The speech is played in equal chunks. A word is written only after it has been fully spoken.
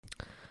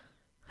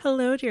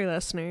Hello, dear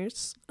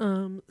listeners.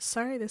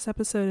 Sorry this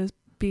episode is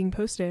being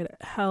posted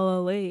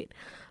hella late.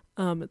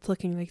 It's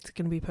looking like it's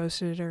going to be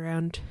posted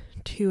around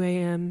 2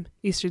 a.m.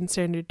 Eastern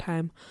Standard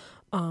Time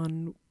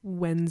on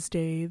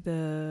Wednesday,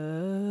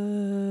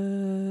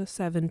 the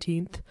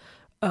 17th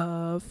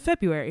of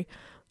February.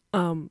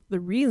 The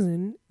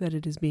reason that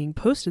it is being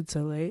posted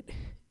so late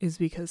is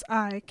because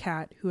I,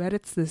 Kat, who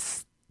edits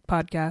this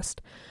podcast,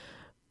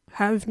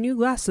 have new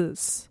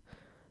glasses,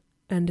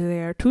 and they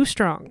are too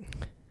strong.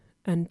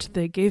 And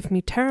they gave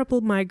me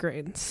terrible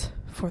migraines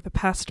for the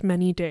past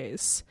many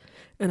days.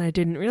 And I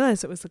didn't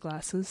realize it was the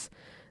glasses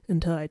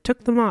until I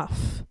took them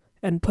off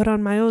and put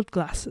on my old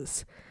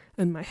glasses.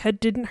 And my head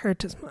didn't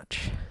hurt as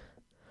much.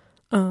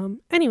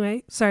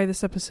 Anyway, sorry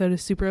this episode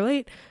is super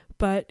late,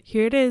 but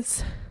here it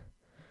is.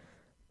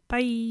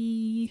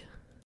 Bye.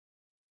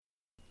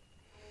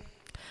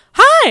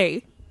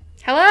 Hi!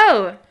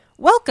 Hello!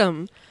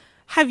 Welcome.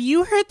 Have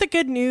you heard the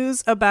good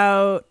news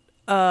about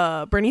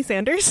Bernie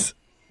Sanders?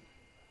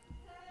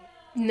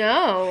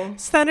 No.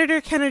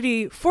 Senator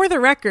Kennedy, for the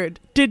record,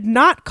 did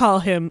not call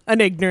him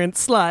an ignorant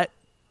slut.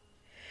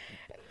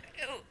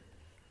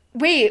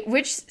 Wait,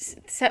 which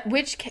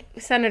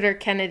Senator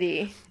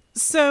Kennedy?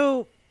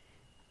 So,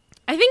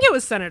 I think it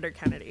was Senator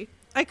Kennedy.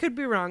 I could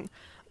be wrong.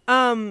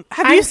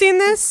 Have you seen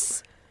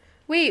this?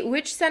 Wait,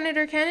 which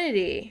Senator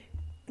Kennedy?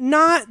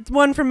 Not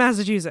one from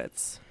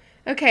Massachusetts.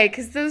 Okay,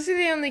 because those are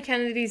the only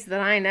Kennedys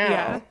that I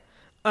know.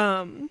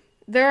 Yeah.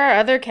 There are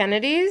other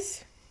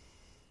Kennedys?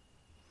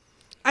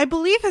 I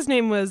believe his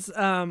name was,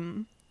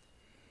 one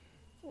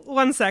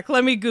sec,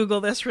 let me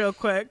Google this real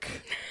quick.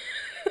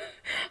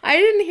 I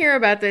didn't hear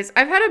about this.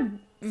 I've had a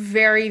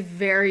very,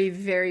 very,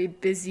 very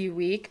busy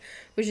week,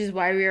 which is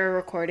why we are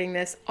recording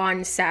this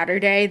on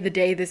Saturday, the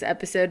day this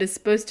episode is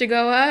supposed to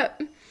go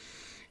up.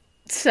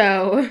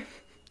 So.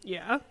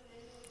 Yeah.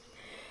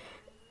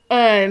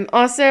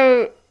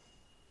 Also,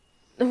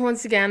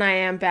 once again, I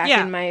am back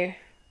in my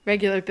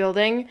regular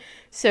building.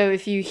 So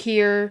if you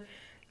hear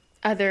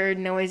other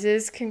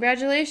noises,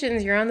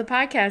 congratulations, you're on the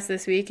podcast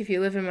this week if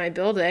you live in my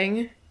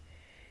building.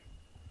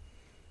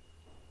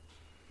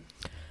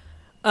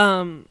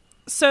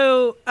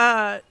 So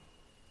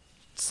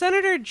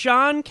Senator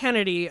John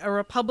Kennedy, a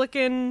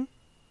Republican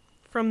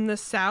from the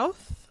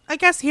South, I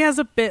guess he has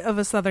a bit of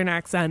a Southern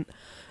accent.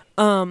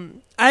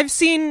 I've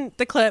seen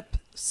the clip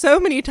so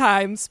many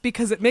times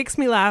because it makes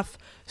me laugh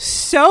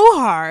so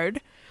hard.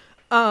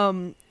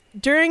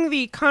 During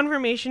the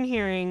confirmation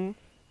hearing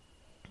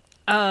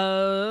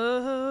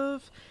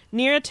of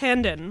Neera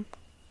Tanden,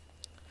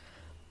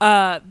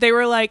 they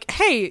were like,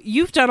 hey,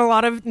 you've done a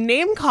lot of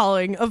name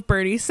calling of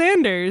Bernie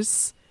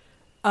Sanders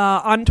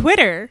on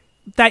Twitter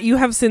that you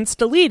have since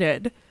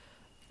deleted.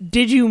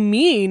 Did you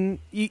mean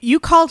you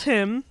called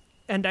him,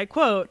 and I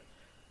quote,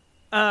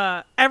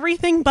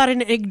 everything but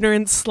an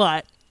ignorant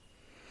slut?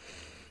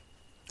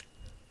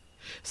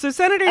 So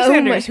Senator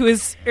Sanders, who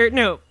is,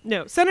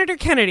 Senator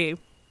Kennedy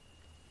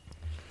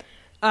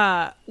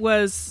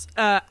was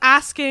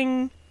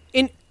asking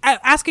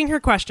her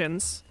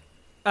questions,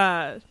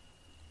 asking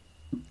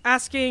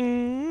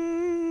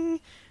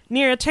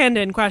Neera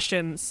Tanden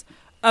questions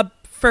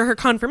for her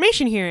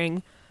confirmation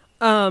hearing,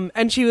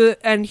 and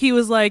he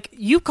was like,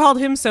 "You called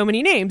him so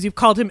many names. You've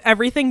called him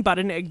everything but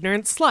an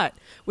ignorant slut,"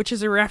 which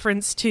is a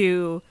reference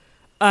to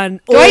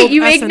an old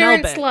SNL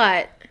ignorant bit.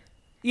 Slut.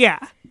 Yeah.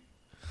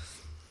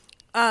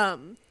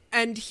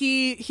 And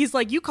he's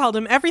like, "You called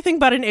him everything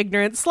but an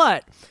ignorant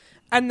slut."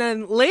 And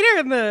then later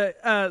in the,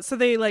 so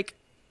they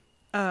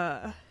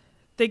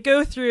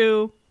go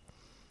through,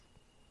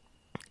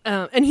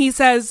 and he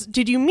says,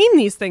 "Did you mean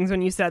these things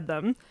when you said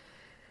them?"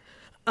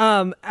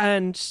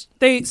 And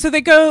they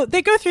go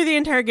through the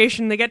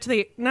interrogation. They get to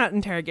the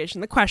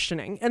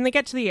questioning, and they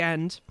get to the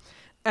end.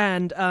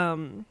 And,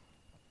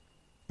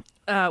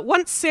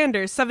 once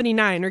Sanders,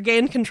 79,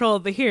 regained control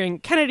of the hearing,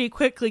 Kennedy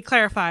quickly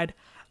clarified,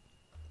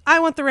 "I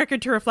want the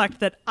record to reflect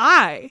that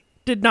I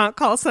did not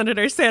call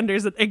Senator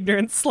Sanders an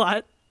ignorant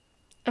slut."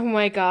 Oh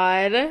my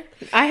god.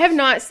 I have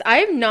not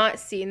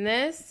seen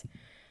this.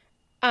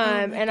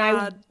 And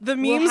God. The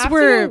memes will have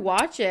were to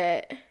watch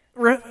it.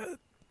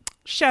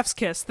 Chef's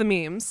kiss, the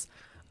memes.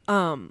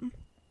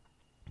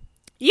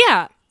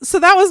 Yeah. So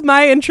that was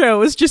my intro,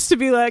 was just to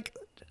be like,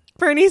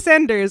 Bernie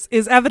Sanders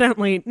is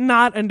evidently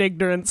not an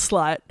ignorant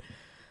slut.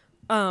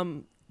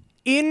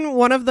 In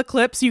one of the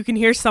clips, you can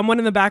hear someone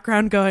in the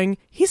background going,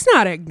 "He's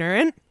not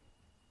ignorant,"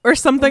 or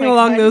something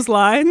along those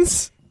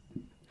lines.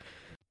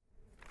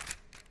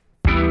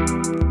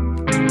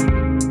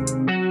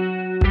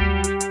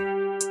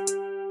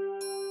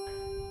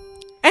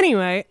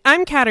 Anyway,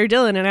 I'm Kat or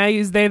Dylan, and I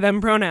use they, them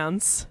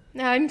pronouns.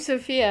 I'm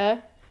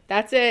Sophia.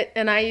 That's it.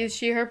 And I use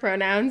she, her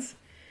pronouns.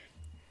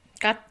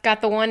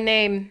 Got the one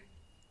name.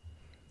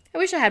 I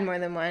wish I had more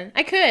than one.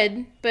 I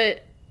could,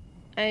 but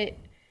I've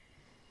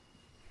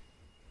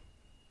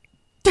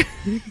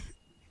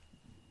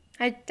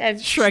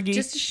shruggy.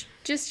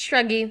 Just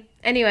shruggy.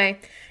 Anyway,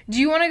 do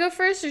you want to go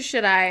first or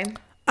should I?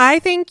 I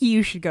think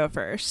you should go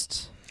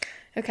first.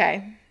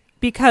 Okay.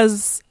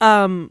 Because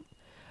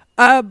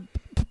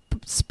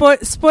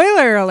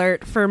Spoiler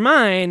alert for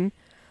mine.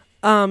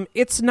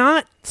 It's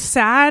not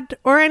sad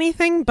or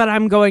anything, but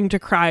I'm going to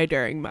cry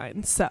during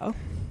mine. So,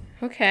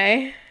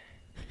 okay.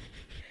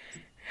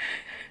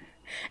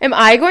 Am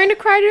I going to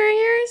cry during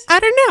yours? I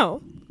don't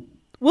know.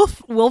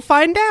 We'll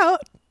find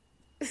out.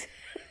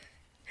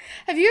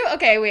 Have you?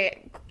 Okay,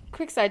 wait.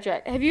 Quick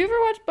sidetrack. Have you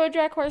ever watched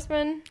BoJack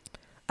Horseman?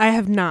 I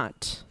have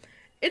not.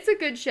 It's a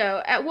good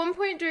show. At one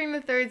point during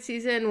the 3rd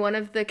season, one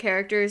of the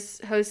characters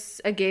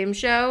hosts a game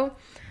show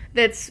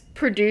that's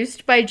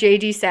produced by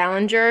J.D.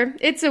 Salinger.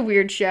 It's a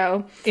weird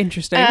show.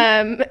 Interesting.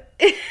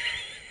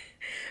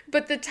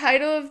 But the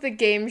title of the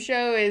game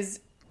show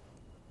is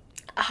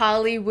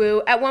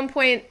Hollywood. At one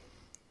point,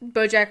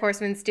 BoJack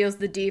Horseman steals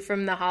the D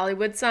from the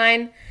Hollywood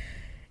sign.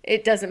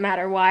 It doesn't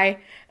matter why.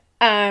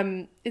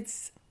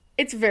 It's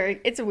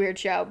a weird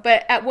show.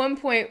 But at one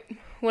point,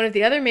 one of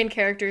the other main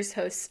characters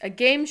hosts a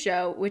game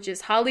show, which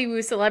is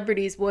Hollywood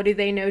Celebrities. What do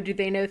they know? Do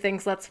they know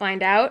things? Let's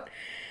find out.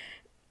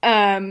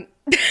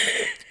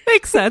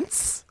 Makes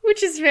sense.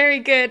 Which is very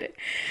good.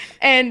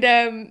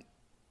 And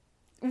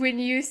when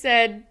you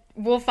said,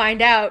 we'll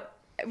find out,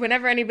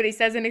 whenever anybody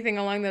says anything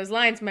along those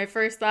lines, my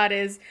first thought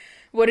is,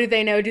 what do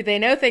they know? Do they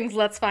know things?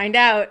 Let's find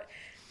out.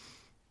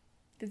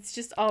 It's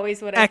just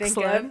always what I think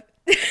of.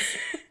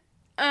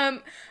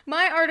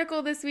 My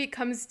article this week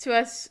comes to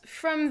us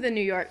from the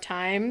New York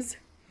Times.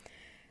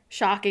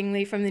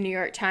 Shockingly, from the New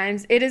York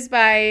Times. It is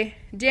by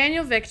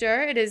Daniel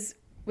Victor. It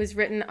was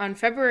written on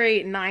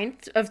February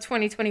 9th of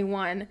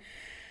 2021.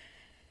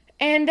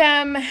 And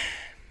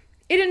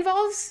it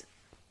involves,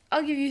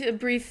 I'll give you a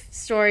brief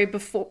story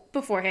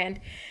beforehand.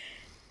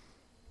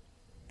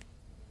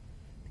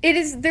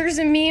 There's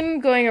a meme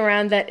going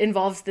around that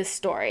involves this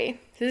story.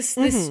 This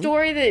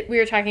story that we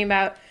were talking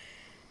about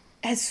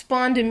has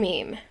spawned a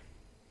meme.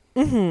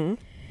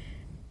 Mm-hmm.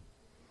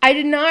 I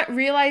did not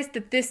realize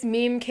that this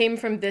meme came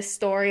from this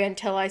story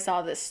until I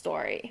saw this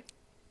story.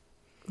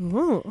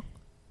 Ooh.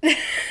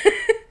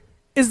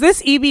 Is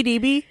this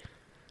EBDB?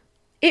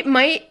 It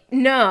might.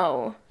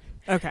 No.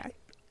 Okay.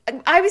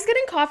 I was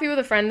getting coffee with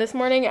a friend this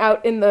morning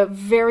out in the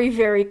very,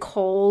 very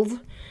cold,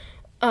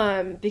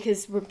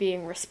 because we're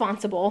being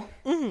responsible,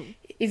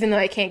 even though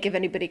I can't give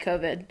anybody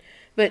COVID.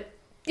 But,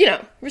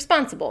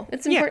 responsible.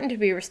 It's important to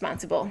be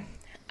responsible.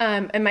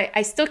 And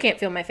I still can't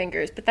feel my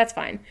fingers, but that's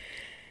fine.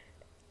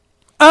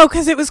 Oh,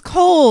 because it was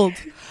cold.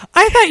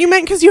 I thought you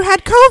meant because you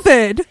had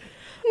COVID.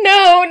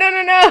 No.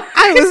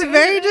 I was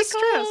very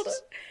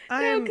distressed.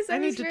 No, I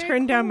need to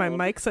turn down my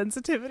mic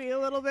sensitivity a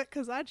little bit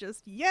because I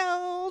just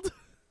yelled.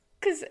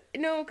 Because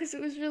it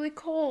was really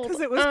cold.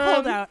 Because it was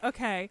cold out.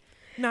 Okay.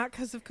 Not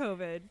because of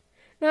COVID.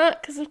 Not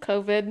because of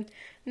COVID.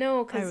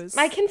 No, because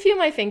I can feel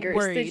my fingers.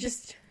 Worried. They're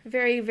just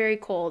very, very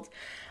cold.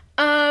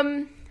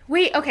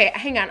 Wait, okay,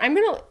 hang on. I'm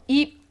going to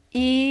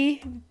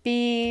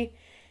EBD.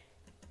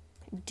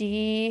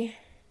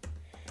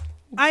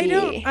 I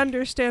don't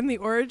understand the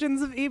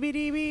origins of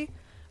EBDB,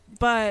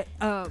 but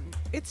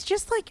it's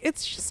just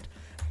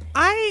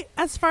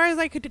as far as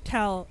I could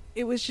tell,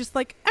 it was just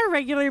like a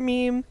regular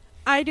meme.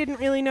 I didn't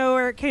really know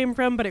where it came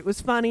from, but it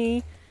was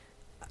funny.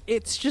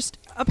 It's just,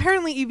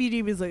 apparently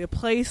EBDB is like a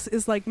place,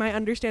 is like my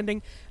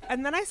understanding.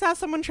 And then I saw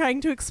someone trying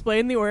to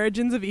explain the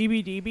origins of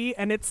EBDB,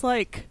 and it's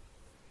like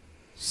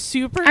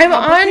super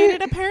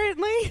complicated,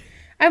 apparently.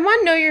 I'm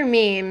on Know Your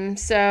Meme,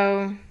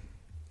 so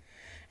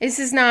this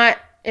is not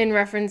in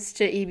reference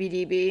to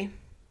EBDB.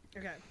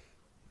 Okay.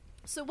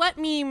 So what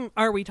meme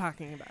are we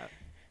talking about?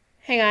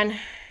 Hang on.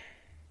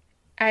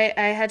 I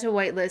had to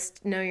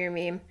whitelist Know Your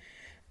Meme.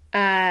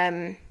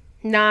 Oh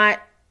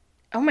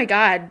my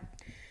god.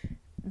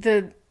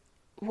 The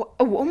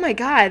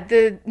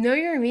Know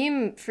Your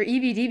Meme for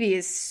EBDB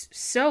is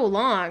so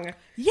long.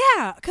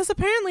 Yeah, because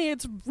apparently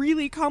it's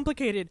really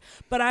complicated,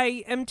 but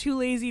I am too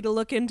lazy to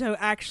look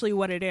into actually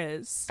what it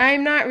is.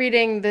 I'm not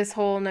reading this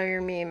whole Know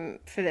Your Meme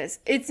for this.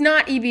 It's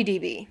not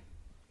EBDB.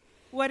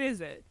 What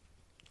is it?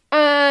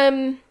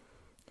 The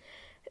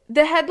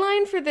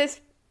headline for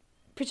this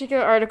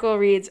particular article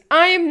reads,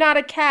 "I am not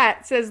a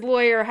cat, says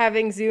lawyer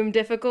having Zoom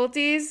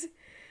difficulties."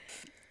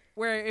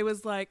 Where it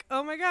was like,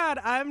 oh my god,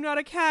 I'm not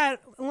a cat,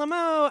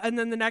 Lamo. And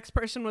then the next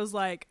person was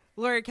like,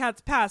 lawyer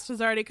cat's past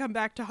has already come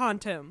back to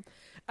haunt him.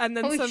 And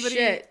then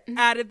somebody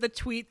added the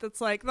tweet that's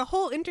like, the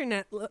whole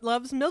internet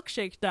loves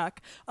Milkshake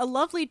Duck, a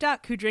lovely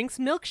duck who drinks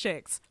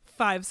milkshakes.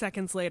 5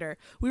 seconds later,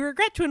 we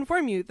regret to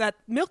inform you that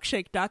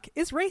Milkshake Duck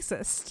is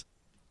racist.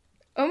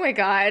 Oh my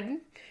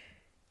god.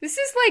 This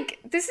is like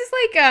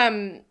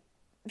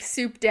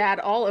Soup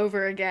Dad all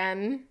over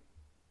again.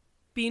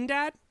 Bean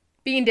Dad?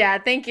 Bean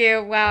Dad, thank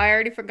you. Wow, I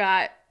already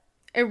forgot.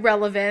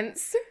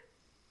 Irrelevance.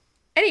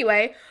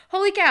 Anyway,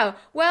 holy cow.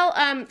 Well,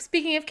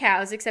 speaking of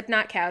cows, except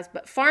not cows,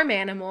 but farm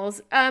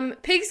animals,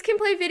 pigs can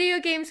play video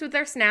games with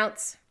their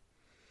snouts.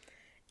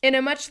 In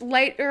a much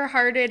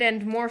lighter-hearted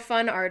and more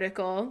fun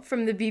article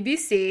from the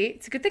BBC,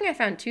 it's a good thing I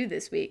found 2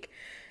 this week.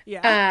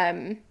 Yeah.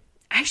 I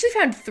actually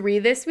found 3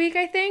 this week,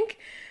 I think.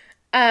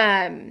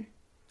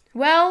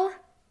 Well,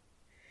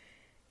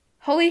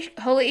 holy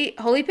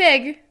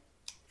pig.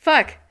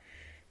 Fuck.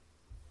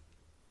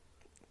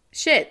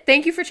 Shit.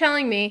 Thank you for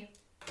telling me.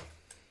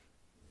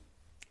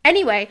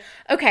 Anyway,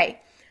 okay.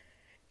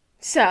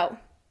 So,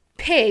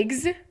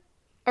 pigs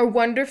are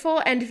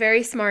wonderful and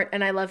very smart,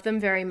 and I love them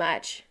very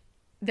much.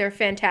 They're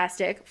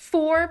fantastic.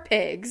 4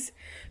 pigs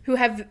who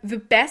have the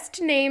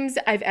best names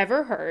I've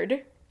ever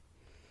heard.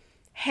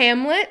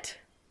 Hamlet,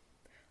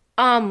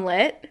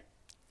 Omelette,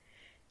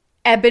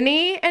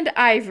 Ebony, and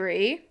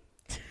Ivory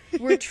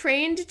were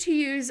trained to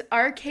use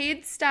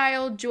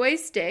arcade-style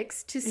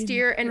joysticks to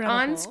steer an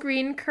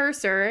on-screen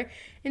cursor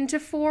into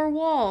 4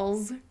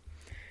 walls.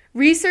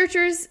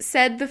 Researchers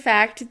said the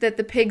fact that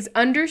the pigs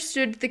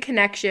understood the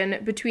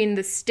connection between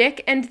the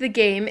stick and the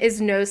game is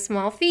no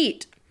small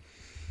feat.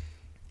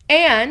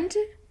 And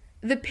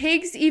the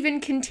pigs even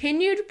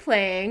continued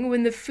playing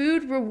when the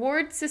food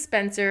reward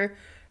dispenser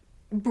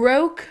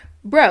broke,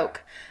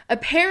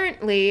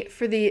 apparently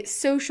for the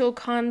social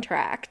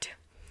contract.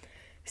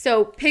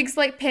 So, pigs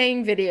like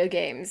playing video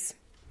games.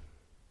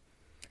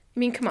 I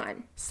mean, come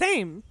on.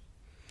 Same.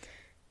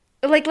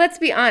 Like, let's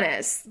be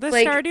honest. The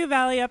Stardew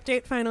Valley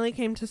update finally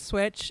came to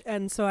Switch,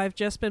 and so I've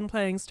just been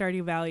playing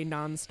Stardew Valley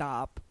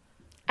nonstop.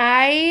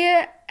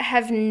 I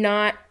have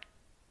not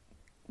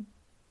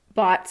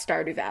bought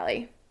Stardew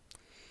Valley.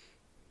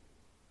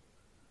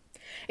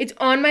 It's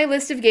on my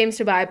list of games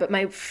to buy, but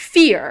my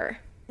fear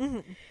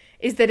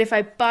is that if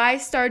I buy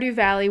Stardew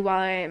Valley while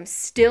I am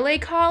still a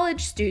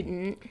college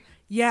student...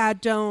 Yeah,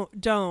 don't.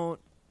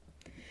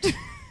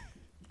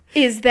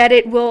 Is that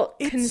it will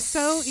It's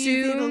so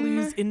easy to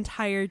lose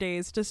entire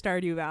days to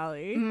Stardew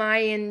Valley. My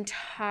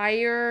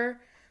entire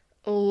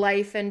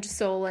life and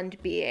soul and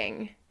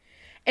being.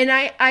 And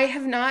I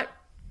have not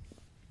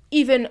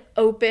even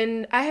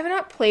I have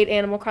not played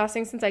Animal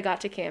Crossing since I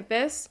got to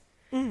campus.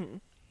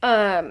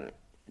 So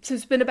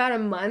it's been about a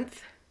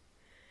month,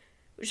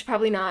 which is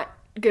probably not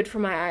good for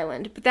my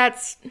island, but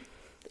that's...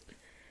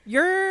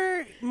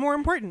 You're more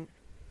important.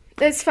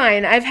 That's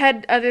fine. I've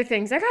had other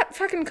things. I got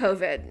fucking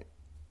COVID.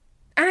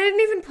 I didn't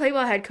even play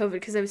while I had COVID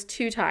because I was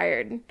too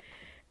tired.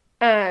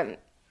 Whatever.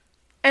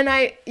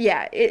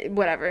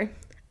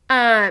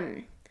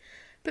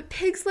 But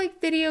pigs like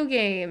video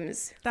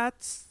games.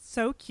 That's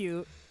so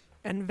cute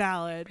and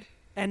valid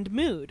and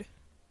mood.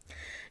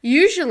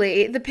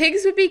 Usually, the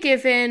pigs would be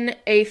given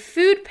a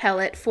food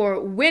pellet for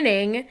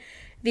winning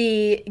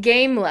the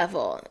game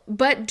level.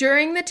 But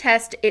during the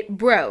test, it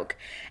broke,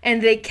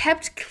 and they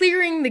kept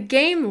clearing the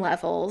game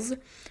levels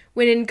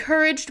when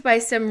encouraged by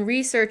some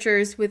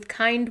researchers with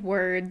kind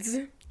words.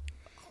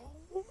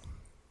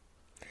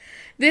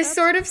 This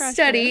sort of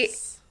study...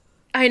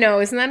 I know,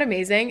 isn't that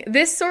amazing?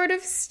 This sort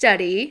of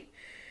study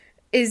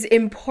is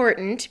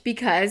important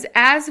because,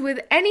 as with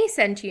any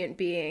sentient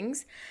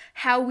beings,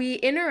 how we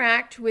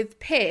interact with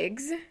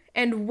pigs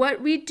and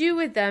what we do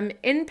with them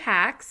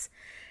impacts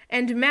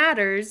and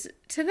matters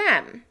to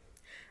them.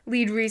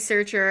 Lead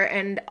researcher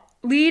and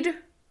lead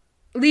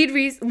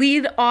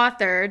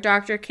author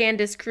Dr.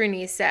 Candace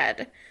Crooney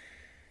said.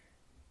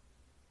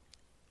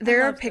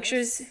 There are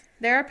pictures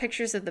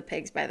of the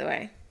pigs, by the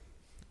way,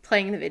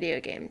 playing the video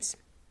games.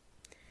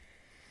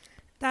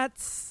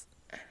 That's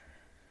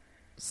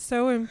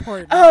so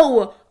important.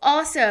 Oh,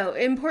 also,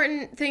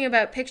 important thing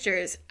about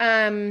pictures.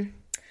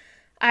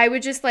 I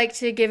would just like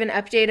to give an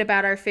update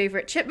about our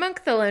favorite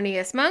chipmunk,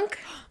 Thelonious Monk.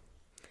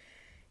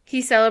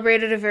 He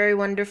celebrated a very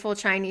wonderful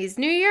Chinese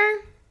New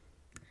Year,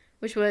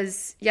 which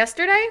was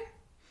yesterday.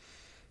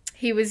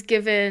 He was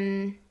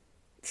given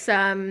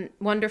some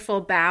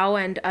wonderful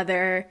bao and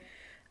other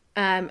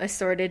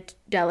assorted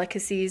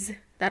delicacies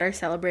that are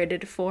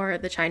celebrated for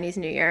the Chinese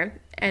New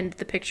Year, and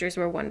the pictures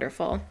were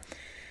wonderful.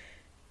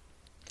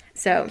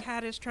 So, the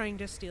cat is trying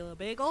to steal a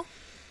bagel.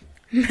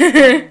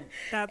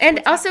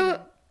 And also,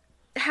 happening.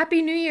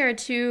 Happy New Year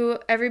to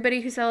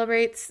everybody who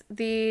celebrates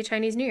the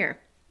Chinese New Year.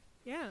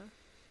 Yeah.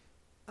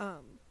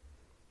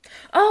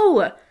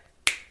 Oh,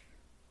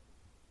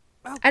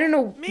 I don't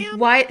know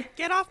why.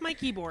 Get off my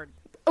keyboard.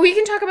 We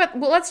can talk about.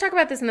 Well, let's talk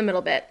about this in the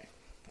middle bit.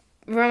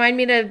 Remind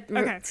me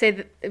to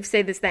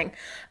say this thing.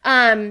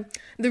 The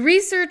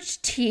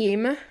research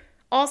team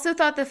also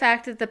thought the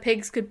fact that the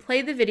pigs could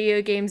play the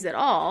video games at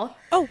all.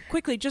 Oh,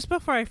 quickly, just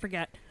before I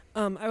forget,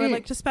 I would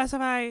like to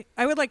specify.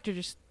 I would like to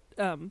just.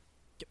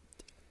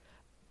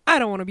 I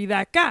don't want to be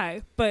that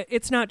guy, but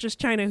it's not just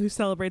China who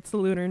celebrates the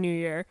Lunar New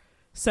Year.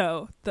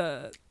 So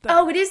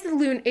oh, it is the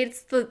lunar.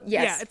 It's the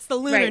yes. Yeah, it's the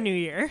Lunar New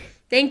Year.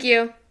 Thank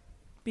you.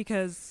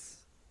 Because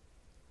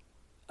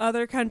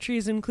other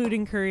countries,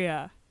 including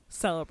Korea,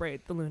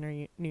 celebrate the Lunar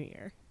New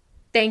Year.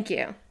 Thank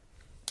you.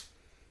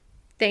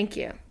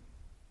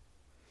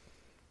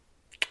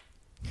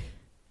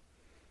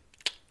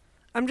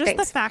 I'm just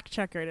the fact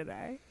checker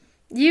today.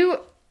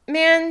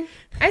 Man,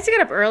 I had to get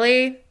up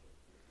early.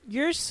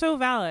 You're so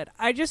valid.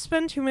 I just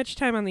spend too much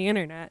time on the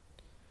internet.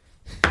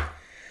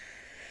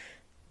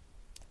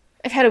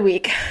 I've had a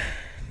week.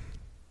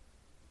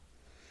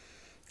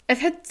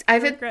 I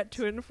regret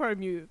to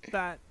inform you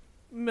that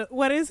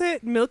what is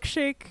it?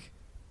 Milkshake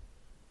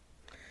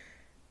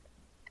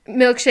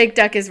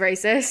Duck is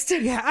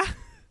racist. Yeah.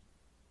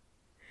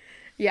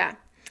 Yeah.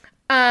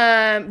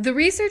 The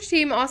research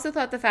team also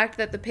thought the fact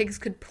that the pigs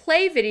could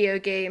play video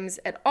games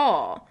at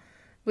all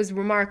was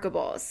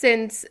remarkable,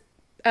 since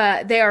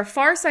they are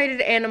far-sighted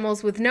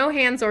animals with no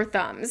hands or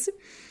thumbs.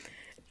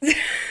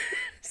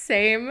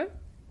 Same.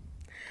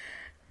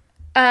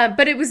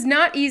 But it was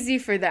not easy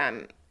for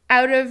them.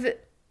 Out of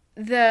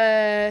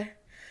the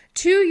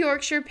 2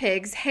 Yorkshire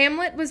pigs,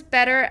 Hamlet was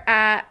better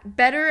at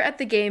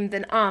the game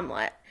than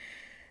Omelette,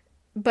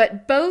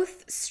 but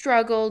both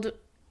struggled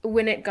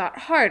when it got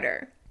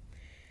harder,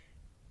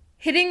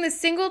 hitting the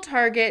single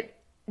target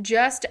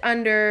just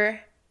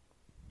under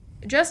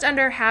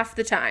half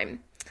the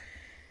time.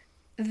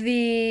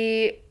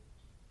 The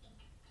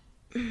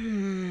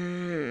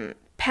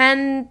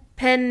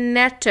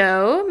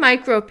Pennetto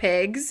micro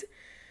pigs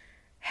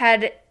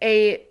had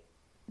a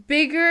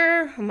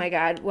bigger, oh my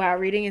god, wow,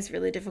 reading is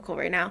really difficult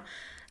right now.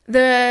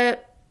 The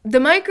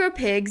micro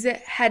pigs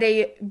had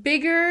a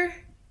bigger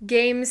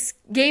game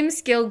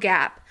skill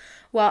gap,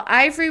 while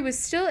Ivory was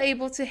still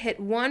able to hit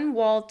one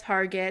wall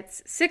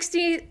targets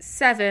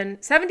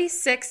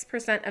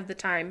 76% of the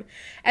time.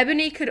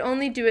 Ebony could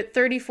only do it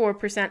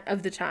 34%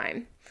 of the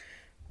time.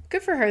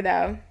 Good for her,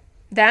 though.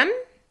 Them?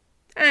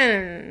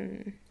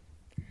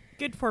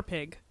 Good for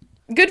pig.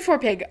 Good for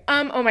pig.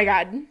 Oh my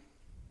god.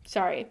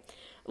 Sorry.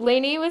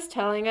 Lainey was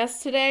telling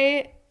us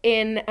today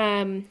in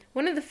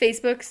one of the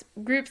Facebook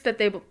groups that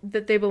they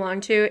belong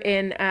to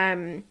in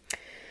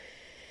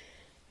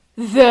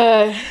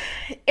the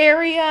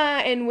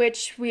area in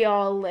which we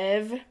all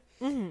live,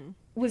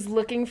 was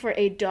looking for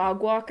a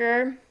dog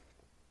walker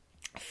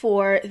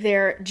for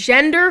their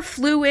gender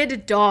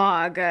fluid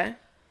dog.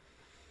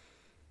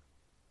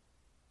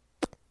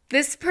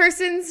 This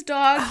person's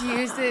dog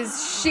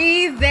uses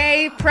she,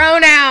 they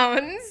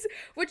pronouns,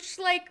 which,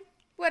 like,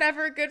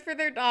 whatever, good for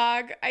their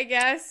dog, I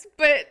guess,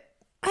 but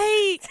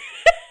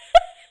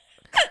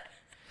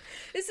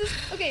this is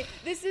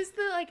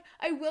the, like,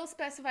 I will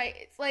specify,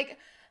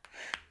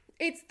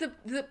 it's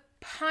the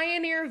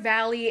Pioneer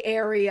Valley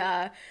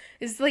area.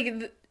 It's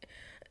like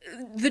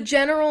the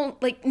general,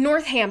 like,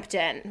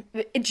 Northampton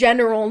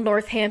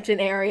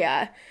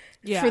area.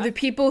 Yeah. For the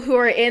people who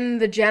are in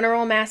the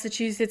general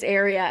Massachusetts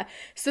area.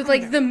 So,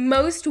 like, the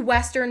most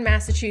Western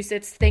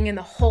Massachusetts thing in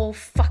the whole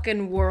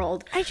fucking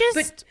world.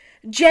 But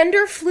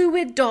gender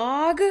fluid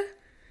dog?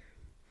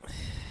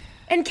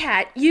 And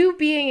Kat, you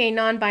being a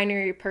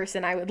non-binary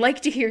person, I would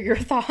like to hear your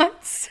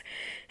thoughts.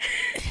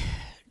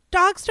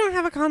 Dogs don't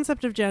have a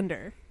concept of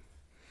gender.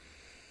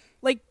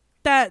 Like,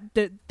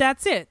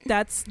 that's it.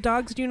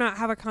 Dogs do not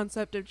have a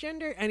concept of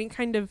gender. Any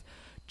kind of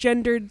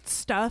gendered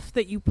stuff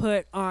that you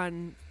put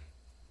on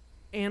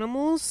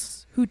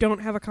animals who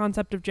don't have a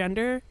concept of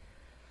gender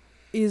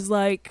is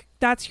like,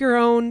 that's your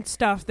own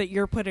stuff that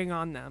you're putting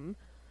on them.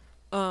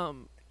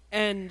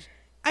 And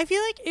I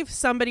feel like if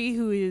somebody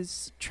who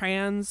is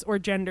trans or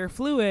gender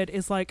fluid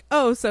is like,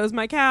 oh, so's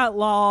my cat,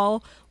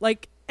 lol,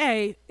 like,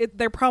 A,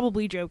 they're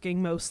probably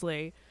joking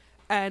mostly,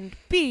 and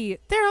B,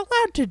 they're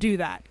allowed to do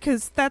that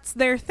because that's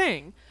their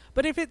thing.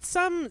 But if it's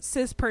some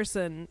cis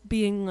person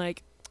being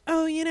like,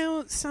 oh, you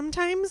know,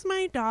 sometimes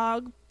my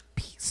dog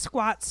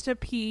squats to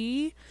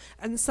pee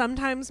and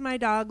sometimes my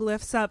dog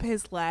lifts up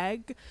his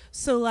leg,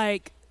 so,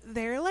 like,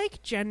 they're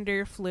like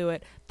gender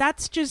fluid,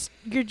 that's just,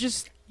 you're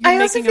I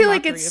also feel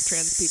like it's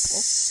trans people.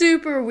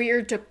 Super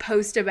weird to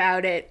post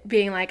about it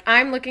being like,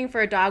 I'm looking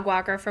for a dog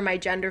walker for my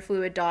gender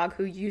fluid dog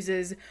who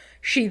uses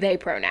she, they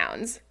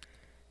pronouns.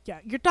 Yeah,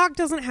 your dog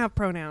doesn't have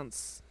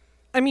pronouns.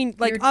 I mean,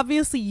 like,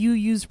 obviously you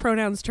use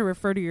pronouns to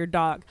refer to your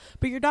dog,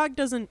 but your dog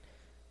doesn't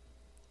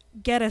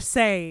get a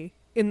say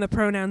in the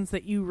pronouns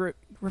that you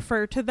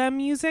refer to them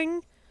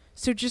using.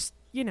 So just,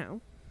 you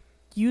know,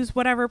 use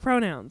whatever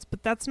pronouns.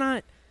 But that's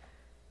not...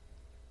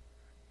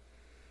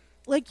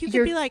 Like, you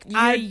could be like,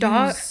 I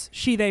use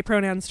she, they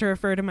pronouns to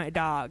refer to my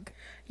dog.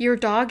 Your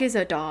dog is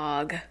a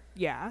dog.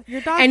 Yeah,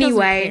 your dog doesn't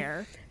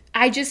care.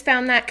 I just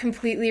found that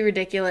completely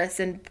ridiculous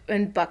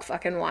and buck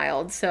fucking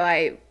wild. So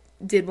I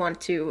did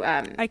want to...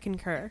 I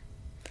concur.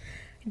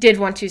 Did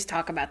want to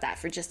talk about that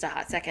for just a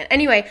hot second.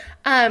 Anyway,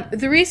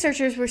 the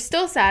researchers were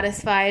still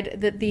satisfied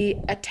that the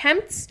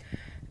attempts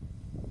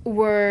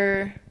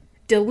were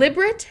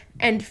deliberate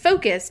and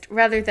focused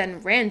rather than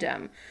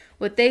random,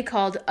 what they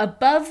called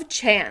above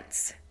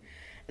chance.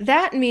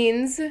 That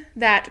means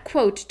that,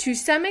 quote, to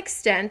some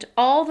extent,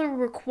 all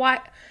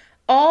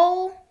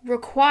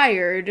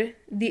required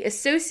the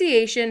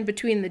association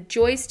between the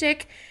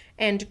joystick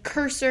and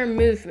cursor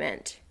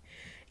movement.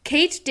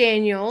 Kate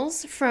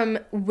Daniels from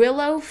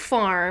Willow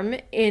Farm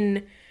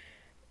in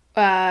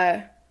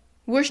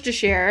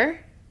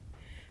Worcestershire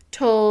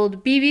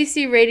told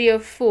BBC Radio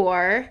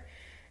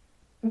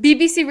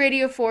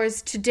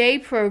 4's Today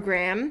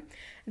program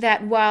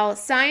that while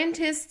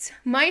scientists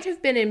might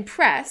have been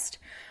impressed,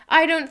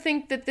 I don't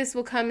think that this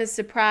will come as a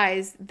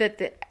surprise that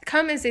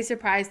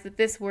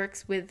this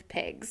works with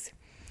pigs.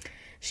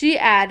 She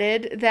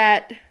added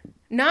that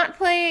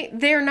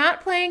they're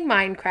not playing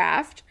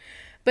Minecraft,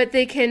 but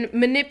they can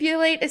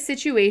manipulate a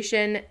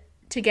situation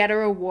to get a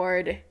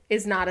reward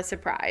is not a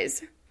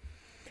surprise.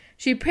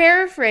 She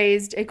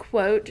paraphrased a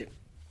quote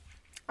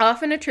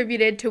often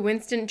attributed to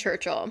Winston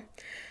Churchill.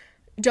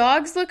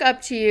 Dogs look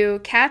up to you,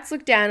 cats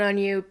look down on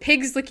you,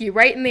 pigs look you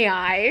right in the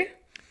eye.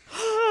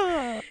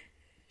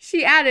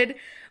 She added,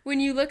 when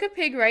you look a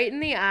pig right in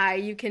the eye,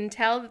 you can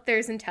tell that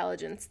there's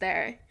intelligence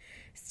there.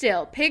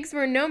 Still, pigs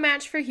were no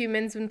match for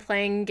humans when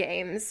playing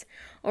games,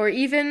 or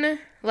even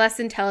less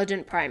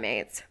intelligent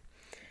primates.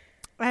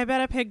 I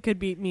bet a pig could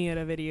beat me at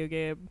a video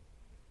game.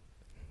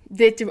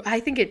 I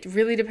think it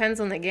really depends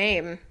on the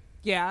game.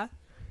 Yeah.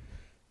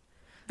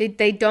 They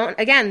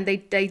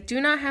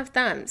do not have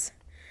thumbs.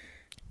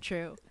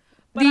 True.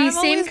 But The I've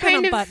same always kind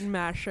been a of- button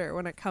masher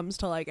when it comes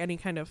to like any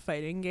kind of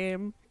fighting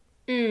game.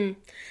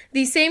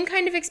 The same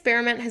kind of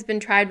experiment has been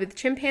tried with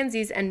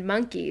chimpanzees and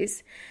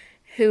monkeys,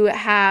 who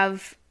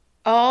have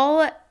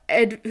all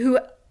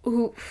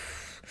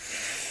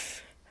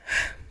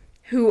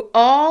who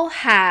all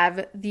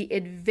have the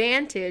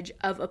advantage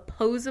of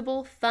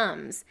opposable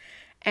thumbs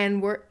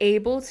and were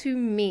able to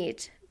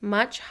meet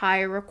much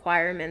higher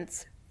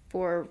requirements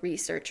from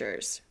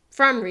researchers.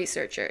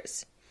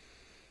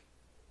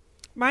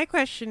 My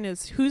question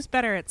is, who's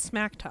better at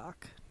smack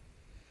talk?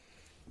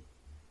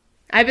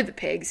 I bet the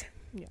pigs,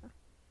 Yeah.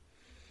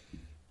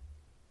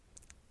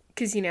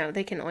 because,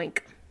 they can oink.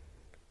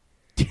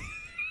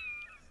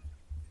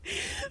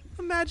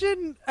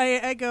 Imagine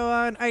I go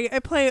on, I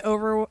play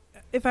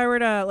if I were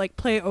to like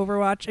play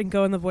Overwatch and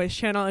go in the voice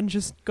channel and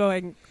just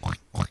going.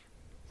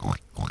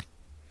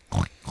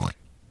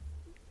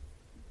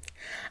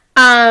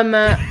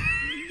 I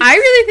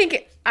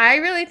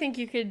really think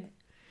you could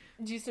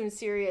do some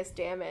serious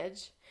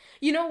damage.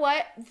 You know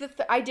what?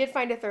 I did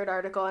find a third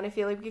article, and I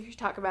feel like we should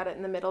talk about it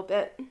in the middle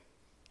bit.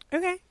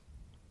 Okay.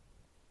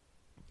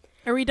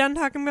 Are we done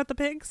talking about the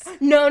pigs?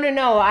 No.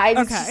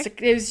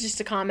 It was just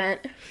a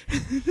comment.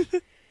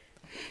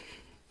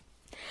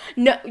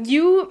 No,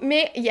 you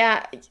may.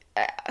 Yeah.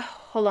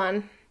 Hold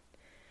on.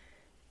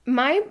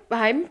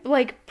 I'm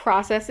like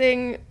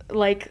processing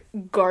like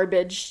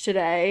garbage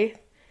today.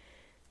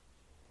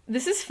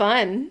 This is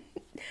fun.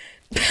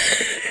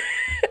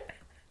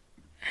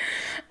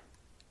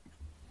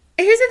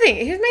 Here's the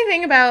thing. Here's my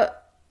thing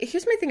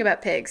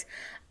about pigs.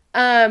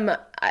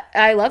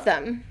 I love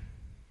them.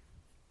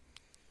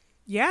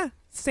 Yeah,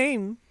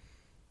 same.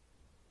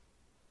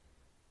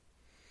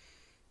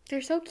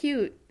 They're so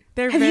cute.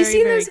 They're Have very, you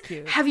seen very those?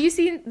 cute. Have you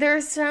seen?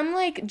 There's some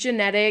like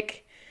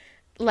genetic,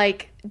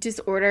 like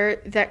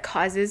disorder that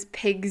causes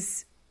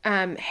pigs'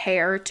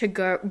 hair to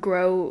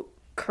grow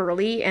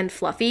curly and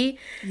fluffy,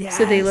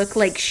 so they look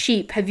like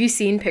sheep. Have you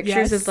seen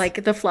pictures of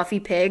like the fluffy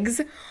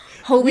pigs?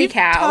 Holy We've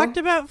cow! talked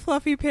about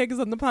fluffy pigs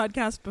on the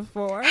podcast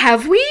before.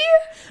 Have we?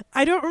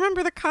 I don't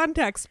remember the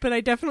context, but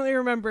I definitely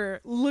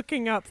remember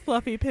looking up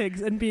fluffy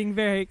pigs and being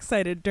very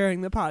excited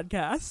during the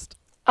podcast.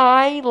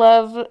 I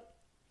love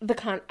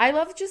I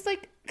love just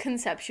like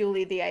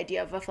conceptually the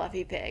idea of a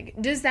fluffy pig.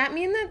 Does that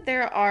mean that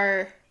they're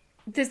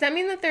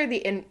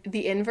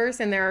the inverse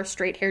and there are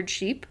straight-haired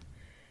sheep?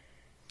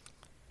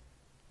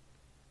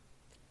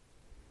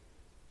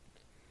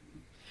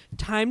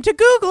 Time to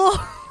Google.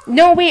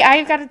 No, wait,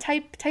 I've got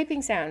to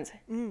typing sounds.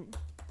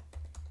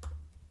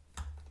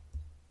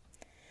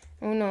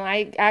 Oh no,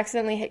 I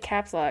accidentally hit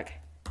caps lock.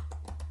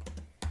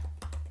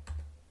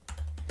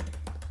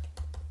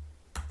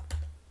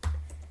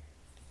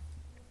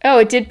 Oh,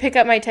 it did pick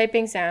up my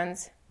typing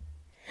sounds.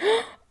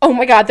 Oh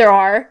my god, there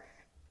are.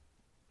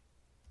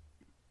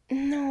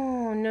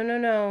 No.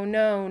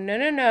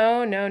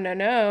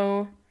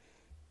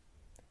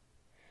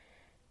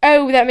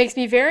 Oh, that makes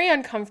me very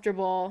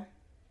uncomfortable.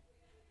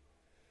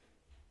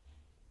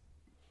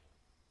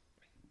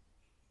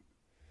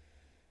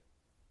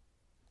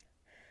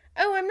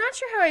 Oh, I'm not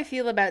sure how I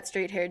feel about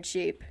straight-haired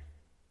sheep.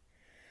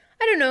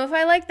 I don't know if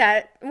I like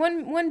that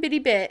one bitty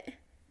bit.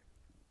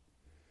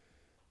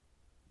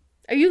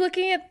 Are you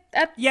looking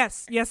at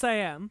Yes, I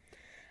am.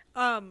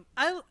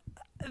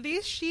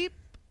 These sheep,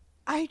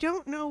 I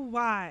don't know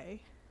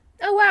why.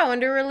 Oh wow,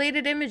 under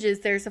related images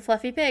there's a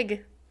fluffy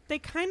pig. They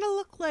kind of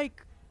look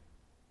like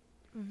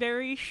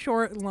very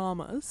short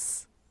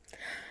llamas.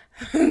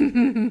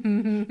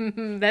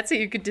 That's how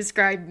you could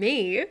describe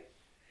me.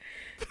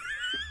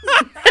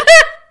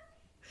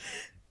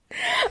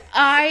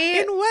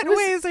 In what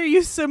ways are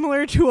you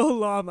similar to a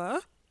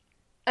llama?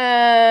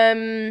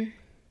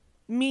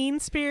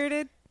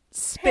 Mean-spirited?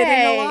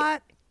 Spitting a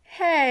lot?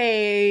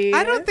 Hey.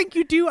 I don't think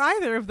you do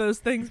either of those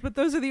things, but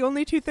those are the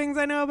only two things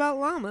I know about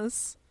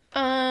llamas.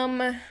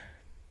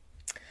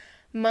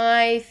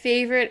 My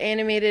favorite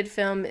animated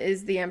film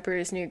is The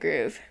Emperor's New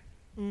Groove.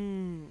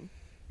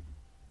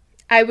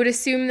 I would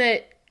assume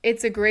that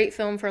it's a great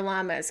film for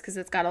llamas because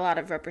it's got a lot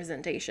of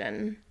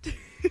representation.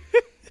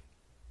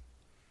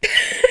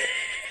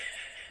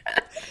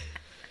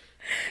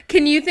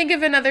 Can you think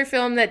of another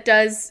film that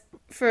does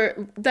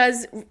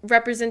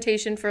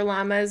representation for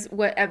llamas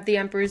what The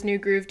Emperor's New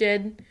Groove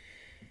did?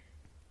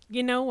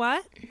 You know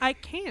what? I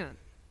can't.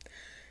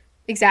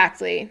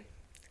 Exactly.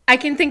 I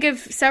can think of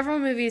several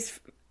movies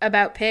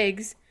about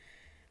pigs.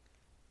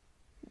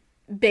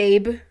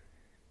 Babe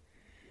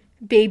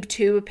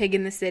 2, A Pig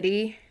in the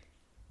City.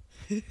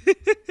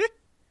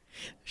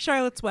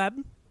 Charlotte's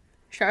Web.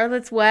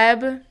 Charlotte's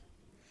Web.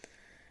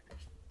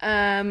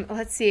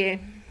 Let's see.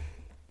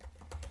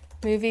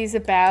 Movies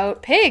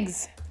about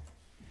pigs.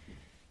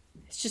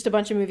 It's just a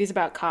bunch of movies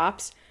about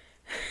cops.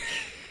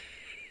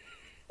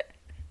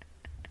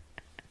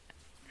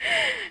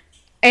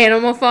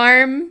 Animal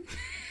Farm.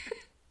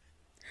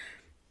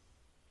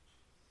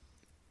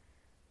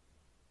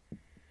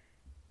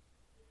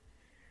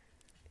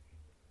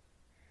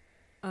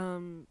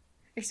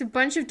 There's a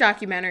bunch of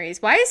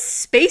documentaries. Why is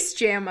Space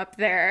Jam up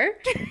there?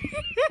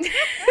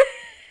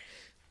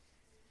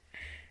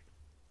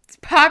 It's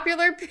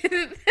popular.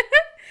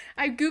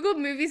 I googled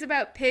movies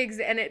about pigs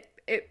and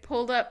it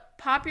pulled up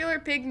popular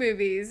pig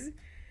movies.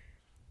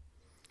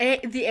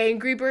 The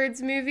Angry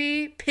Birds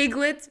movie,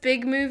 Piglets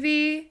big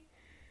movie,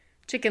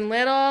 Chicken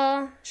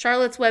Little,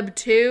 Charlotte's Web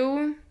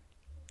 2.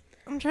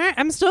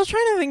 I'm still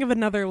trying to think of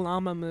another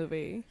llama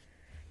movie.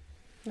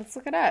 Let's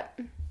look it up.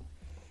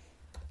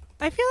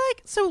 I feel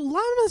like so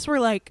llamas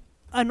were like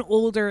an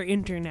older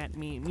internet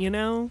meme, you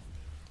know?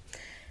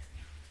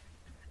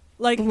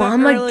 Like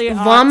Llamageddon.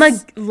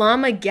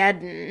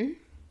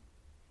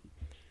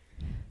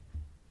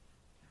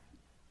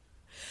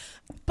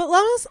 But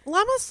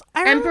llamas.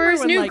 I Emperor's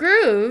when, New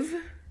Groove.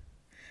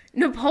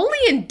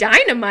 Napoleon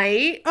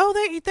Dynamite. Oh,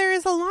 there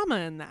is a llama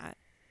in that.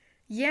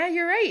 Yeah,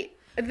 you're right.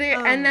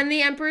 And then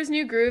the Emperor's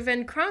New Groove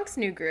and Kronk's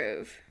New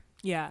Groove.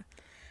 Yeah.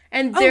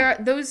 And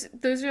those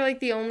are like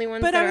the only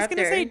ones that are up there. But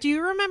I was going to say, do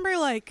you remember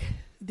like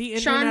the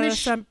internet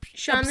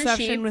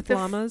obsession with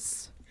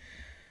llamas?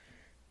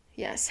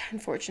 Yes,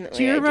 unfortunately.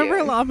 Do you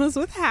remember llamas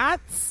with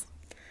hats?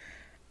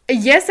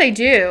 Yes, I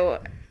do.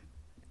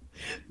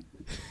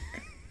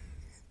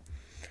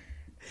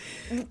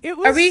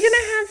 Are we going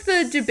to have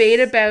the debate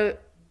about...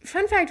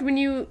 Fun fact, when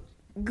you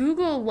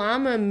Google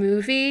llama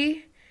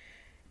movie,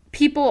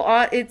 people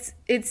also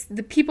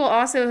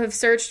have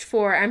searched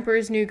for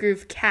Emperor's New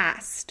Groove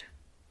cast.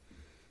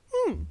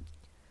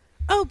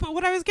 Oh, but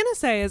what I was going to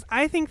say is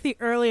I think the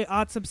early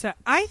aughts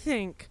I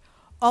think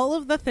all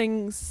of the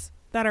things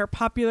that are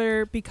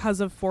popular because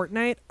of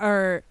Fortnite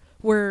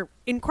were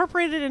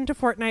incorporated into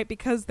Fortnite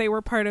because they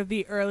were part of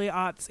the early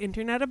aughts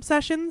internet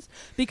obsessions,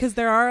 because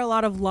there are a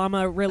lot of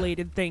llama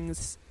related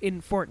things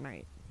in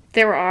Fortnite.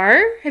 There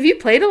are? Have you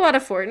played a lot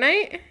of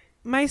Fortnite?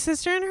 My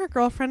sister and her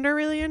girlfriend are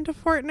really into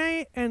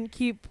Fortnite and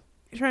keep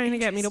trying to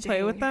get me to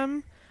play with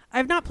them.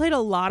 I've not played a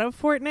lot of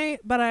Fortnite,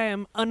 but I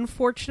am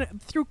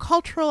unfortunate. Through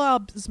cultural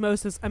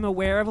osmosis, I'm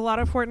aware of a lot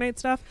of Fortnite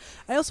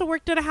stuff. I also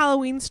worked at a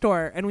Halloween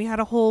store, and we had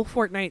a whole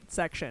Fortnite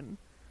section.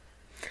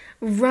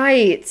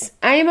 Right.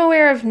 I am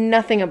aware of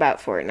nothing about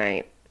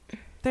Fortnite.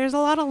 There's a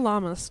lot of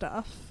llama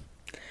stuff.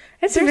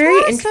 There's a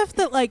lot of stuff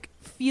that like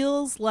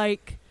feels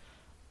like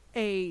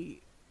a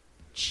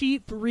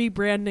cheap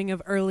rebranding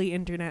of early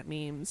internet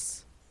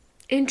memes.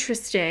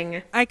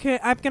 Interesting. I'm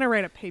gonna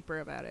write a paper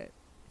about it.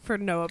 For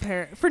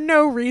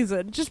no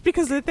reason, just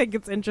because I think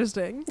it's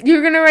interesting.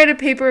 You're gonna write a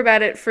paper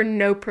about it for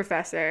no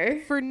professor.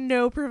 For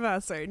no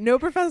professor. No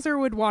professor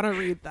would want to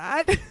read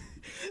that.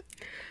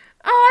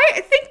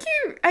 I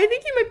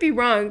think you might be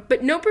wrong,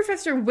 but no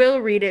professor will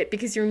read it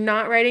because you're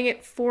not writing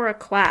it for a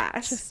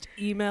class. Just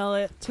email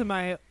it to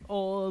my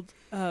old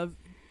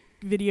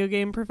video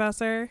game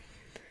professor.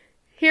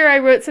 Here, I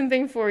wrote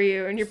something for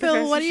you, and your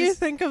Phil, what do you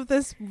think of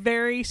this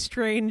very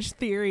strange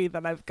theory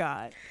that I've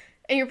got?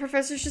 And your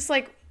professor's just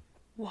like,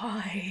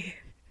 why?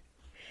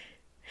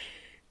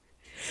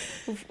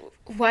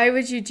 Why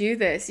would you do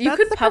this? You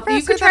could try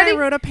to... I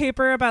wrote a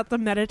paper about the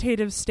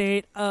meditative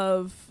state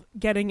of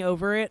getting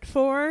over it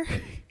for.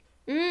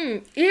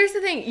 Here's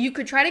the thing: you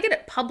could try to get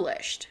it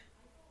published.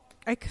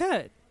 I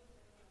could.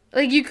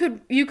 Like you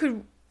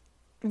could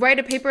write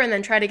a paper and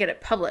then try to get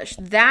it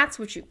published. That's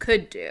what you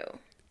could do.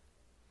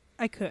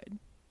 I could.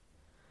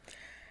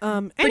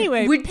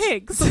 Anyway,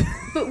 pigs.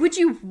 But would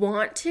you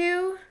want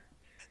to?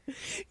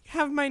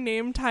 Have my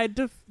name tied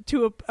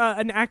to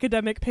an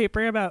academic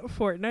paper about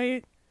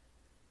Fortnite?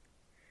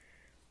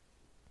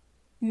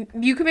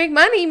 You could make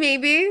money,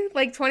 maybe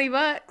like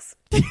 $20.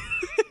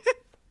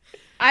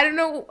 I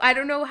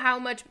don't know how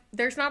much.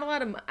 There's not a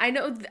lot of. I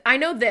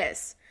know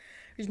this.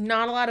 There's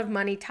not a lot of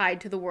money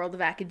tied to the world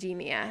of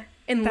academia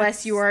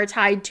unless you are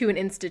tied to an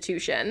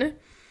institution.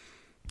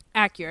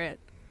 Accurate.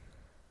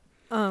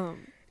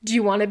 Do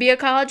you want to be a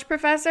college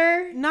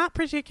professor? Not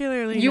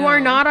particularly. You are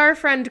not our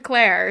friend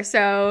Claire,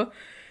 so...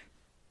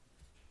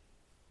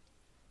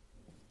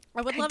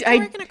 I would love to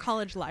work in a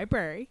college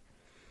library.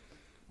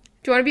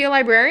 Do you want to be a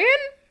librarian?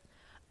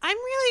 I'm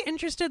really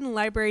interested in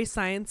library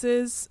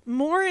sciences,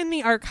 more in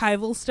the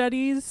archival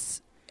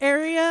studies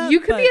area. You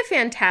could be a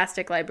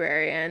fantastic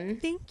librarian.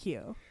 Thank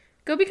you.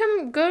 Go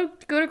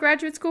to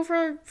graduate school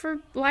for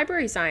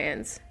library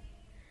science.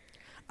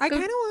 I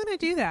kind of want to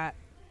do that.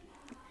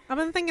 I've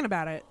been thinking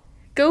about it.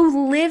 Go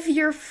live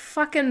your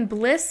fucking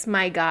bliss,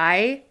 my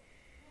guy.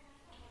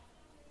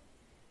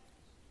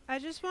 I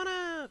just want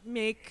to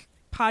make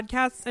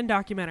podcasts and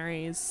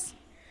documentaries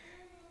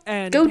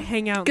and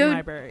hang out in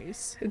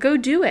libraries. Go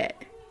do it.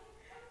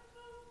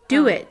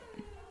 Do it.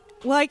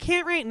 Well, I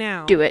can't right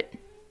now. Do it.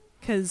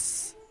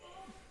 Because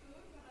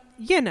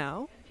you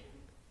know.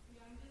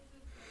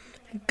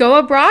 Go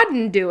abroad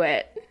and do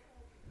it.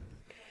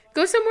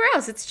 Go somewhere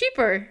else. It's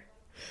cheaper.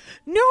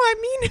 No, I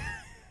mean,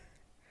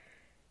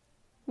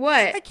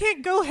 What? I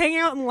can't go hang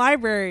out in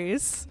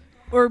libraries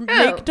or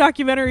make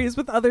documentaries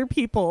with other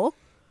people.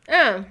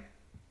 Oh.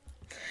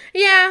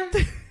 Yeah.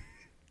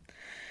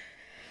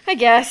 I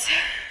guess.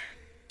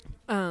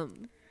 I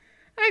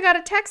got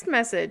a text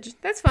message.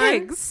 That's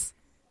fine.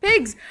 Pigs.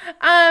 Do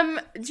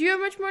you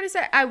have much more to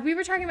say? We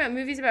were talking about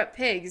movies about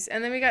pigs,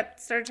 and then we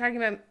started talking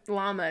about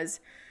llamas.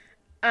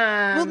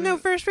 Well, no,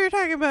 first we were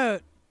talking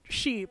about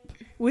sheep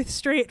with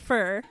straight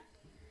fur.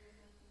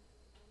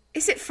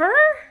 Is it fur?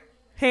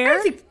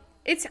 Hair?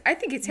 I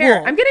think it's hair.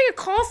 Wool. I'm getting a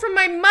call from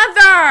my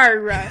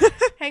mother.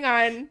 Hang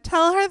on.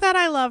 Tell her that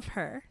I love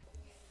her.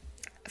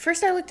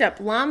 First I looked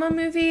up llama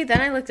movie, then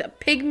I looked up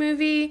pig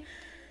movie.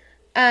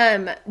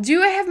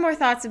 Do I have more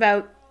thoughts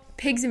about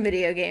pigs in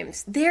video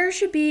games? There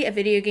should be a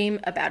video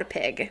game about a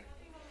pig.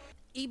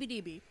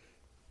 EBDB.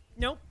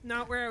 Nope,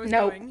 not where I was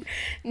Nope. going.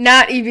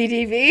 Not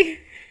EBDB.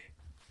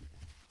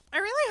 I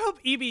really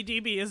hope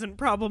EBDB isn't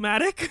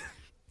problematic.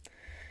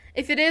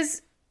 If it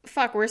is,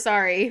 fuck, we're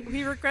sorry.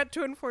 We regret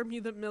to inform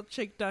you that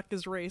Milkshake Duck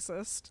is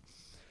racist.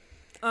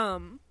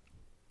 Untitled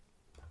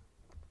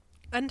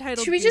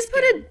Should we just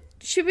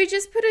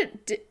put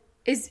a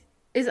is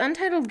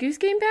Untitled Goose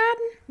Game bad?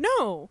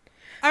 No.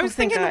 I was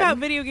thank thinking God. about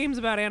video games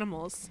about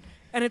animals.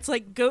 And it's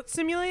like Goat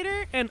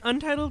Simulator and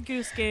Untitled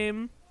Goose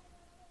Game.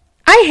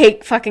 I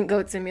hate fucking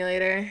Goat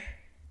Simulator.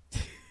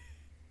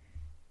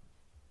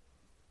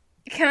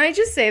 Can I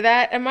just say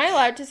that? Am I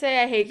allowed to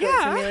say I hate Goat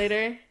Yeah.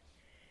 Simulator?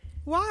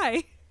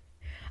 Why?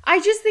 I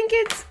just think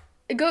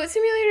Goat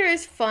Simulator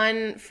is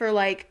fun for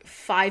like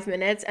 5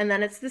 minutes, and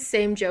then it's the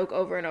same joke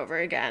over and over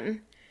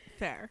again.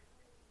 Fair.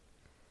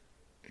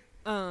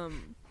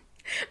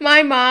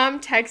 My mom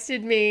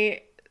texted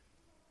me.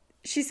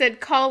 She said,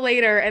 call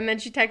later, and then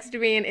she texted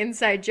me an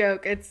inside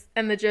joke.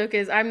 And the joke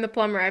is, I'm the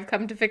plumber. I've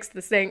come to fix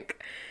the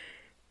sink.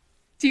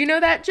 Do you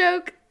know that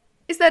joke?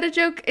 Is that a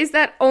joke? Is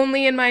that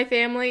only in my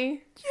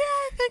family? Yeah,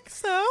 I think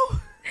so.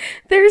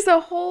 There's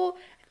a whole...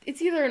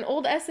 It's either an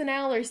old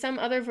SNL or some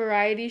other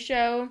variety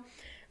show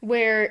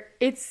where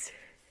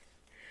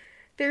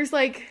there's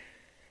like...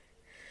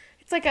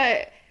 It's like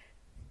a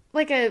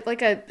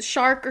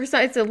shark or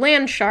something. It's a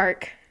land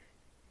shark.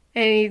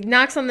 And he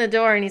knocks on the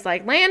door and he's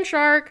like, land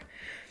shark.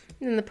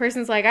 And the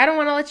person's like, I don't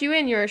want to let you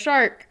in. You're a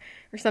shark.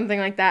 Or something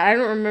like that. I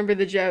don't remember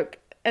the joke.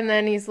 And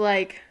then he's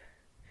like,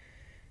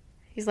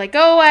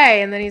 go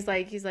away. And then he's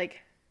like, he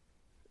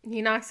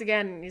knocks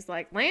again and he's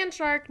like, land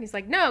shark. And he's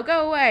like, no,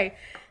 go away.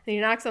 And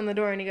he knocks on the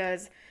door and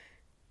he's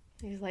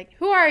like,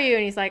 who are you?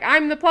 And he's like,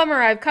 I'm the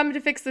plumber. I've come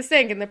to fix the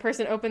sink. And the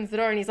person opens the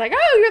door and he's like,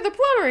 oh, you're the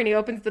plumber. And he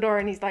opens the door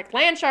and he's like,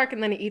 land shark.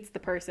 And then he eats the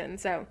person.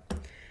 So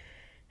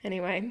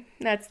anyway,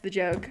 that's the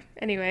joke.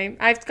 Anyway,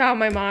 I have to call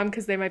my mom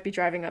because they might be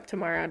driving up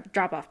tomorrow to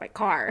drop off my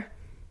car.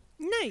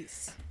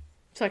 Nice.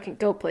 So I can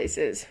go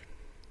places.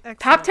 Excellent.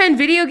 Top 10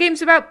 video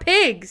games about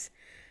pigs.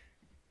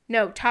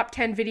 No, top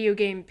 10 video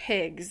game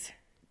pigs.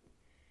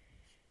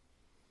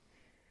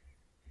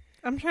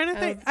 I'm trying to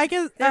think. I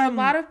guess There are a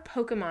lot of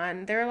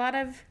Pokemon. There are a lot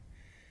of...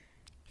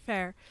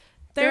 Fair.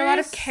 There are a lot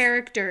of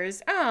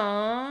characters.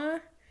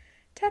 Aww.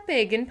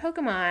 Tepig and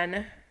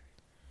Pokemon.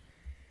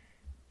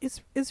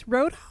 Is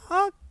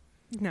Roadhog?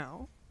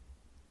 No.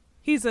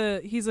 He's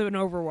an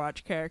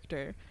Overwatch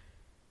character.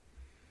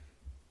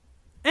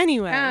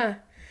 Anyway.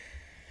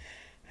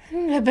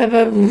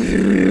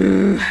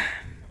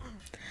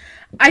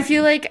 I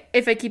feel like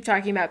if I keep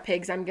talking about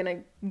pigs, I'm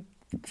gonna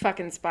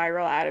fucking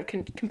spiral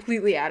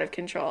completely out of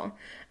control.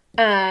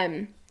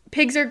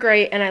 Pigs are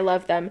great and I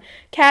love them.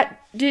 Kat,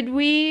 did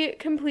we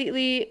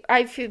completely...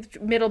 I feel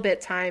middle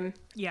bit time.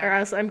 Yeah. Or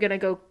else I'm gonna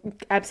go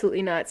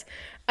absolutely nuts.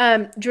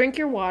 Drink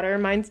your water.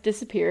 Mine's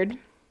disappeared.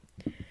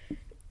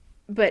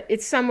 But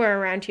it's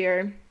somewhere around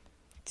here.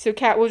 So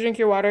Kat will drink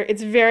your water.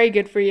 It's very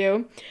good for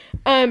you.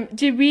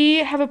 Did we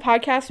have a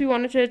podcast we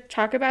wanted to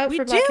talk about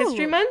for Black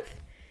History Month?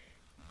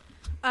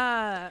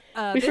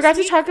 We forgot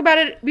to talk about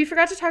it. We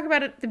forgot to talk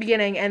about it at the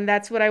beginning, and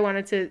that's what I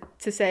wanted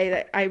to say,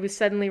 that I was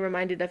suddenly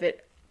reminded of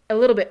it a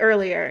little bit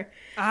earlier.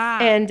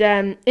 And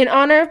in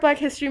honor of Black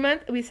History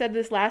Month, we said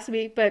this last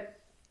week, but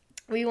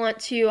we want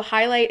to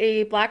highlight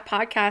a Black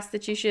podcast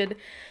that you should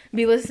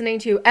be listening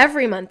to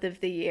every month of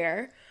the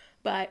year,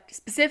 but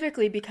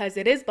specifically because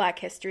it is Black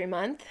History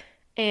Month,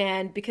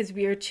 and because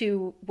we are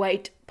two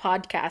white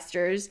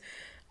podcasters,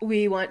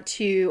 we want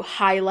to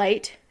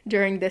highlight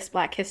during this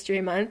Black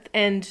History Month,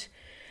 and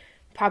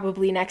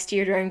probably next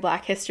year during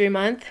Black History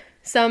Month,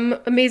 some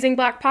amazing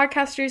Black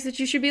podcasters that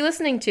you should be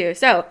listening to.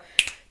 So,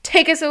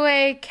 take us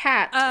away,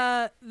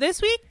 Kat.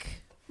 This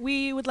week,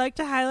 we would like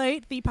to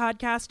highlight the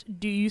podcast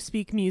Do You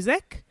Speak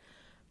Music?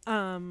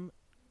 Let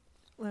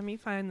me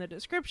find the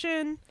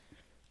description.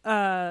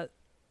 Do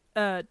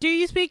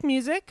You Speak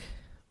Music?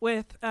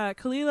 With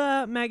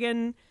Kalila,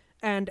 Megan,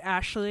 and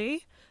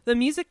Ashley, the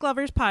Music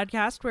Lovers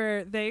podcast,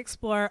 where they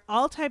explore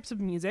all types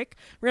of music,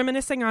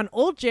 reminiscing on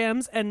old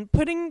jams and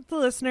putting the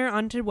listener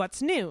onto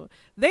what's new.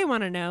 They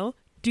want to know,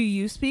 Do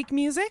You Speak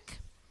Music?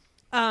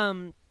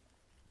 Their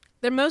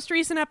most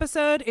recent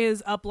episode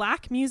is a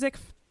black music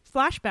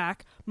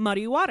flashback,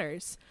 Muddy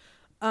Waters.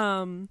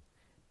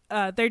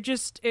 They're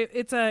just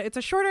it's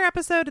a shorter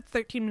episode. It's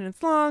 13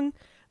 minutes long,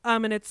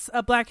 and it's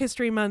a Black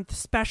History Month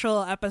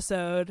special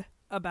episode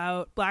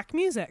about black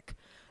music.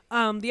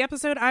 The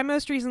episode I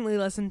most recently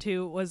listened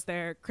to was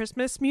their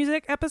Christmas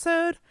music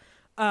episode,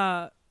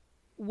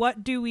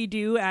 What Do We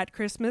Do at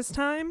Christmas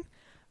Time,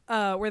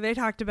 where they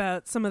talked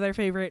about some of their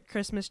favorite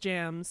Christmas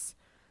jams,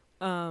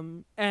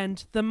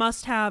 and the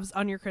must-haves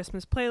on your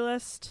Christmas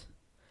playlist,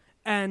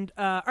 and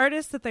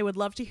artists that they would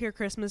love to hear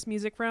Christmas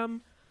music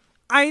from.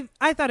 I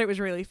thought it was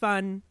really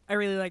fun. I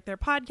really like their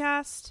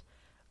podcast.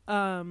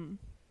 I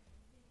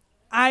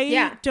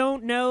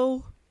don't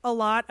know a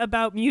lot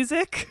about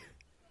music.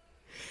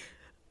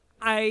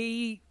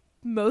 I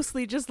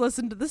mostly just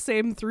listen to the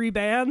same 3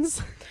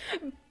 bands.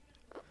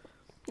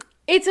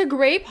 It's a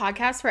great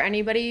podcast for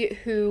anybody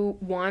who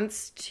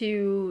wants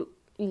to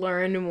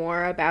learn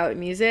more about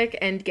music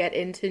and get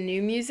into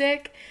new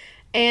music.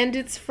 And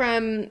it's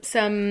from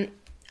some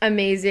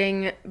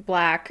amazing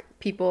black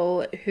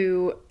people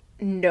who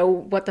know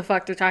what the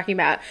fuck they're talking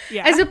about.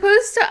 Yeah. As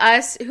opposed to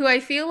us, who I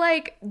feel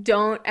like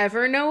don't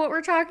ever know what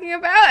we're talking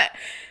about.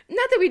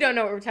 Not that we don't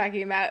know what we're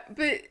talking about,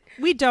 but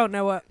we don't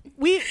know what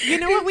you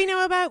know what we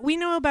know about? We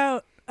know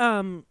about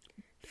a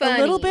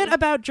little bit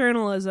about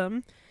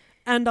journalism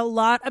and a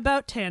lot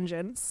about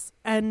tangents,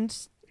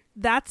 and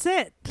that's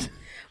it.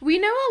 We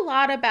know a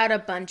lot about a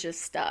bunch of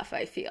stuff,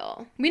 I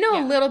feel. We know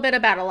a little bit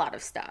about a lot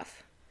of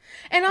stuff.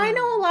 And I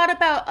know a lot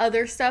about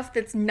other stuff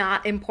that's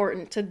not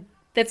important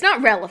that's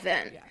not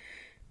relevant. Yeah.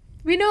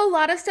 We know a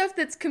lot of stuff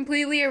that's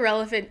completely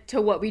irrelevant to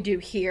what we do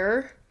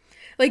here.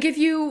 Like, if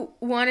you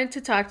wanted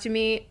to talk to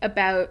me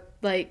about,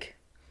 like,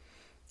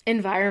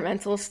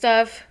 environmental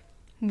stuff,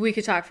 we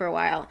could talk for a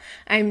while.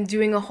 I'm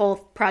doing a whole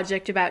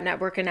project about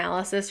network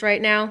analysis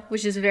right now,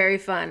 which is very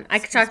fun. I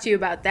could talk to you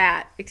about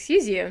that.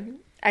 Excuse you.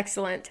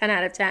 Excellent. 10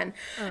 out of 10.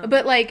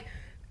 But, like,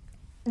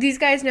 these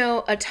guys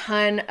know a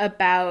ton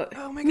about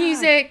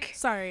music.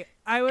 Sorry.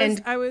 I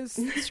was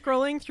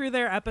scrolling through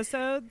their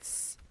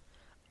episodes,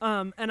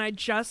 and I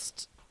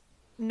just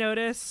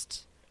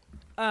noticed,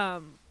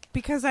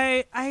 because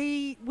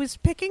I was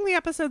picking the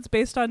episodes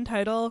based on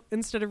title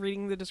instead of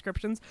reading the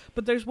descriptions,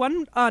 but there's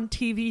one on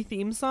TV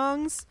theme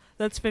songs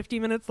that's 50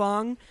 minutes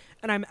long,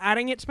 and I'm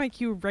adding it to my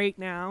queue right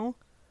now.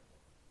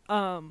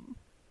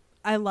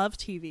 I love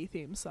TV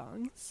theme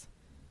songs.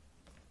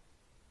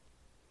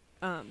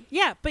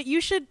 Yeah, but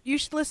you should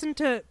listen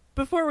to,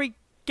 before we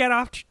get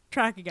off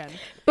track again.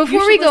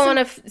 Before we go on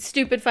a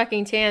stupid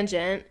fucking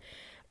tangent.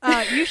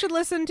 You should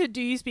listen to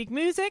Do You Speak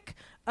Music.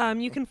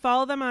 You can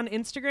follow them on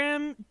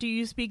Instagram,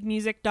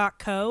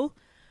 doyouspeakmusic.co.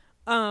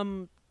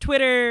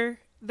 Twitter,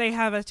 they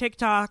have a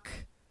TikTok.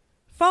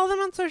 Follow them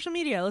on social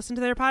media. Listen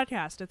to their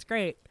podcast. It's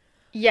great.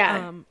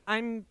 Yeah.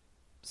 I'm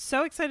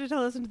so excited to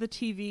listen to the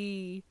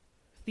TV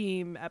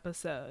theme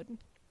episode.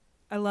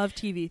 I love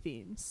TV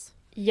themes.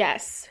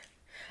 Yes.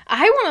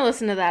 I want to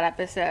listen to that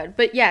episode.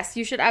 But yes,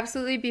 you should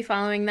absolutely be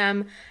following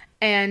them.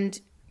 And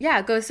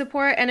yeah, go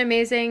support an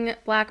amazing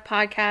Black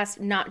podcast,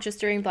 not just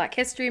during Black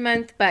History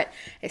Month, but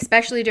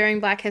especially during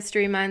Black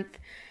History Month.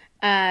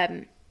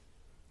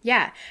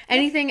 Yeah.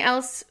 Anything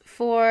else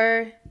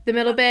for the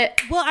middle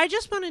bit? Well, I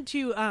just wanted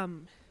to,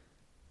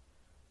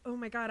 oh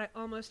my God, I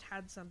almost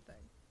had something.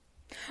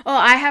 Oh,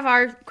 I have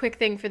our quick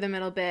thing for the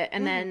middle bit,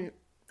 and then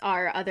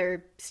our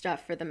other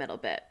stuff for the middle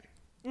bit.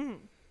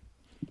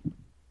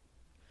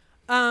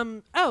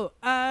 Follow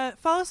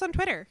us on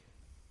Twitter.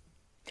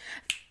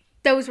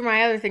 Those were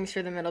my other things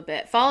for the middle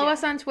bit. Follow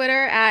us on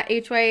Twitter at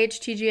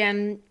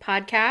HYHTGN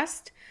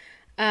Podcast.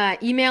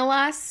 Email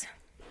us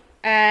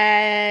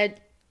at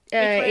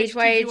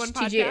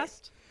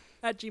HYHTGN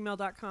at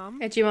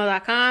gmail.com. At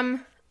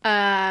gmail.com.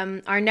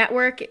 Our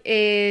network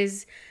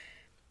is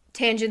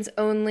Tangents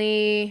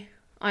Only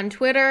on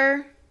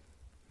Twitter.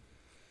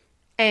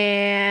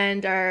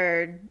 And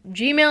our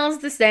Gmail is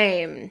the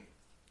same.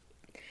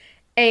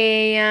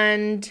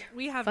 And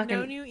we have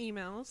no new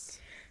emails.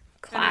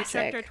 Classic.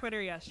 And I checked our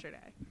Twitter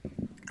yesterday.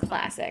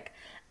 Classic.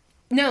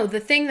 No, the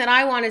thing that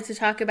I wanted to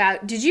talk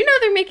about. Did you know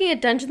they're making a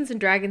Dungeons and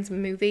Dragons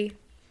movie?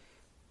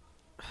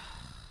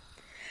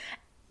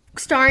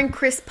 Starring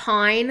Chris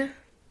Pine.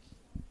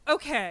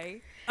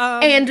 Okay.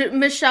 And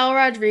Michelle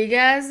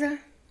Rodriguez.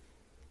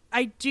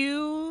 I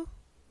do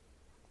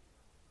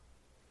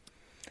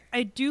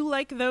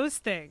like those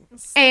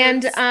things.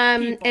 And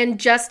and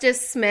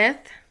Justice Smith.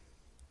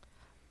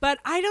 But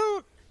I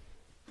don't.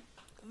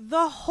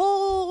 The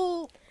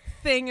whole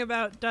thing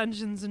about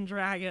Dungeons and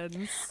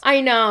Dragons, I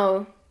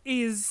know,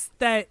 is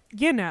that,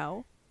 you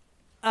know,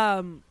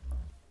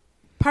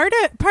 part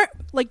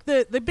like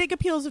the big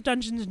appeals of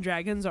Dungeons and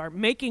Dragons are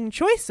making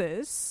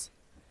choices,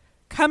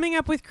 coming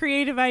up with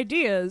creative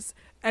ideas,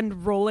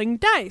 and rolling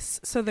dice.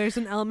 So there's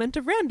an element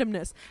of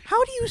randomness.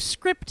 How do you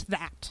script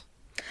that?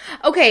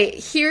 Okay,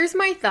 here's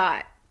my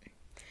thought.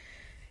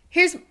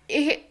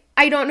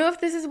 I don't know if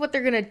this is what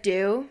they're gonna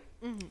do,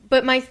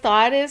 But my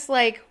thought is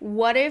like,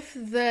 what if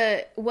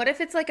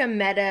it's like a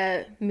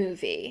meta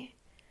movie?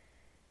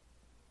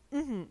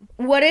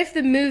 What if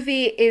the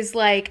movie is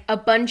like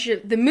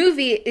the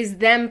movie is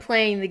them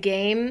playing the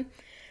game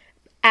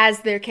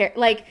as their character?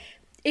 Like,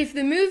 if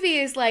the movie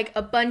is like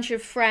a bunch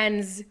of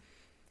friends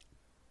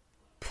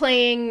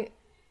playing,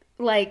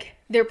 like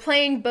they're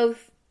playing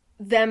both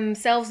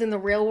themselves in the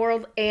real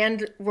world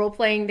and role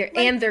playing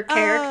their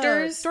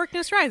characters.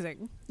 Darkness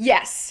Rising.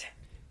 Yes.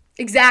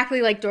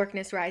 Exactly like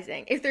Darkness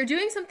Rising. If they're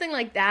doing something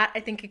like that,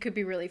 I think it could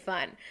be really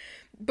fun.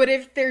 But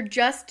if they're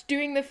just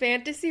doing the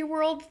fantasy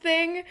world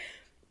thing,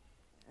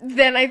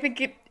 then I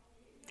think it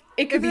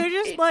could if be... they're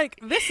just like,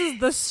 this is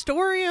the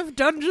story of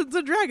Dungeons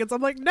and Dragons.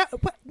 I'm like, no,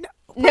 what? No.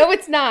 What? No,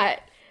 it's not.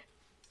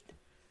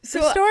 So,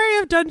 the story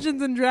of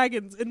Dungeons and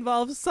Dragons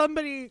involves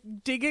somebody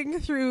digging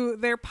through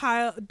their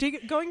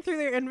going through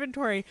their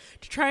inventory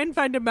to try and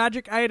find a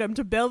magic item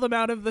to bail them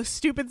out of the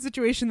stupid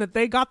situation that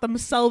they got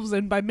themselves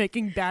in by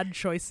making bad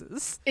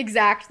choices.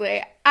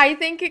 Exactly. I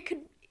think it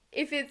could,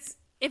 if it's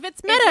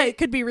meta, it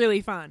could be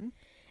really fun.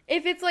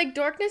 If it's like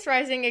Darkness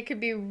Rising, it could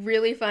be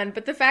really fun.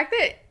 But the fact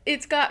that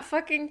it's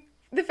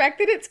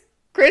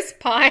Chris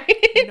Pine.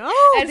 No,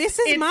 this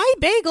is my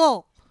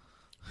bagel.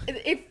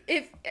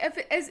 If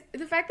as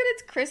the fact that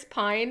it's Chris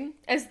Pine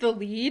as the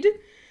lead,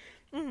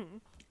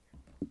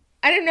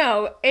 I don't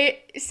know.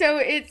 So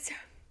it's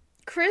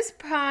Chris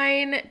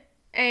Pine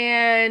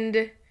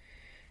and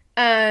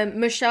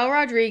Michelle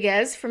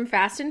Rodriguez from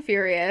Fast and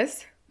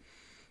Furious,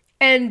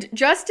 and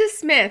Justice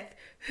Smith,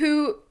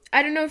 who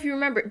I don't know if you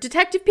remember,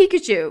 Detective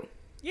Pikachu.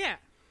 Yeah.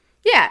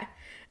 Yeah.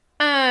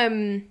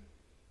 And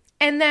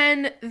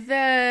then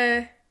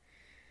the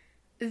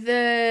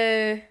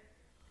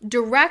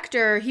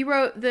director, he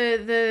wrote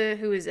the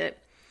who is it?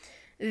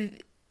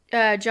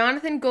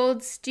 Jonathan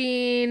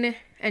Goldstein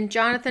and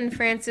Jonathan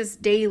Francis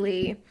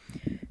Daly,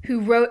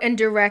 who wrote and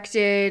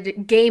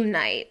directed Game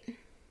Night,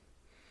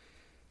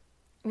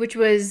 which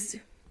was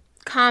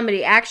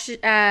comedy, action,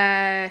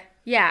 the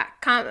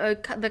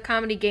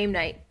comedy Game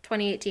Night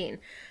 2018.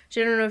 Which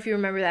I don't know if you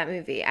remember that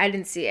movie. I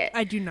didn't see it.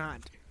 I do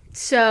not.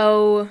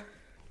 So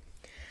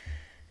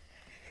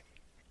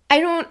I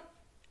don't.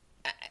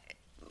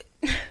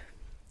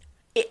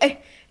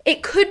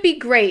 It could be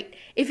great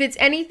if it's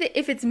anything.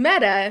 If it's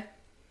meta,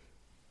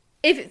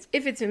 if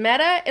it's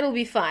meta, it'll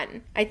be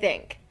fun, I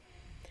think.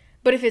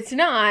 But if it's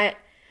not,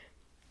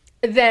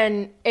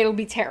 then it'll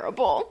be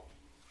terrible.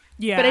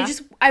 Yeah.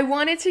 But I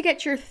wanted to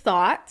get your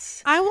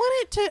thoughts. I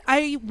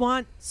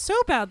want so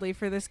badly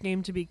for this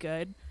game to be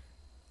good.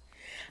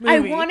 I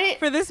want it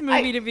for this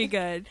movie to be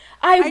good.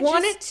 I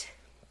want it.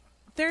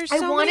 There's so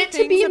I want many it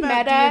to be things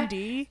about meta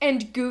D&D.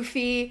 and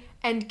goofy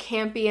and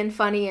campy and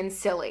funny and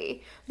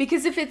silly.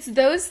 Because if it's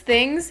those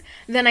things,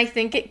 then I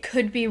think it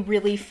could be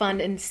really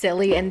fun and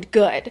silly and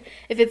good.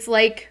 If it's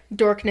like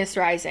Darkness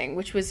Rising,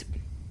 which was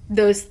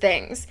those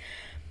things.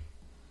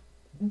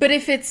 But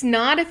if it's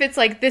not, if it's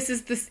like this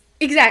is this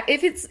exact,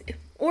 if it's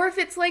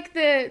like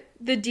the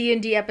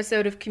D&D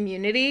episode of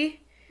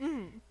Community,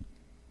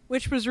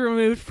 which was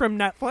removed from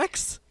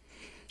Netflix.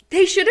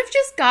 They should have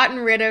just gotten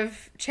rid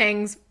of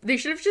they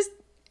should have just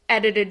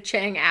edited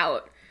Chang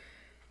out.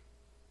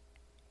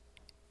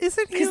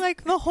 Isn't he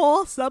like the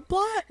whole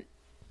subplot?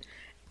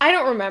 I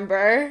don't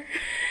remember.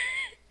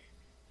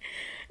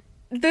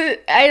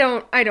 I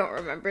don't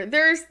remember.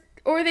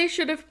 They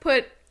should have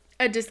put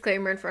a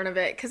disclaimer in front of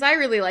it, because I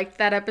really liked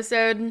that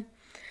episode.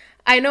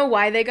 I know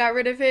why they got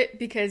rid of it,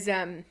 because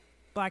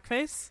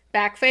Blackface,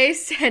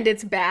 and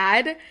it's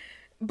bad,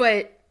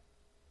 but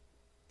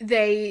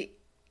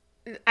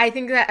I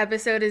think that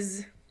episode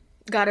has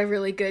got a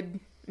really good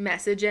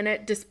message in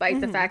it, despite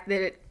the fact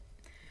that it,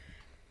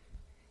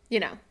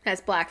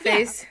 has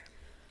blackface.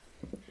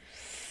 Yeah.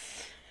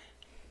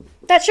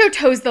 That show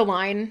toes the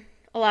line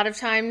a lot of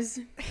times.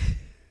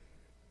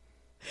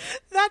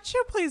 That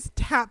show plays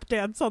tap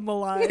dance on the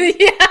line.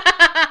 Yeah.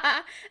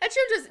 That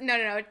show does... No,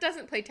 it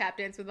doesn't play tap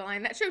dance with the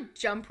line. That show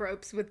jump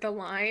ropes with the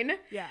line.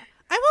 Yeah.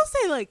 I will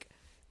say,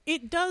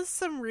 it does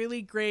some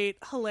really great,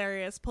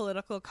 hilarious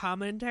political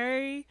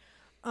commentary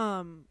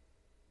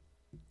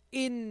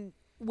in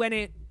when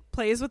it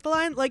plays with the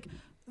line. Like,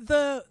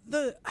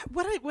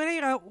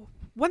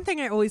 one thing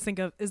I always think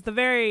of is the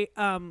very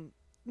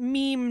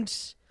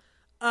memed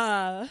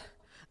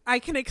I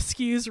can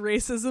excuse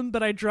racism,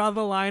 but I draw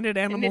the line at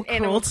animal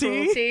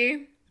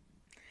cruelty.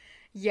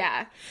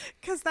 Yeah.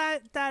 Because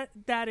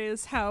that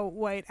is how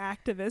white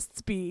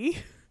activists be.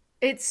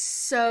 It's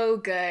so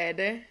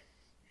good.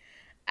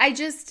 I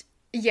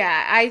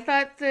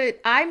thought that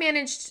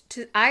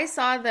I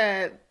saw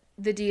the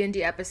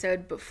D&D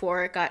episode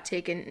before it got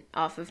taken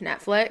off of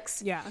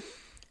Netflix. Yeah.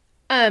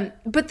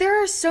 But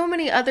there are so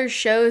many other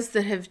shows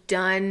that have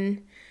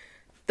done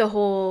the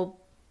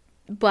whole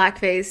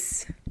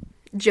blackface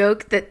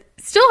joke that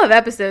still have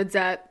episodes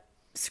up.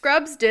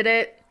 Scrubs did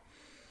it.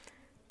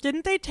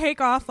 Didn't they take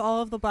off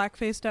all of the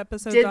blackfaced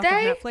episodes of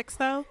Netflix,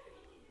 though?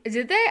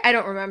 Did they? I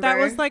don't remember. That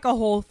was like a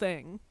whole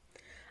thing.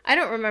 I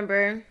don't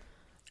remember.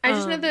 I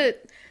just know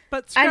that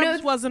But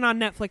Scrubs wasn't on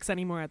Netflix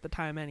anymore at the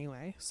time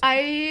anyway. So.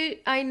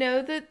 I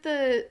know that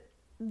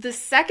the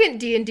second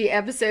D&D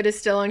episode is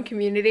still on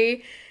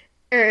Community,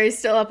 or is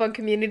still up on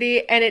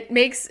Community, and it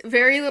makes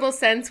very little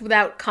sense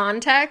without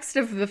context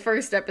of the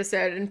first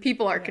episode, and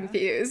people are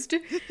confused.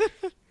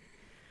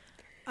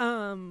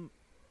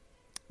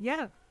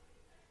 Yeah.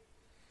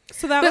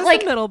 So that was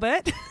the middle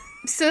bit.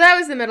 So that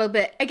was the middle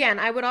bit. Again,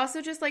 I would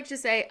also just like to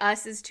say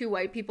us as two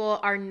white people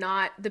are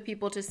not the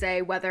people to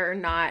say whether or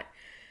not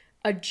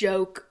a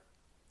joke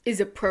is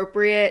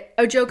appropriate.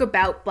 A joke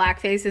about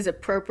blackface is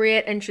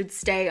appropriate and should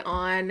stay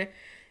on,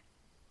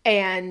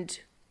 and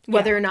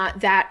whether or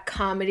not that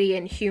comedy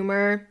and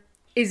humor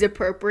is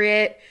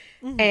appropriate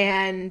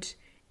and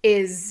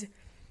is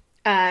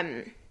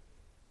the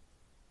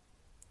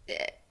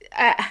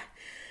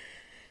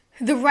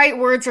right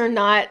words are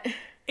not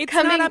it's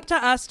not up to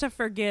us to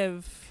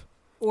forgive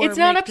or it's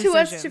not make up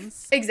decisions. to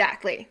us to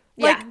exactly.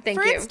 Like, yeah, thank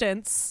for you.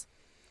 instance,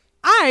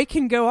 I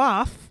can go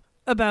off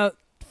about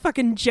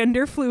fucking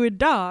gender fluid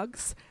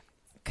dogs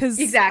because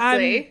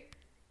exactly.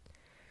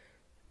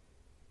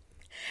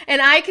 And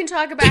I can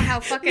talk about how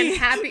fucking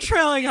happy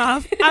trailing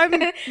off.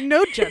 I'm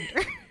no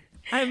gender.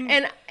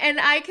 And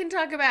I can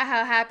talk about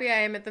how happy I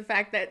am at the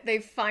fact that they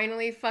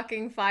finally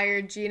fucking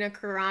fired Gina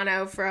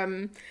Carano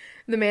from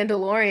The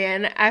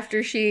Mandalorian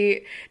after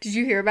she... Did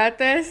you hear about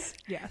this?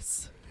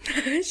 Yes.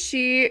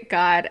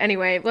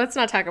 Anyway, let's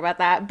not talk about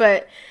that.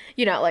 But,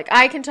 you know, like,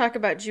 I can talk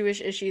about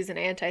Jewish issues and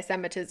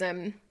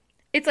anti-Semitism.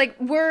 It's like,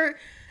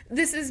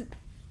 this is...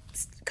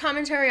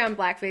 Commentary on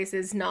blackface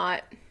is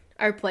not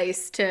our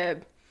place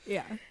to...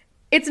 Yeah.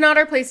 It's not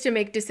our place to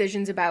make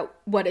decisions about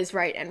what is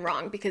right and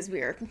wrong because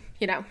we're,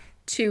 you know,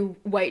 two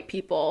white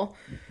people.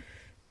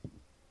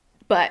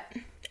 But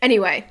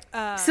anyway,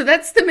 so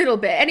that's the middle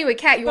bit. Anyway,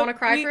 Kat, you want to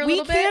cry for a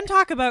little bit? We can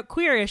talk about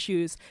queer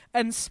issues.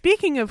 And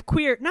speaking of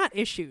queer, not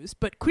issues,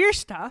 but queer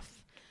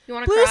stuff. You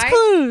want to cry?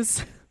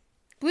 Blue's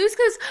Clues.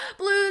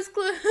 Blue's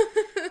Clues.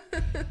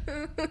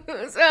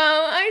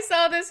 Oh, I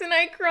saw this and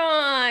I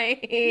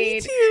cried. Me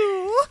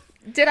too.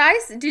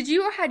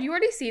 Had you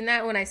already seen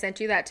that when I sent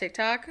you that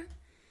TikTok?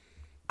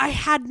 I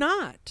had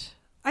not.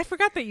 I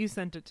forgot that you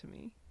sent it to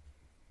me.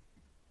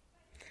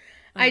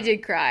 I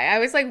did cry. I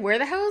was like, where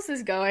the hell is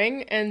this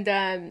going? And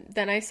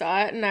then I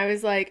saw it and I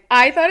was like,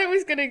 I thought it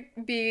was going to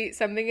be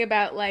something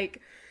about like,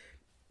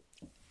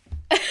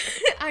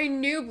 I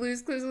knew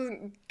Blue's Clues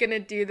wasn't going to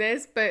do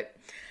this, but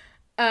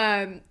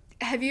have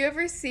you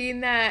ever seen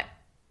that?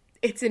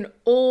 It's an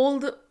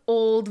old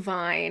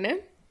Vine.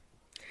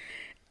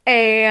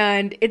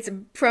 And it's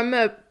from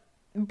a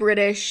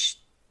British...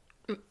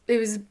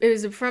 It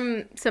was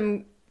from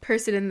some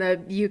person in the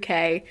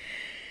UK.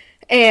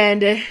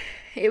 And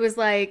it was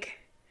like...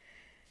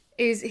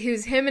 It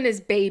was him and his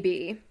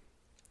baby.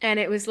 And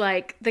it was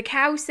like, the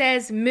cow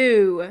says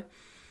moo.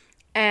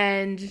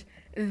 And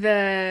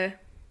the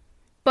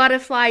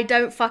butterfly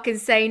don't fucking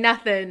say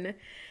nothing.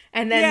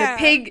 And then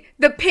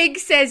the pig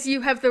says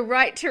you have the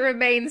right to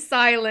remain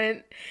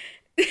silent.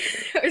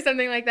 Or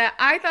something like that.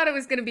 I thought it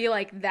was going to be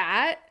like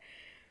that.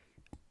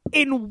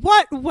 In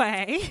what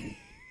way?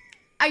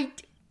 I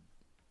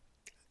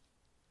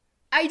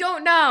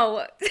don't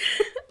know.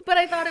 But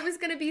I thought it was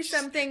going to be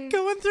something...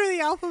 Going through the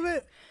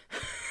alphabet.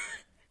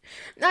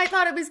 I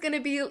thought it was going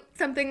to be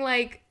something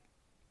like...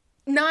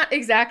 Not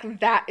exactly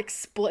that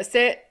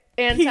explicit.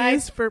 P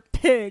is for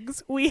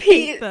pigs. We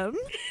hate them.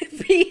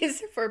 P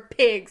is for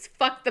pigs.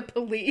 Fuck the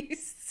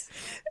police.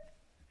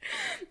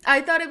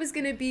 I thought it was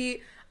going to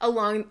be...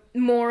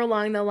 more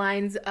along the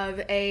lines of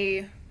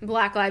a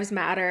Black Lives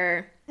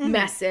Matter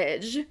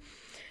message.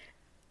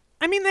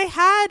 I mean, they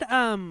had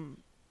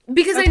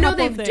because I know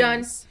they've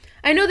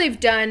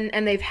done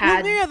and they've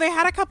had they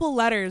had a couple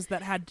letters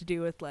that had to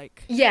do with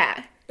like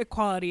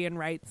equality and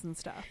rights and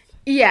stuff.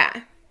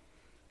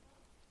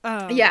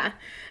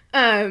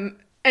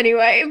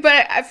 Anyway,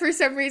 but for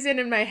some reason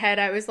in my head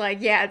I was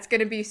like, yeah, it's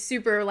gonna be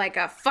super like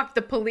a fuck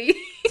the police.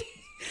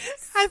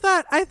 I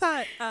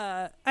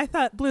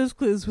thought Blue's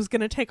Clues was going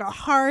to take a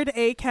hard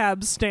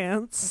ACAB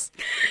stance.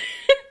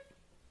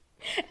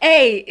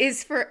 A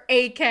is for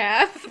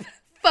ACAB.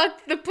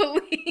 Fuck the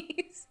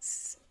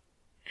police.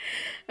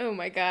 Oh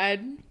my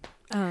God.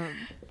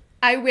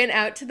 I went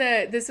out to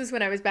this was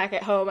when I was back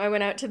at home. I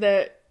went out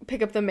to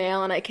pick up the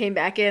mail and I came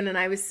back in and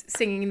I was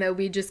singing the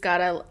We Just Got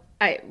a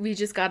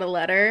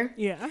Letter.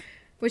 Yeah.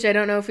 Which I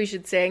don't know if we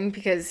should sing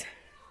because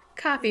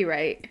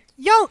copyright.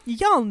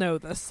 Y'all know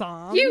the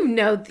song. You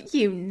know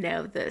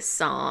the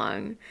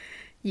song.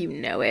 You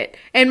know it.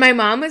 And my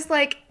mom was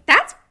like,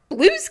 that's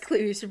Blue's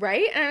Clues,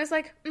 right? And I was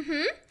like,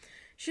 mm-hmm.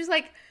 She was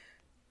like,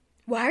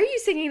 why are you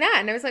singing that?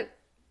 And I was like,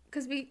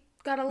 because we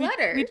got a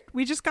letter.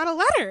 We just got a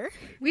letter.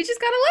 We just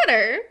got a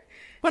letter.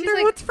 Wonder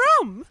who it's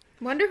from.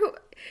 Wonder who.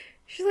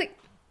 She's like,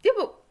 yeah,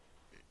 but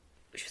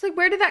she was like,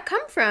 where did that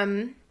come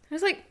from? I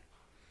was like,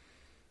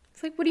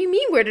 what do you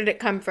mean, where did it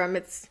come from?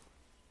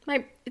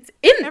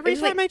 Every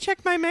time I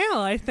check my mail,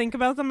 I think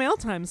about the Mail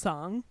Time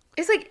song.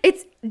 It's like,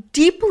 it's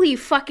deeply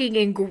fucking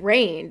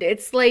ingrained.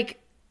 It's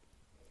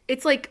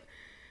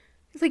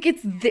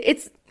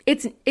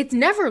It's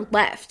never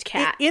left,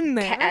 Cat. In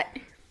there.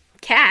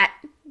 Cat.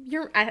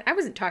 I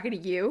wasn't talking to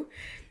you.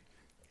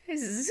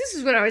 This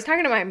is when I was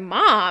talking to my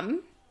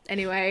mom.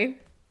 Anyway.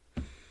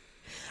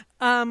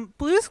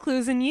 Blue's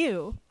Clues and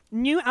You.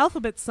 New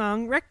alphabet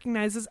song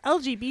recognizes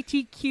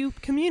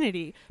LGBTQ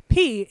community.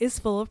 P is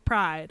full of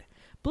pride.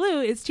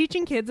 Blue is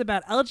teaching kids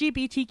about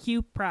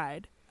LGBTQ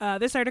pride.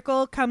 This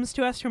article comes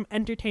to us from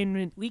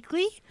Entertainment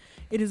Weekly.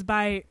 It is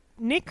by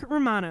Nick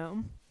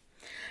Romano.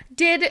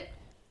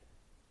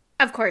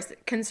 Of course,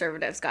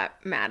 conservatives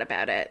got mad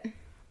about it.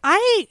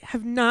 I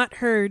have not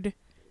heard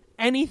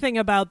anything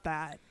about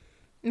that.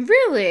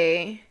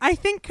 Really?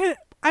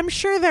 I'm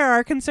sure there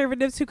are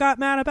conservatives who got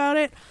mad about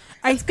it.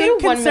 I Let's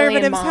think go to 1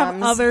 Million conservatives have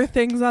Moms. other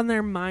things on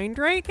their mind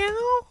right now.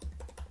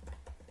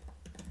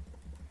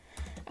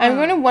 I'm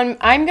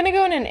gonna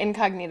go in an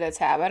incognito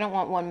tab. I don't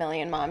want 1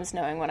 Million Moms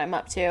knowing what I'm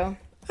up to.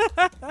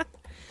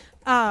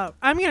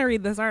 I'm going to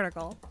read this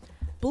article.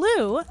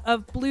 Blue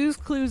of Blue's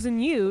Clues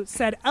and You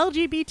said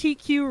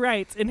LGBTQ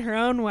rights in her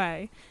own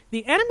way.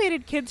 The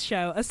animated kids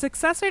show, a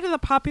successor to the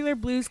popular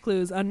Blue's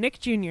Clues on Nick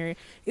Jr.,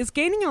 is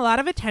gaining a lot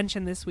of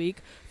attention this week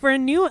for a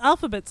new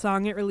alphabet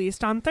song it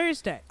released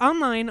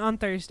online on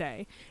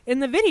Thursday.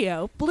 In the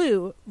video,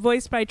 Blue,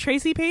 voiced by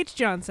Tracy Page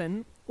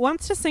Johnson,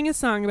 wants to sing a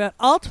song about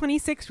all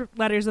 26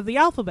 letters of the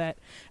alphabet,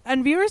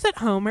 and viewers at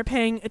home are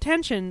paying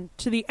attention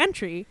to the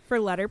entry for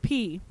letter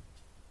P.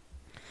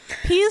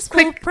 P is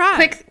full of pride.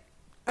 Quick.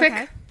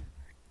 Okay.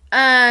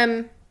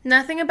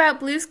 Nothing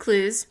about Blue's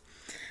Clues.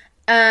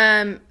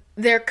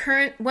 Their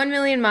current 1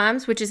 Million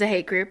Moms, which is a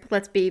hate group,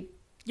 let's be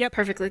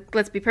perfectly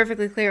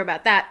clear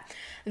about that.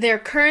 Their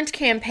current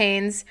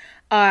campaigns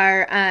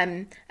are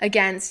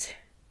against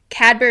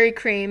Cadbury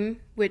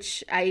cream,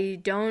 which I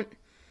don't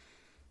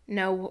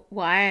know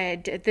why I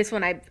did. This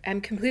one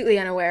I'm completely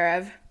unaware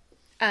of.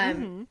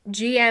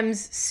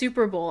 GM's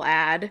Super Bowl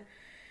ad,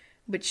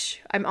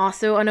 which I'm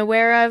also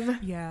unaware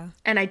of. Yeah.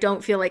 And I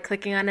don't feel like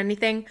clicking on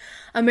anything.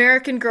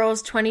 American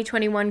Girl's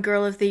 2021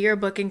 Girl of the Year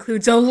book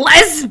includes a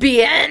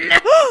lesbian!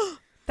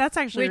 That's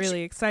actually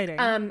really exciting.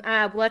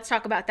 Let's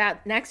talk about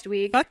that next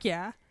week. Fuck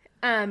yeah.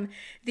 The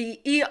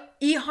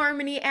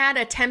eHarmony ad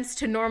attempts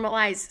to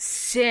normalize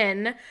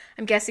sin.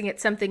 I'm guessing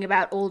it's something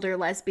about older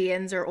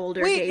lesbians or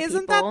older gay people. Wait,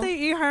 isn't that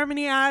the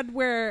eHarmony ad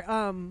where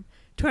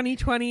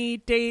 2020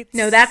 dates?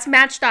 No, that's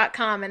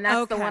Match.com, and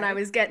that's the one I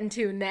was getting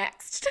to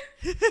next.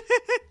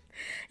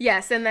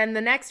 Yes, and then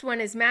the next one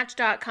is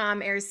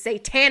Match.com airs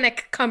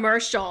satanic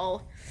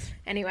commercial.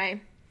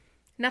 Anyway,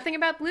 nothing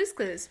about Blue's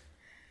Clues.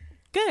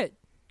 Good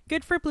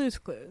for Blue's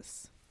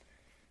Clues.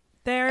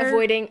 They're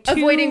avoiding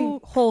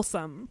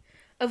wholesome.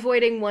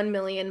 Avoiding 1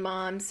 Million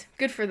Moms.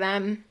 Good for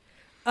them.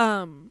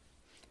 P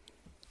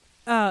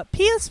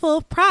is full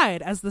of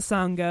pride, as the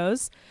song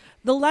goes.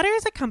 The letter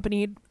is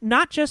accompanied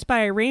not just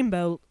by a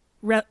rainbow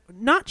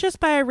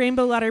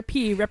letter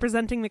P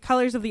representing the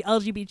colors of the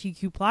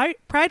LGBTQ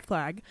pride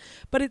flag,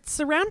 but it's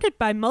surrounded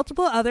by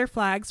multiple other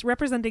flags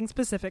representing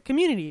specific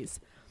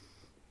communities.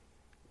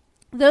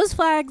 Those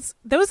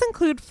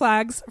include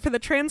flags for the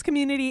trans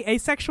community,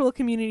 asexual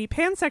community,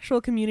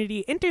 pansexual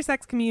community,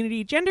 intersex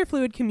community, gender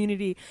fluid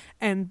community,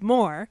 and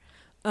more.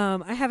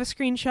 I have a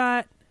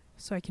screenshot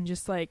so I can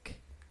just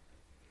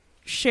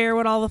share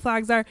what all the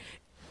flags are.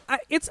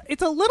 It's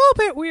a little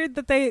bit weird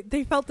that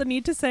they felt the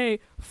need to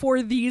say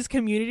for these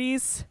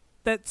communities.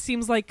 That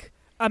seems like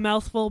a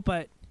mouthful,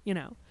 but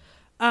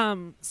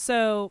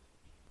so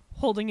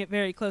holding it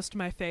very close to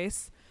my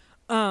face.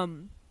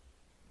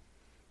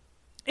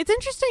 It's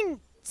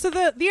interesting. So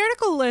the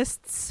article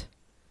lists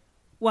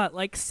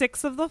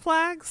 6 of the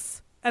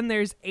flags, and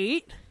there's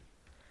 8.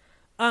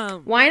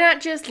 Why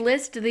not just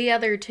list the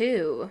other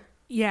 2?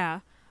 Yeah.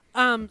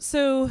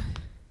 So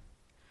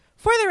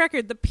for the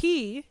record, the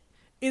P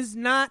is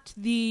not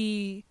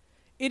the.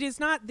 It is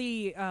not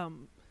the. Or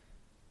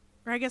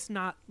I guess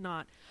not.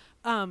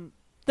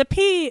 The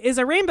P is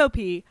a rainbow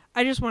P.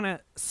 I just want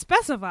to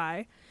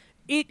specify,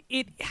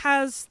 it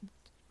has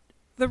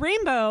the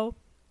rainbow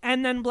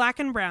and then black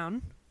and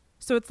brown.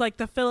 So it's like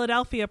the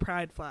Philadelphia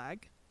Pride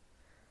flag,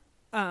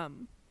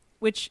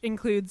 which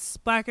includes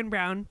black and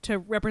brown to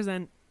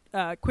represent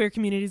queer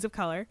communities of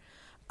color.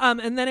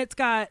 And then it's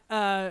got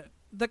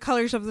the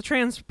colors of the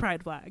trans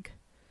pride flag.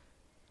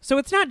 So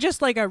it's not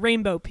just like a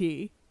rainbow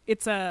P.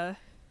 It's a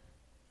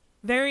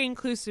very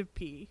inclusive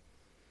P.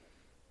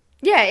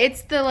 Yeah,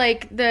 it's the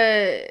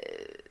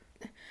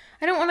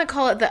I don't want to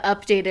call it the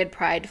updated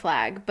pride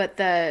flag, but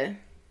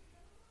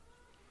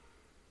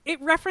it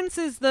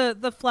references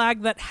the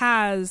flag that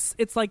has,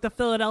 it's like the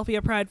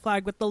Philadelphia Pride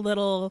flag with the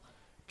little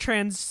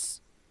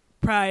trans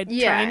pride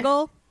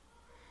triangle.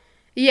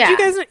 Yeah. You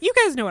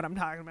guys know what I'm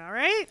talking about,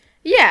 right?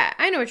 Yeah,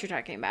 I know what you're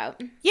talking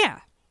about. Yeah.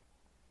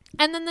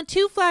 And then the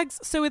 2 flags,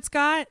 so it's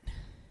got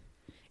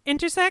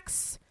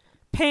intersex,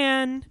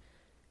 pan,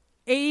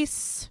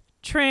 ace,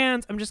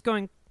 trans, I'm just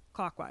going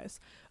clockwise.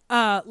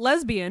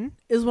 Lesbian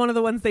is one of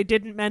the ones they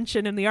didn't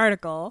mention in the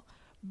article.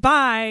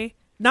 Bi,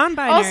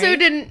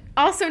 non-binary.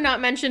 Also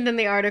not mentioned in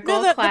the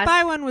article. No, the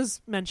bi one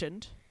was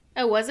mentioned.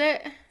 Oh, was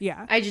it?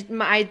 Yeah. I just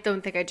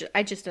don't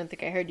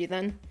think I heard you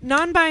then.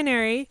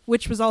 Non-binary,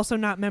 which was also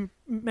not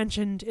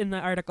mentioned in the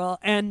article,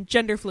 and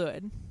gender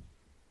fluid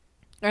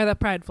are the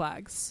pride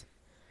flags.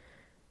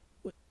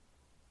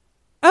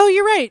 Oh,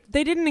 you're right.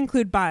 They didn't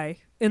include bi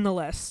in the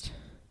list.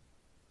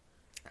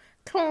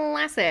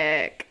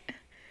 Classic.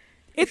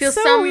 It's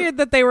so weird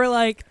that they were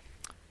like,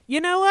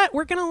 you know what?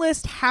 We're going to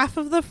list half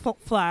of the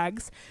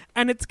flags,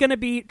 and it's going to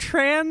be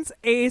trans,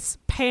 ace,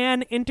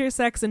 pan,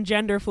 intersex, and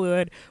gender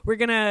fluid. We're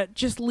going to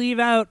just leave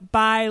out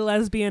bi,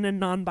 lesbian, and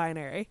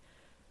non-binary.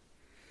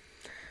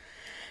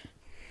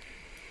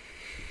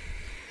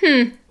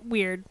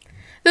 Weird.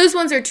 Those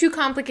ones are too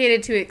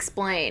complicated to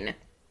explain.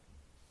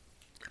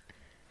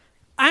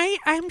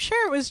 I'm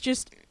sure it was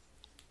just...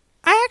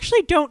 I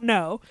actually don't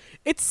know.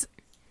 It's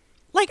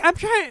like, I'm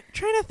trying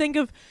to think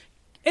of...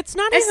 It's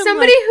not as even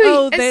somebody like,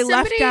 who, they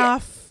left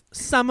off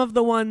some of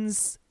the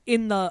ones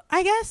in the...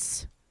 I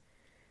guess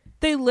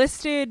they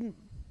listed...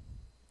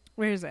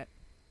 Where is it?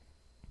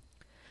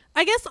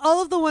 I guess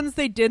all of the ones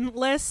they didn't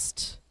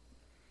list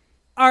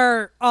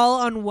are all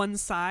on one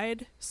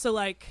side. So,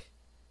 like,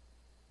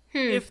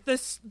 if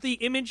the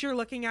image you're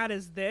looking at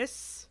is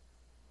this...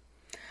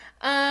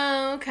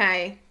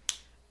 okay.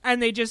 And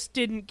they just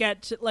didn't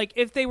get to, like,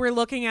 if they were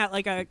looking at,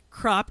 like, a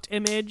cropped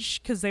image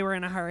because they were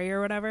in a hurry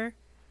or whatever,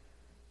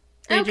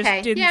 they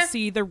just didn't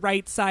see the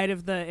right side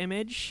of the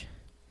image.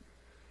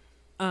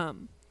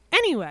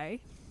 Anyway,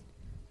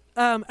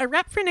 a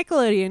rep for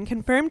Nickelodeon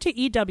confirmed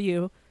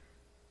to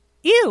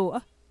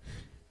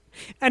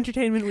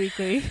Entertainment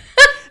Weekly,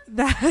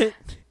 that...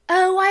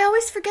 Oh, I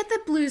always forget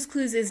that Blue's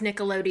Clues is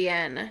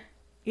Nickelodeon.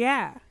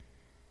 Yeah.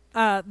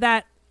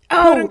 That...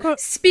 Oh,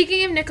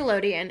 speaking of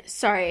Nickelodeon,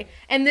 sorry,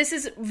 and this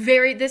is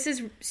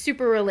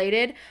super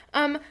related.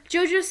 JoJo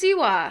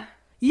Siwa.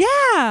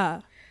 Yeah.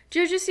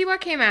 JoJo Siwa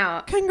came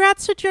out.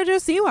 Congrats to JoJo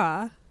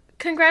Siwa.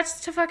 Congrats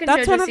to fucking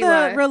That's JoJo Siwa. That's one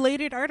of the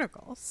related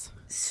articles.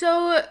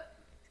 So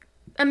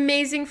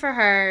amazing for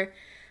her.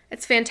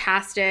 It's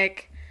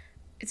fantastic.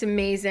 It's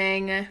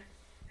amazing.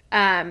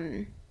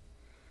 Yeah.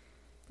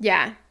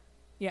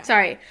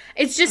 Sorry.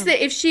 It's just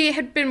that if she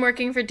had been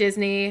working for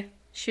Disney,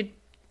 she'd...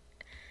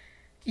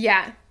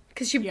 Yeah.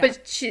 Because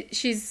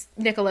she's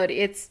Nickelodeon.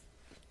 It's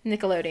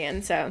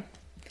Nickelodeon, so...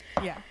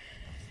 Yeah.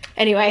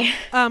 Anyway.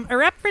 A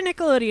rep for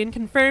Nickelodeon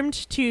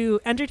confirmed to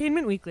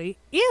Entertainment Weekly,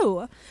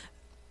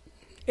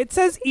 it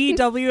says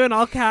EW in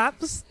all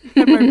caps,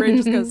 and my brain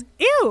just goes,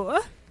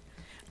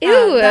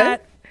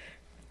 that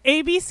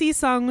ABC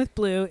Song with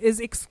Blue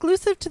is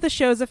exclusive to the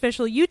show's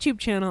official YouTube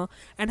channel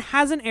and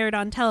hasn't aired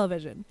on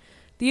television.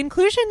 The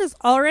inclusion is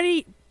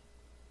already...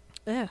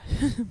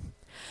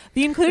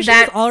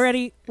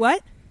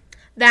 What?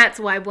 That's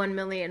why 1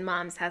 Million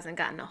Moms hasn't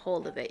gotten a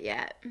hold of it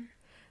yet.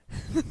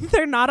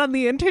 They're not on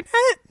the internet?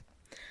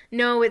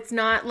 No, it's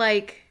not,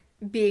 like,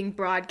 being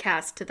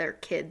broadcast to their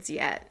kids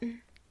yet.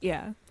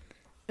 Yeah.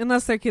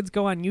 Unless their kids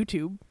go on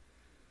YouTube.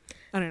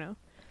 I don't know.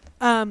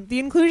 The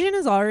inclusion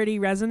is already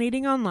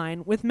resonating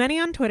online, with many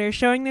on Twitter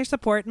showing their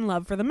support and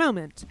love for the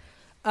moment.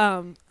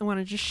 I want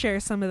to just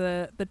share some of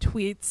the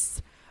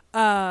tweets.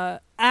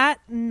 At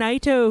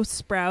Naito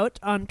Sprout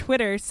on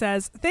Twitter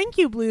says, "Thank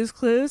you, Blue's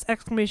Clues! !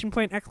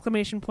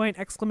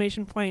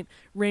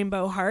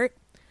 Rainbow heart."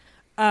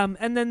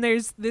 And then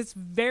there's this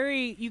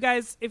very, you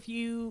guys, if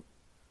you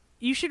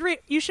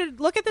should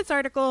look at this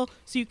article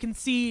so you can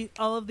see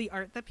all of the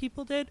art that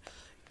people did.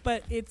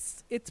 But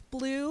it's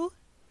Blue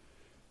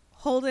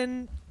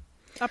holding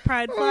a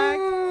pride flag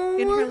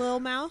in her little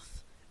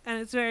mouth, and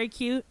it's very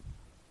cute.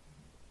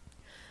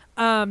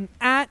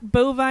 At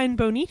Bovine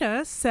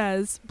Bonita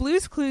says,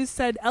 "Blue's Clues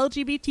said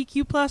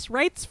LGBTQ plus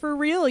rights for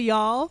real,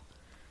 y'all."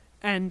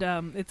 And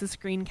it's a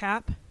screen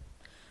cap.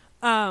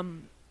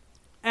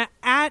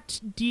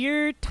 At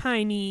Dear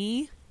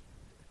Tiny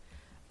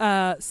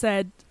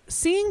said,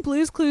 "Seeing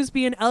Blue's Clues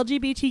be an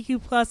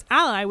LGBTQ plus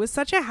ally was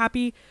such a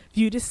happy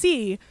view to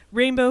see.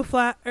 Rainbow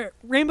flag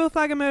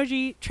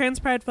emoji, trans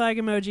pride flag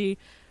emoji,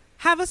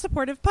 have a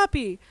supportive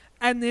puppy."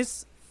 And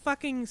this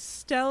fucking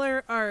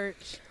stellar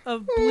art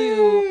of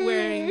Blue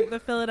wearing the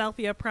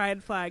Philadelphia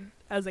pride flag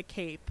as a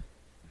cape.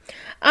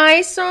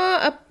 I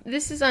saw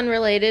this is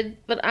unrelated,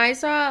 but I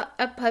saw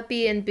a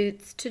puppy in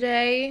boots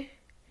today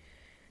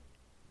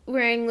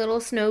wearing little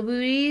snow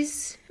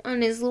booties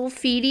on his little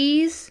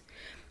feeties,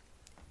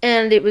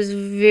 and it was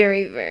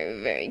very,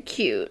 very, very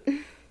cute.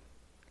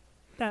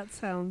 That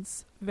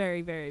sounds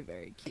very, very,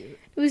 very cute.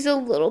 It was a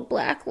little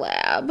black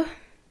lab.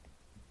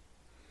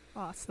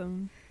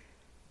 Awesome.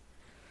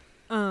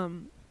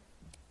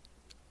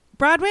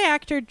 Broadway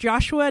actor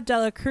Joshua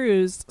Dela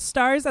Cruz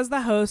stars as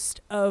the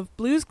host of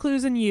Blue's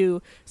Clues and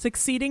You,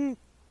 succeeding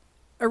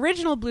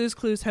original Blue's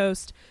Clues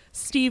host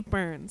Steve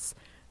Burns.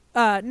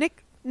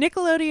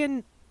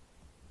 Nickelodeon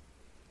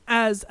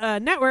as a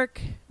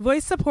network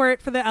voiced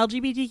support for the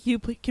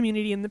LGBTQ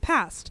community in the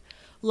past.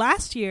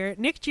 Last year,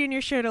 Nick Jr.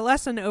 shared a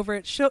lesson over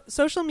at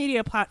social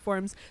media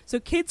platforms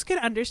so kids could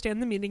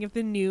understand the meaning of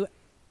the meaning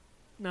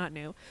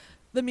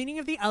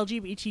of the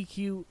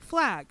LGBTQ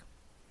flag.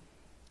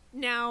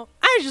 Now,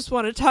 I I just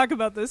want to talk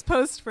about this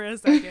post for a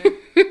second.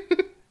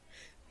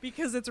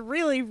 Because it's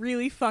really,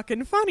 really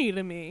fucking funny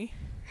to me.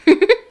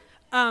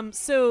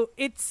 So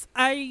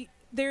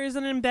there is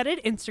an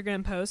embedded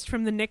Instagram post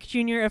from the Nick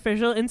Jr.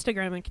 official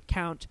Instagram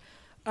account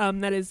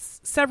that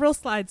is several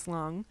slides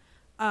long.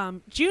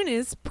 June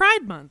is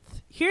Pride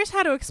Month. Here's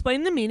how to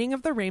explain the meaning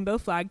of the rainbow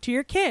flag to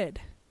your kid.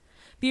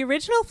 The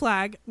original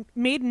flag,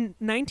 made in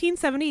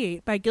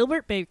 1978 by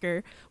Gilbert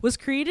Baker, was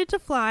created to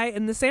fly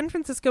in the San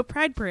Francisco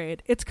Pride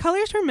Parade. Its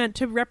colors were meant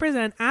to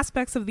represent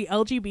aspects of the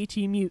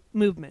LGBT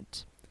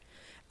movement.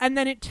 And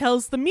then it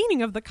tells the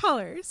meaning of the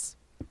colors.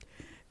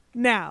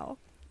 Now,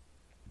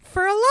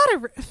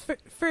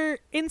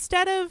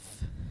 instead of,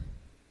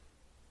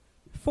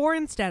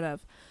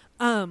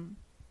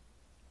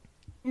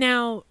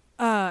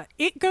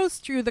 it goes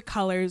through the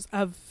colors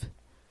of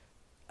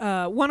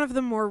one of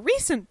the more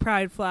recent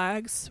Pride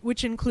flags,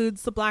 which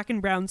includes the black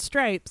and brown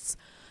stripes,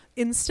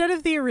 instead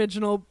of the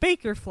original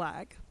Baker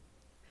flag.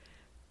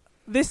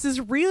 This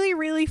is really,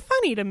 really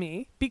funny to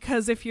me,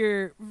 because if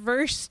you're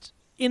versed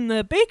in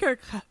the Baker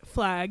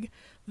flag,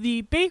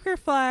 the Baker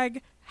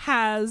flag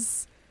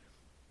has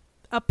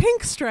a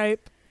pink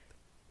stripe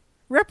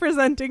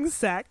representing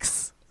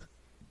sex,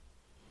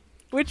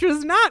 which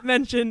was not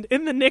mentioned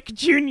in the Nick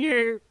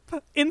Jr.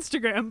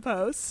 Instagram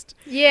post.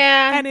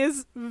 Yeah. And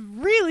is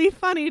really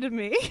funny to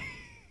me.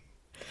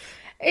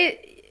 Yeah.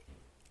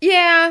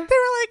 They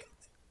were like,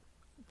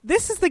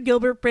 this is the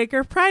Gilbert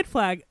Baker Pride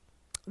flag.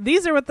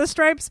 These are what the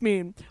stripes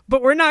mean,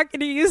 but we're not going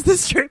to use the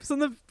stripes on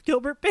the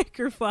Gilbert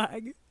Baker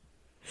flag.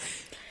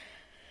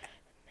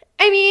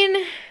 I mean,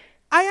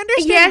 I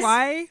understand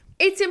why.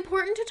 It's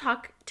important to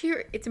talk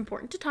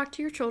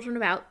to your children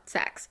about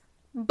sex.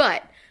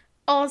 But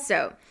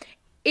also,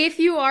 if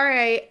you are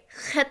a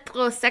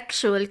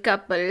heterosexual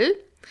couple,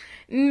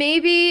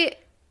 maybe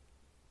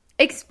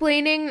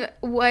explaining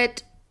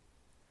what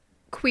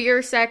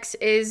queer sex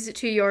is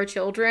to your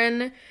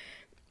children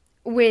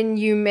when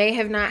you may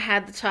have not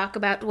had the talk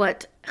about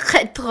what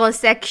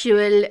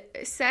heterosexual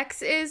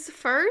sex is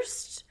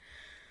first.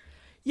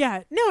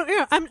 Yeah, no,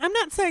 I'm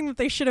not saying that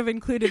they should have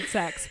included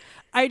sex.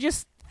 I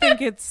just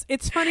think it's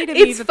funny to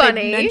me that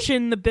they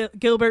mention the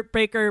Gilbert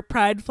Baker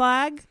Pride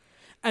flag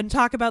and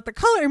talk about the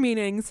color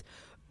meanings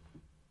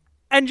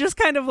and just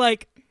kind of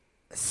like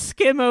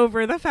skim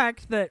over the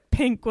fact that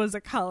pink was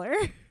a color.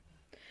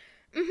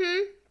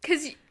 Mm-hmm.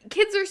 Because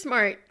kids are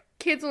smart.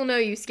 Kids will know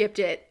you skipped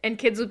it, and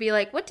kids will be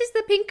like, what does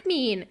the pink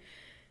mean?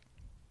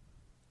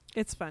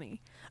 It's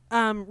funny.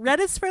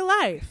 Red is for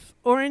life.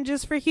 Orange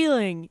is for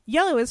healing.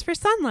 Yellow is for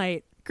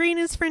sunlight. Green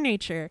is for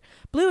nature.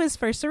 Blue is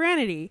for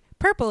serenity.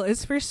 Purple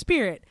is for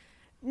spirit.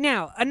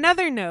 Now,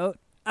 another note,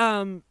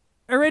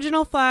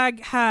 original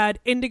flag had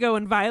indigo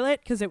and violet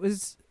because it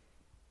was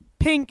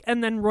pink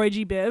and then Roy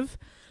G. Biv.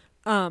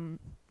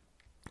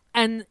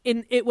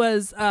 It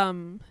was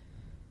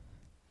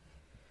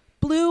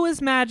blue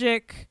was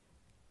magic,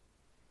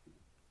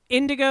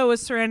 indigo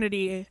was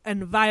serenity,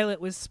 and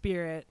violet was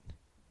spirit.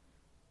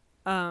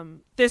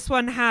 This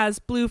one has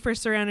blue for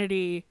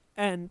serenity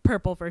and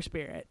purple for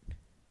spirit.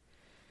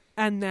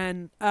 And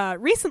then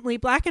recently,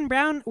 black and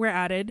brown were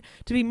added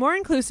to be more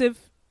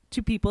inclusive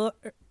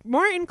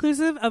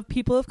of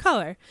people of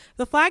color.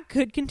 The flag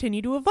could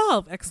continue to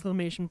evolve! ! It's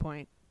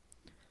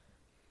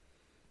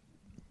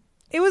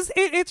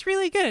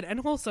really good and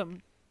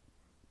wholesome.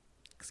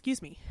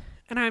 Excuse me.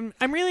 And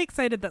I'm really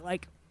excited that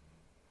like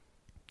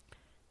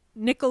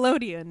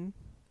Nickelodeon,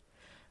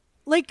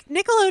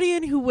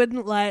 who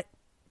wouldn't let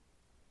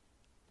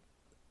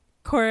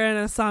Cora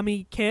and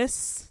Asami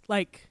kiss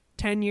like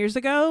 10 years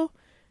ago,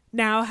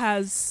 now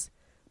has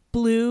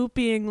blue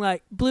being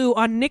like blue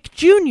on Nick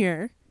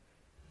Jr.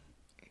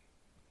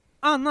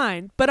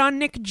 online, but on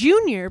Nick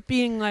Jr.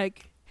 being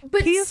like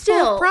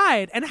peaceful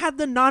pride, and had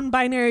the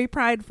non-binary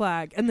pride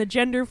flag and the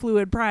gender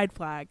fluid pride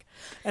flag,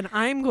 and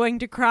I'm going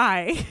to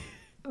cry.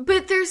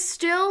 But there's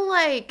still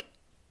like,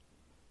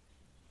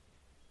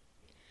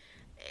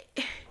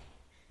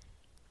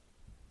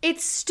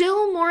 it's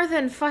still more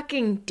than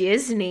fucking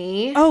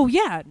Disney. Oh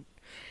yeah,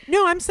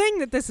 no, I'm saying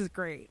that this is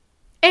great.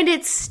 And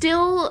it's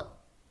still,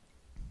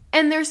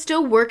 and they're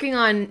still working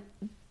on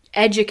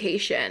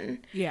education.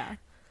 Yeah.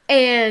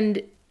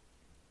 And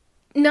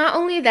not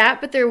only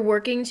that, but they're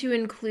working to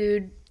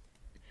include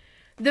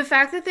the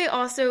fact that they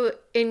also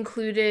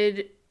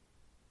included,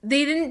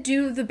 they didn't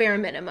do the bare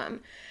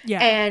minimum.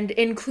 Yeah. And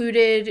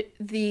included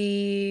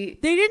they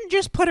didn't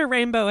just put a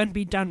rainbow and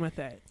be done with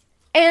it.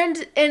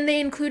 And they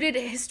included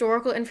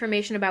historical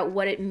information about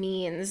what it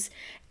means,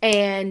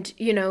 and,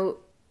 you know,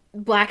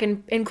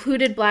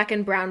 included black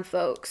and brown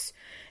folks,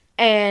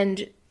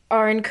 and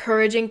are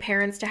encouraging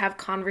parents to have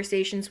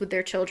conversations with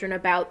their children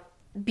about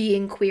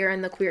being queer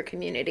in the queer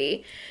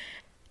community.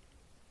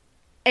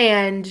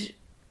 And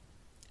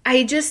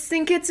I just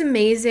think it's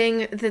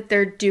amazing that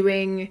they're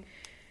doing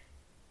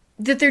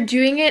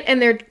it,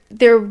 and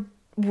they're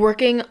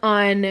working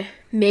on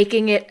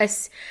making it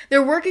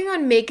they're working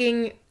on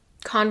making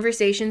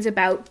conversations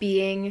about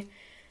being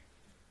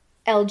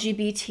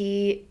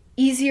LGBT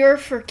easier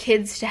for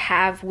kids to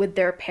have with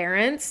their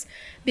parents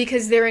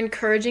because they're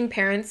encouraging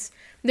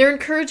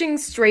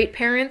straight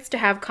parents to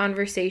have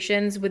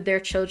conversations with their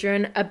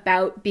children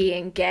about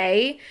being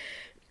gay.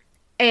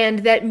 And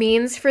that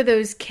means for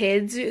those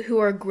kids who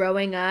are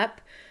growing up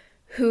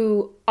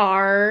who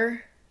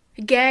are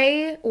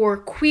gay or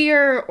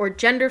queer or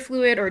gender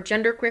fluid or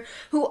genderqueer,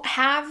 who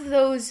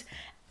have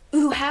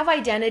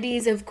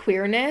identities of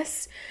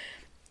queerness,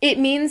 it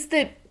means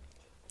that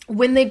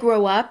when they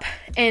grow up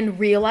and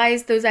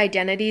realize those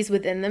identities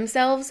within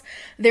themselves,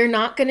 they're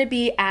not going to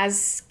be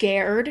as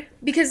scared.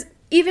 Because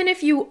even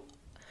if you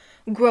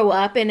grow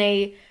up in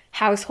a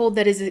household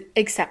that is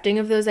accepting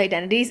of those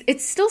identities,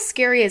 it's still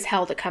scary as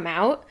hell to come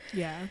out.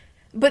 Yeah.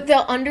 But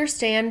they'll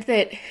understand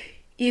that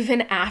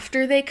even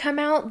after they come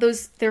out,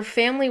 their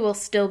family will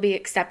still be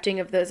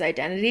accepting of those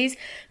identities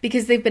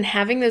because they've been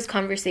having those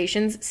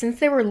conversations since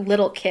they were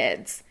little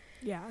kids.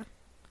 Yeah.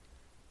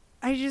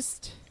 I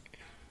just...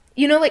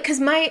 You know, like, because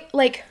my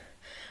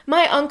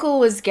uncle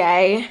was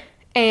gay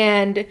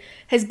and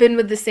has been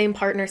with the same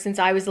partner since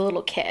I was a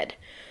little kid.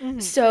 Mm-hmm.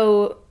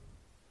 So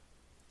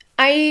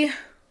I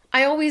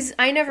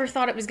never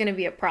thought it was going to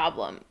be a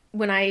problem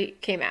when I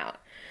came out.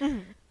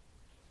 Mm-hmm.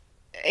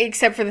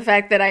 Except for the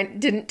fact that I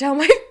didn't tell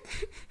my... Except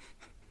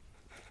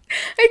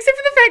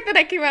for the fact that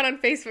I came out on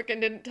Facebook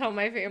and didn't tell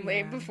my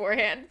family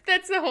beforehand.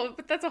 That's a whole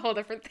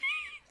different thing.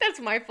 That's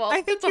my fault.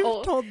 I think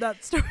you've told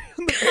that story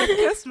on the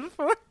podcast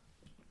before.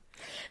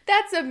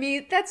 That's a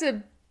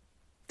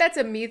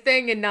me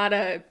thing and not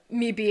a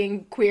me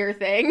being queer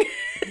thing.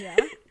 Yeah.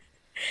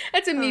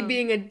 That's a me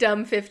being a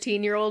dumb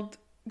 15-year-old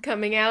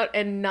coming out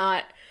and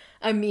not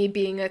a me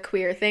being a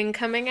queer thing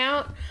coming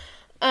out.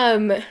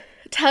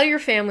 Tell your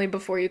family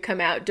before you come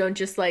out. Don't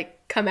just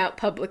come out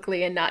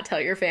publicly and not tell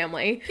your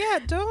family. Yeah,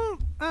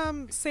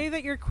 don't say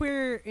that you're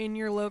queer in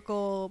your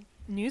local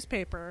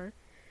newspaper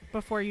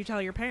before you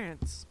tell your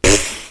parents.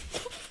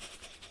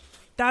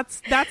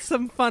 That's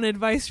some fun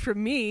advice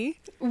from me.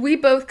 We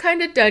both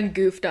kind of done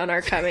goofed on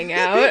our coming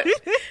out.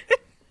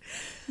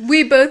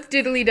 We both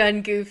diddly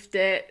done goofed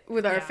it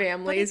with our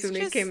families when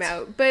we came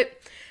out. But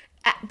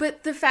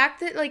the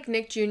fact that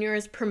Nick Jr.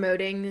 is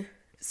promoting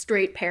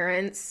straight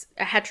parents,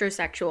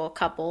 heterosexual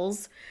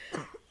couples,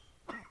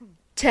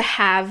 to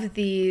have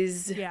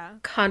these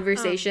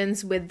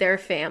conversations with their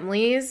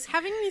families.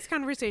 Having these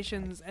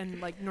conversations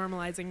and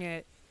normalizing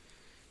it.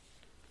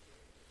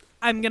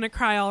 I'm going to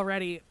cry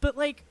already. But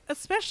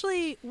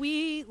especially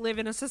we live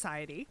in a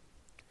society.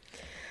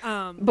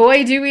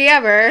 Boy, do we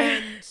ever.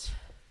 And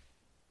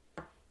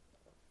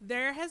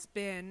there has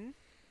been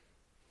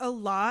a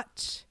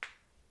lot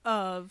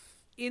of,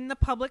 in the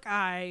public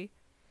eye,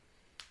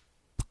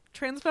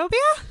 transphobia?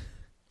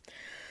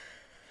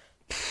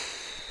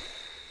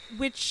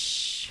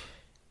 Which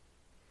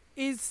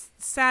is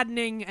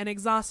saddening and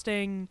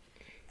exhausting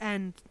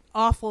and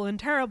awful and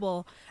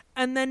terrible.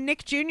 And then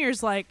Nick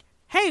Jr.'s like,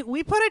 hey,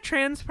 we put a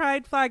trans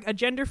pride flag, a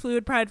gender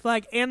fluid pride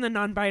flag, and the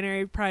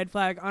non-binary pride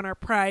flag on our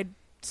pride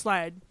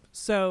slide.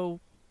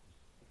 So,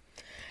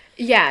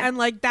 yeah. And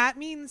that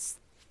means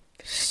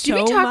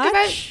so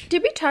much.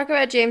 Did we talk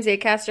about James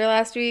Acaster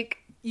last week?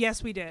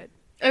 Yes, we did.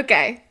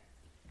 Okay.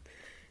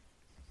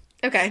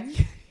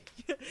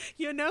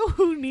 You know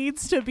who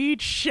needs to be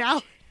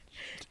challenged?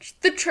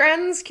 The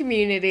trans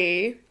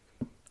community.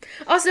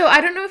 Also, I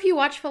don't know if you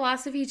watch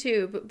Philosophy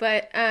Tube,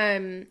 but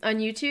on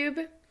YouTube,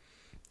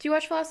 do you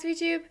watch Philosophy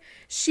Tube?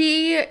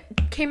 She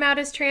came out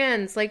as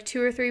trans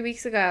 2 or 3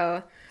 weeks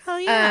ago. Hell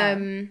yeah.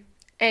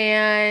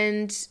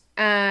 And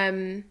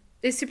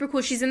it's super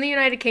cool. She's in the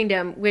United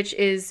Kingdom, which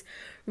is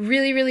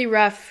really, really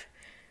rough.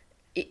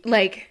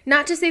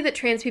 Not to say that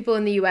trans people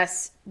in the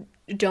US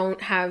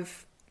don't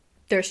have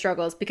their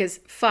struggles, because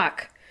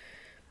fuck.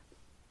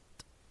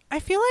 I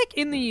feel like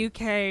in the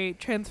UK,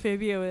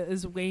 transphobia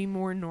is way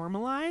more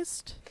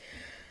normalized.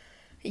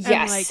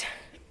 Yes. And,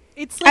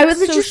 it's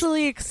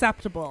socially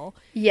acceptable.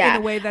 Yeah.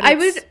 In a way that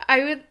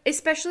I would,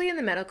 especially in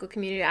the medical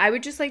community, I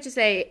would just like to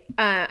say,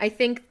 I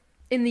think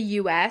in the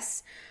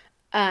US,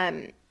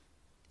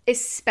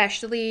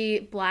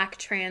 especially Black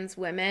trans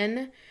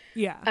women,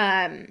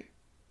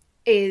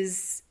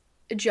 is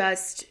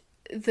just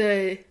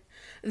the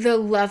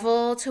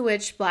level to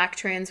which Black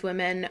trans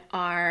women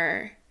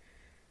are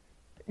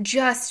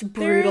just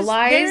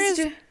brutalized.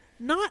 There is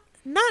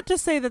not to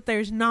say that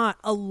there's not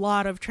a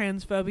lot of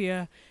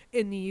transphobia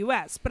in the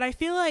US, but I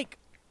feel like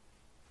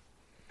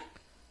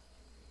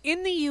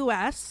in the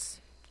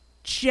US,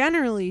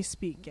 generally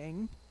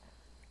speaking,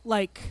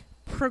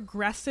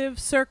 progressive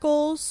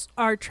circles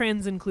are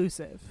trans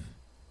inclusive.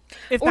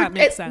 If that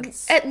makes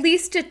sense. At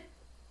least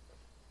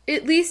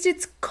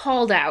it's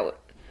called out.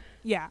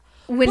 Yeah.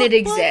 When it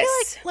exists.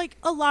 I feel like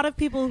a lot of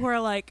people who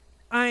are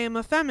I am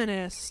a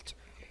feminist,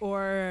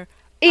 or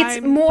it's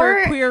I'm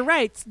more for queer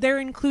rights, they're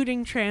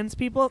including trans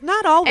people.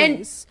 Not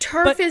always. And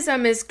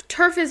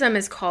turfism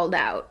is called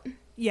out.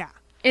 Yeah.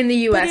 In the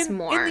US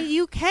more. In the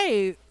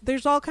UK,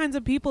 there's all kinds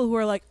of people who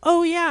are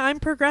oh yeah, I'm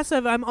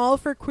progressive, I'm all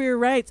for queer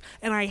rights,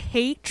 and I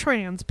hate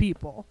trans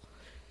people.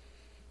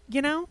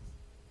 You know?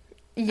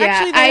 Yeah,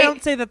 actually, they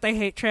don't say that they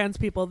hate trans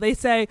people. They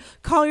say,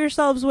 call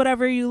yourselves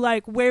whatever you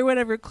like, wear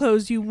whatever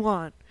clothes you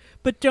want,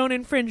 but don't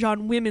infringe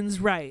on women's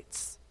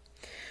rights.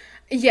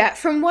 Yeah,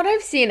 from what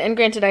I've seen, and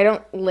granted, I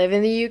don't live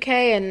in the UK,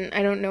 and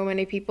I don't know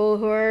many people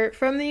who are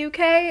from the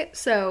UK,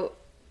 so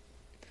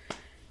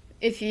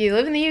if you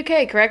live in the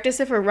UK, correct us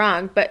if we're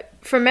wrong, but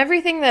from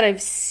everything that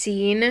I've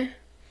seen,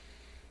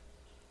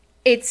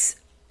 it's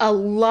a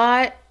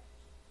lot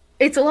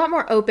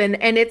more open,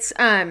 and it's,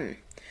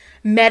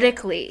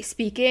 medically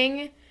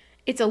speaking,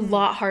 it's a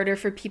lot harder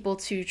for people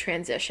to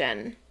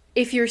transition.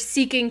 If you're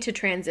seeking to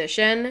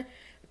transition,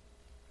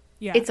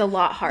 it's a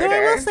lot harder.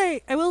 Though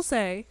I will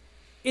say,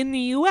 in the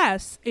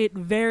US, it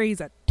varies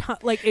a ton.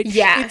 Like,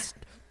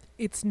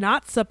 it's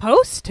not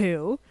supposed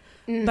to,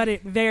 but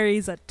it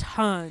varies a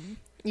ton.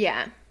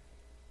 Yeah.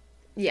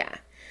 Yeah.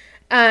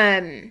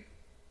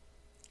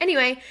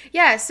 Anyway,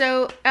 yeah,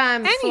 so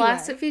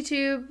Philosophy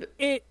Tube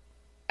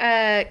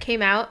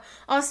came out.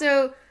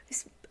 Also,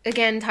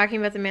 again, talking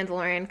about The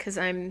Mandalorian, because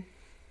I'm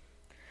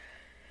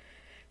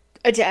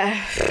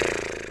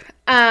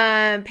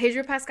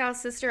Pedro Pascal's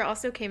sister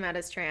also came out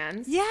as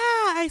trans. Yeah,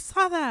 I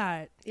saw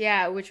that.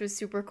 Yeah, which was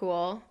super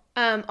cool.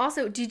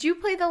 Also, did you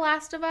play The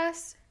Last of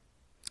Us?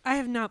 I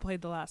have not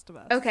played The Last of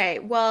Us. Okay,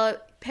 well,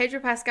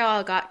 Pedro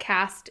Pascal got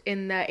cast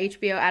in the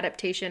HBO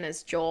adaptation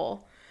as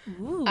Joel.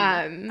 Ooh,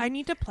 I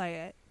need to play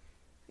it.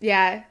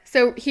 Yeah,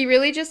 so he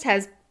really just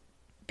has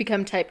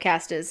become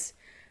typecast as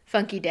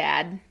funky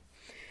dad.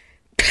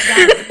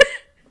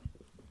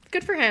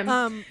 Good for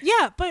him.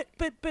 Yeah, but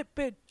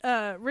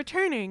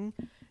returning.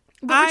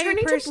 But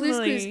returning I to Blue's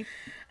Clues,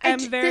 am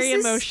very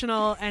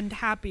emotional and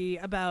happy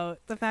about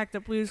the fact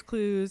that Blue's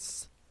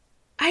Clues.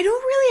 I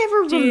don't really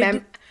ever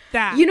remember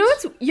that. You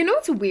know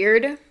what's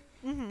weird?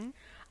 Mm-hmm.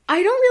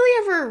 I don't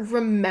really ever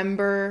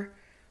remember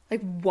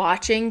like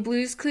watching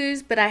Blue's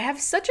Clues, but I have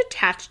such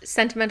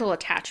sentimental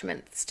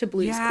attachments to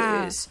Blue's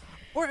Clues.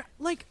 Or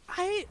like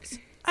I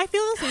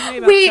feel the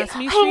same way about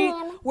Sesame Street,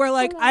 where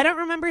like I don't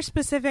remember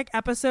specific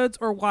episodes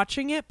or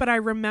watching it, but I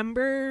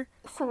remember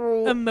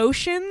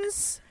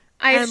emotions.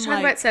 I have to talk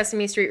about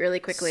Sesame Street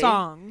really quickly.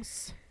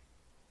 Songs.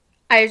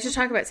 I have to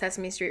talk about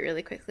Sesame Street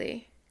really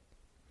quickly.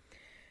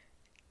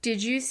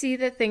 Did you see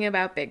the thing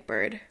about Big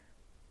Bird?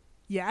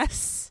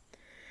 Yes.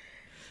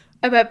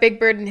 About Big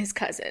Bird and his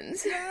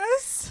cousins.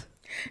 Yes.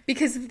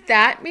 Because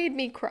that made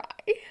me cry.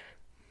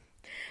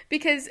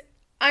 Because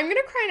I'm going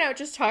to cry now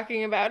just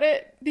talking about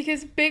it.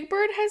 Because Big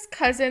Bird has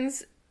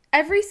cousins.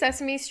 Every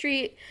Sesame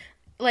Street,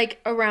 like,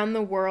 around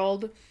the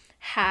world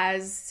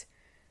has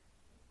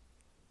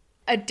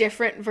a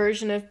different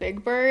version of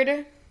Big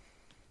Bird.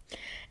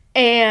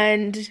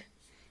 And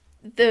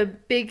the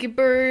Big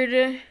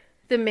Bird,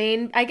 the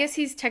main, I guess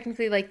he's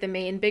technically like the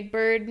main Big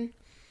Bird.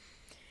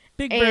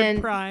 Big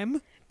Bird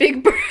Prime.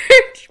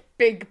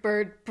 Big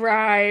Bird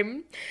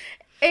Prime.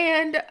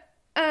 And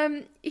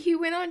he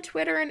went on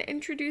Twitter and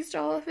introduced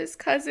all of his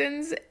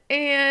cousins,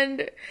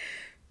 and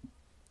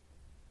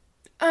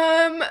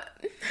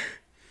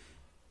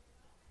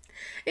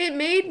it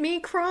made me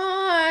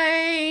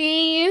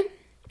cry.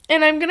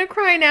 And I'm gonna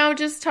cry now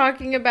just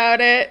talking about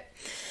it.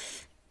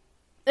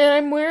 And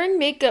I'm wearing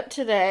makeup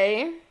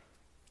today.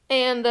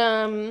 And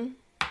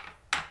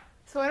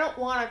so I don't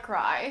want to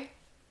cry.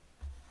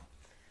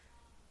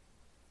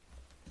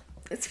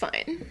 It's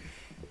fine.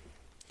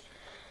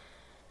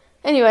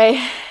 Anyway,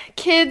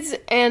 kids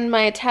and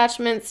my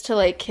attachments to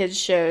like kids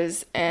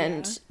shows,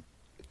 and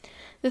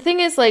the thing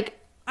is like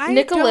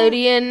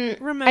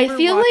Nickelodeon. I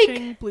feel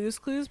watching like Blue's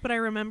Clues, but I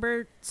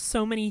remember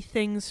so many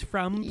things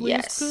from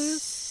Blue's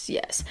Clues.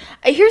 Yes.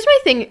 Here's my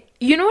thing.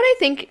 You know what I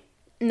think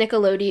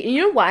Nickelodeon?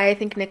 You know why I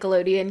think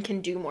Nickelodeon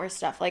can do more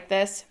stuff like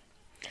this?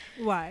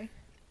 Why?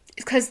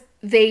 It's because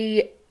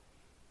they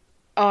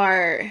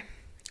are.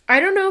 I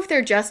don't know if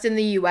they're just in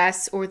the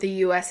US or the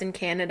US and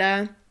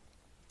Canada,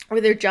 or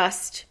they're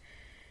just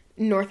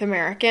North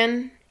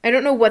American. I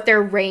don't know what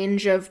their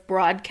range of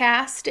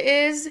broadcast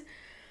is.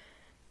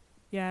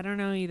 Yeah, I don't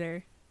know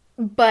either.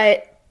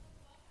 But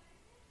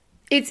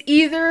it's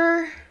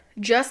either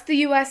just the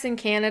US and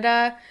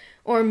Canada,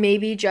 or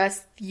maybe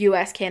just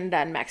US, Canada,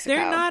 and Mexico.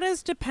 They're not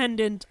as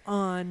dependent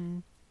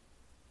on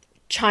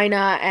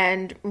China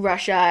and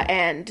Russia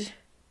and,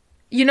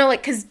 you know,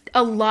 like, because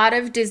a lot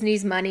of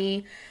Disney's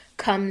money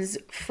comes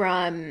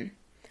from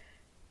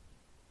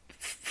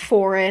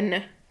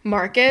foreign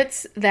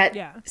markets that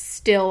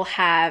still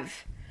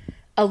have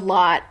a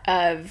lot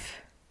of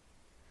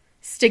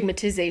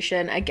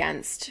stigmatization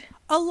against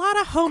a lot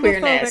of homophobic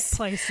queerness.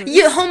 Places.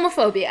 Yeah,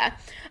 homophobia.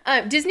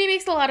 Disney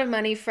makes a lot of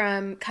money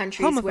from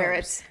countries where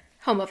it's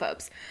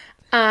homophobes.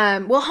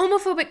 Well,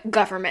 homophobic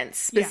governments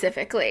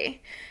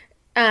specifically.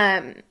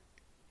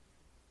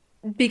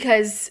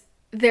 Because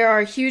there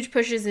are huge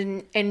pushes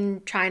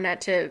in China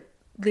to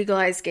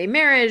legalize gay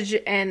marriage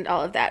and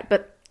all of that.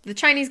 But the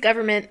Chinese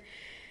government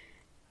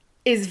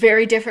is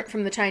very different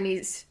from the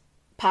Chinese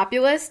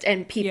populace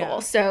and people. Yeah.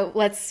 So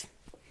let's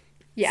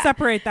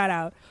separate that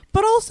out.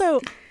 But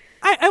also,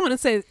 I want to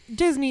say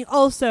Disney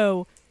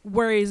also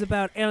worries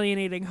about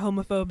alienating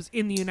homophobes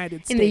in the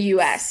United States. In the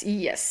U.S.,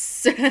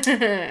 yes.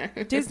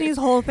 Disney's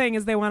whole thing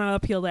is they want to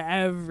appeal to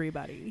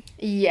everybody.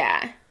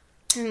 Yeah.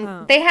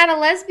 They had a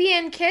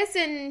lesbian kiss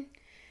in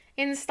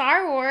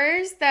Star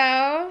Wars,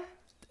 though.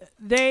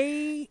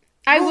 I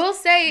will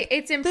say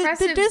it's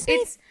impressive. The Disney...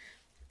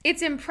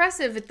 It's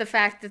impressive at the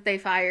fact that they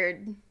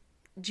fired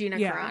Gina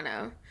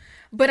Carano.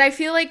 But I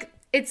feel like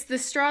it's the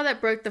straw that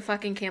broke the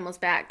fucking camel's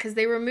back, because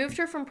they removed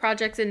her from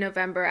projects in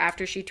November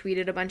after she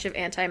tweeted a bunch of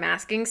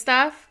anti-masking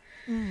stuff.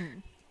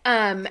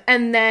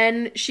 And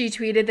then she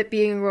tweeted that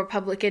being a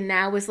Republican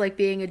now was like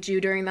being a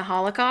Jew during the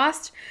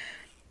Holocaust.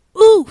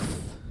 Oof.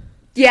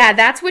 Yeah,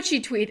 that's what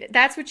she tweeted.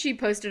 That's what she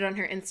posted on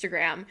her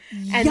Instagram.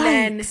 And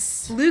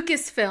Yikes.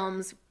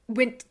 then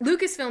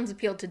Lucasfilms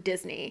appealed to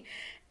Disney.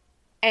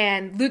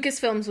 And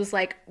Lucasfilms was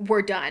like,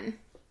 we're done.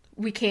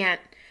 We can't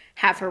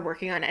have her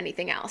working on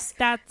anything else.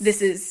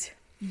 This is...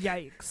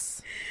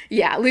 Yikes.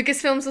 Yeah,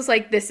 Lucasfilms was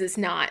like, this is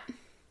not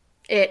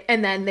it.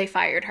 And then they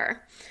fired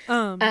her.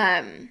 Oh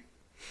my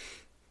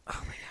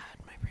God,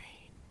 my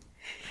brain.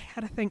 I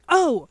had a thing.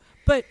 Oh,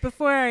 but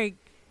before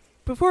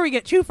we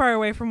get too far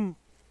away from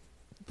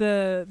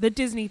the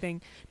Disney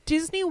thing,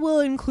 Disney will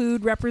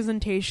include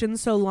representation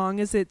so long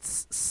as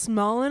it's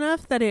small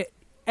enough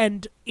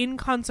and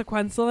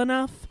inconsequential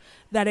enough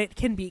that it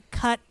can be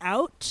cut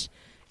out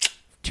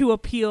to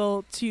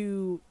appeal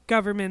to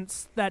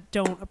governments that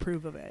don't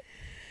approve of it.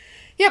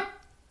 Yep.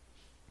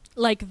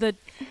 Like the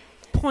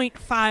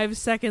 0.5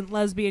 second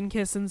lesbian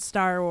kiss in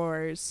Star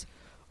Wars,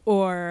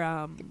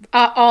 or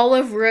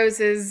Olive Rose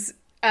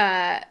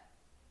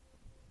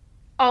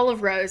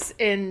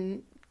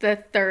in the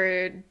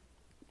third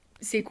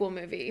sequel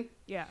movie.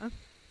 Yeah.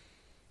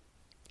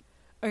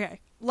 Okay.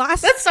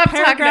 Let's stop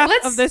paragraph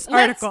talking of this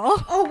article.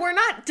 Oh, we're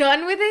not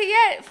done with it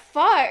yet?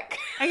 Fuck.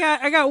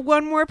 I got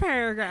one more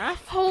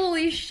paragraph.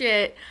 Holy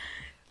shit.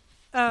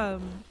 So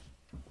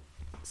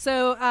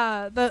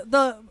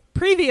the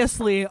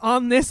previously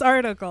on this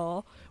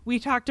article, we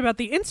talked about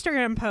the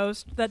Instagram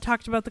post that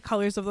talked about the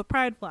colors of the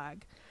pride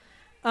flag.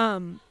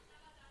 Nickelodeon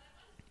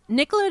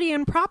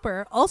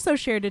proper also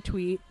shared a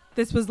tweet.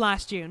 This was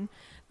last June.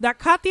 That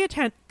caught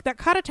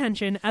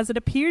attention as it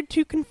appeared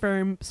to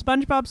confirm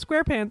SpongeBob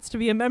SquarePants to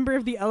be a member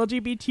of the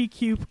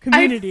LGBTQ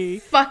community. I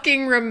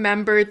fucking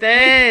remember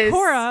this.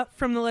 Korra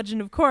from The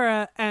Legend of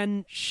Korra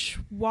and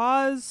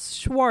Schwaz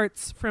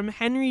Schwartz from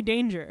Henry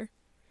Danger.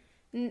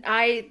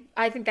 I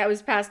think that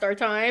was past our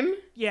time.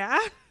 Yeah?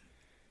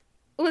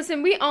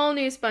 Listen, we all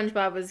knew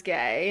SpongeBob was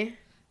gay.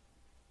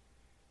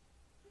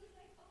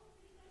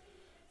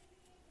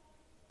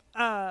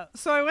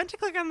 So I went to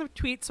click on the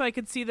tweet so I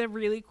could see the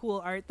really cool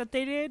art that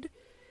they did.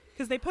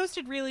 Because they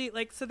posted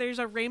so there's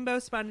a rainbow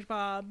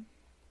SpongeBob.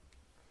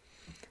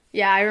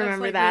 Yeah, I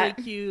remember that.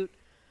 Really cute.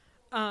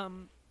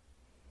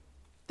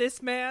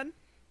 This man.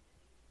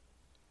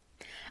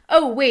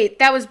 Oh, wait,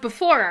 that was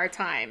before our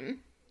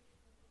time.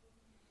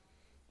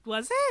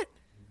 Was it?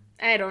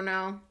 I don't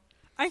know.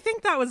 I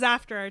think that was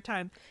after our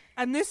time.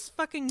 And this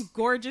fucking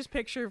gorgeous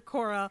picture of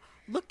Korra.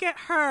 Look at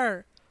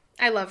her.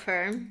 I love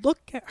her. Look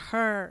at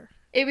her.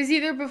 It was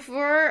either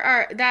before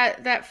or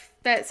that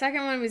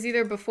second one was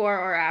either before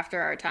or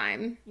after our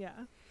time.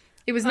 Yeah.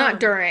 It was not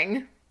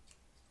during.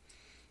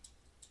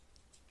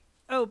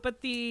 Oh,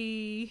 but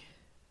the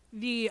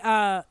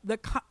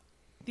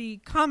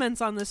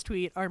comments on this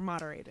tweet are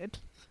moderated.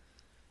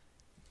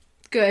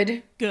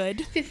 Good.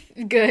 Good.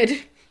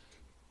 Good.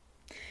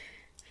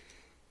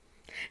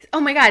 Oh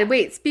my God,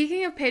 wait,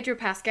 speaking of Pedro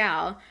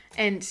Pascal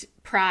and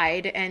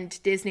Pride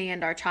and Disney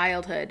and our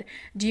childhood,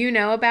 do you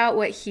know about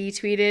what he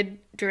tweeted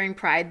during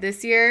Pride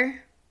this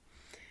year?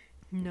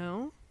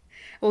 No.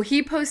 Well,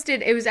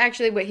 it was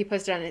actually what he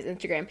posted on his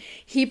Instagram.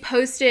 He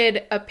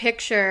posted a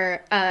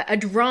picture, a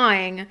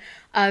drawing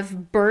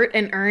of Bert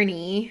and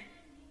Ernie.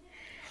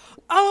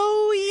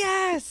 Oh,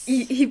 yes!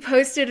 He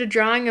posted a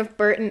drawing of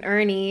Bert and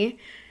Ernie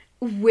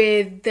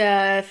with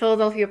the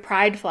Philadelphia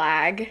Pride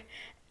flag.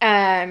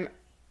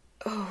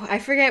 I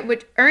forget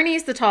which.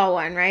 Ernie's the tall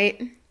one,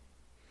 right?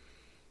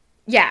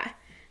 Yeah.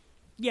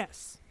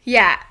 Yes.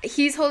 Yeah,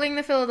 he's holding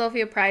the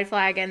Philadelphia Pride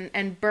flag,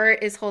 and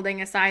Bert is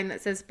holding a sign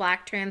that says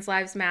Black Trans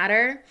Lives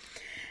Matter.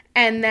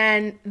 And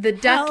then the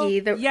ducky,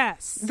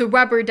 the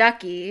rubber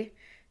ducky,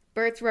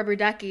 Bert's rubber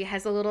ducky,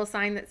 has a little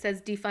sign that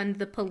says Defund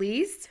the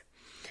Police.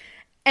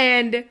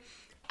 And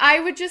I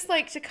would just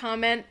like to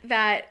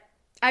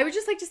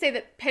say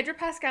that Pedro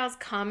Pascal's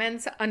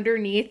comments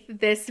underneath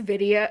this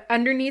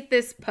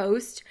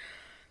post,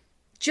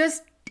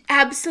 just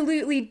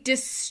absolutely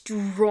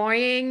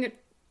destroying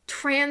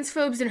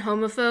transphobes and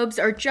homophobes,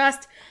 are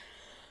just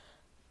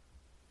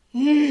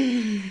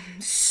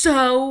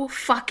so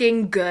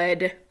fucking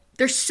good.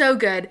 They're so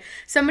good.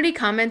 Somebody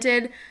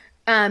commented,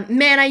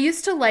 man, I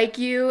used to like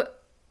you,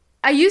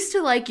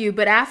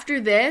 but after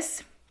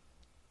this,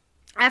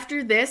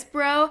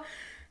 bro,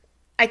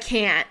 I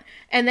can't.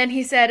 And then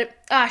he said,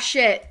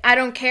 shit, I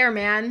don't care,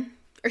 man.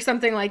 Or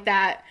something like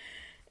that.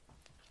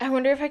 I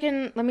wonder if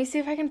let me see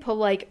if I can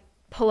pull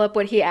up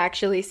what he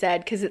actually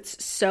said, because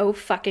it's so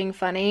fucking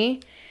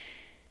funny.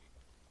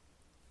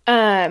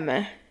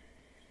 Um.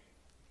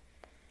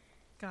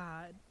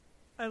 God,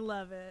 I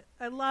love it.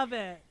 I love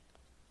it.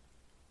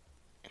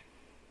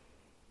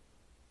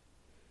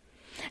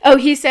 Oh,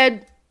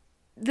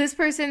 this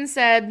person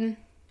said,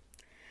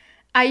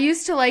 I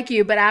used to like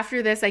you, but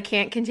after this, I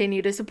can't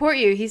continue to support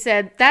you. He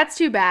said, that's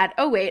too bad.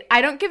 Oh, wait,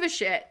 I don't give a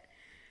shit.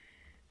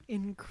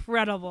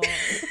 Incredible.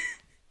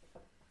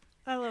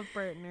 I love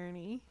Bert and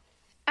Ernie.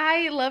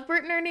 I love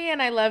Bert and Ernie,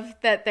 and I love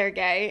that they're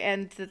gay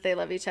and that they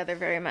love each other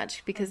very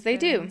much because they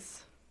do.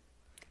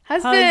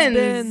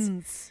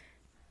 Husbands.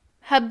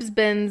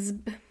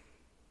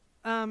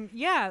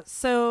 Yeah,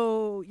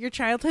 so your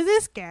childhood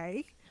is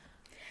gay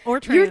or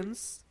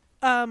trans.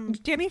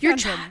 Danny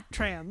Phantom,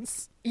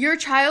 trans. Your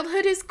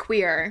childhood is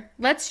queer.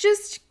 Let's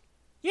just...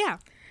 Yeah.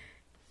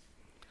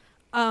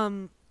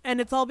 And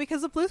it's all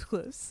because of Blue's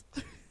Clues.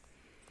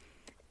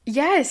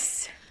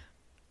 Yes.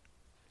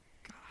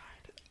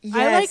 God.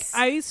 Yes.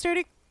 I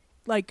started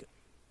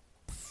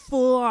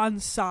full on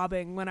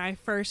sobbing when I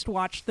first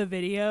watched the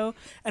video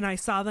and I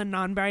saw the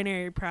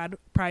non-binary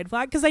pride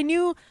flag, because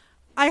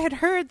I had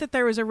heard that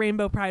there was a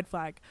rainbow pride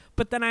flag,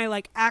 but then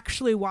I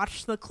actually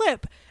watched the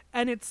clip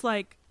and it's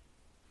like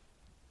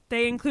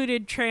they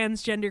included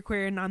trans,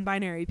 genderqueer, and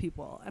non-binary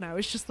people, and I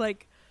was just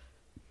like,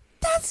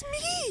 that's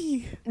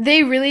me.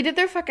 They really did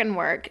their fucking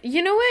work.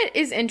 You know what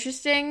is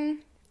interesting?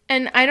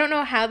 And I don't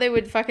know how they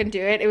would fucking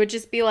do it. It would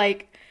just be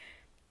like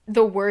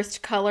the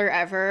worst color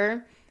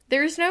ever.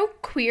 There's no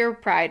queer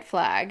pride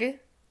flag.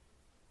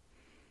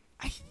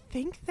 I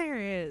think there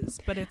is,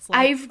 but it's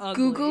I've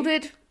ugly. Googled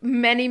it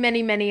many,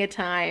 many, many a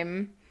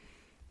time.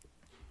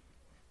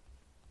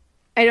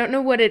 I don't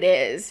know what it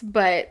is,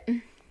 but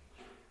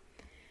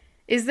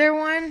is there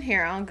one?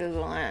 Here, I'll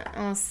Google it.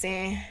 I'll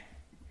see.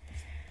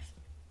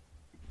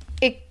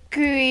 A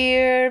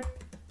queer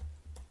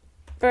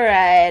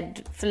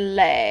pride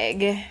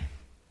flag.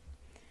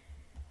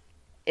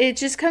 It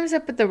just comes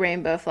up with the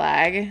rainbow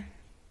flag.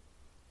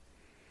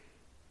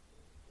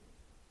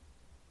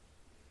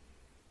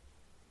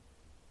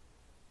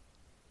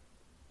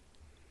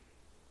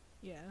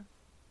 Yeah.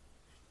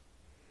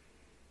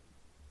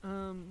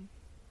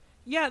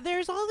 Yeah,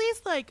 there's all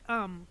these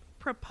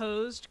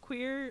proposed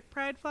queer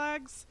pride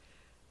flags,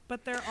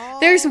 but they're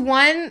all... There's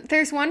one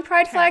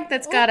pride flag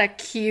that's got a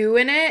Q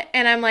in it,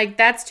 and I'm like,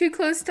 that's too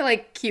close to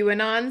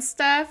QAnon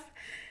stuff.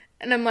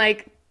 And I'm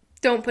like,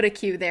 don't put a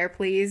Q there,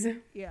 please.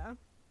 Yeah.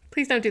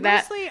 Please don't do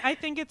that. Mostly, I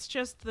think it's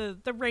just the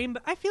rainbow.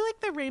 I feel like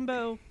the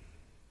rainbow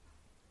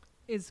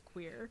is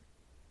queer.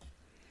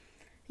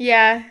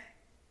 Yeah.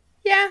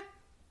 Yeah.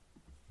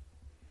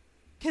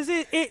 Because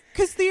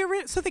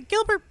the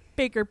Gilbert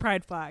Baker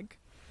pride flag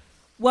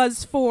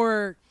was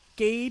for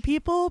gay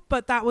people,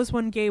 but that was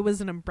when gay was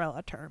an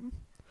umbrella term.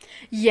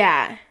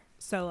 Yeah.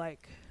 So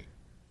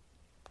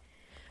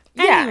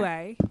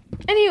yeah.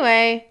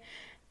 Anyway.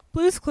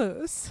 Blue's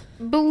Clues.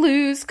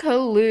 Blue's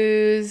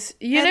Clues.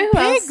 You know who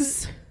Pigs.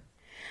 else?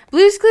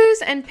 Blue's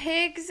Clues and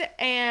Pigs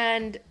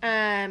and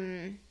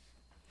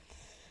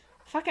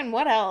fucking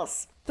what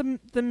else?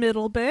 The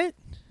middle bit.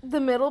 The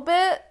middle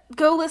bit.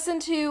 Go listen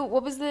to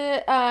what was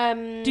the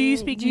Do You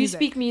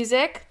Speak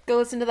Music? Go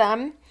listen to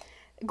them.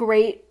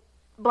 Great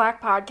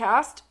Black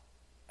podcast.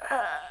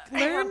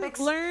 Learn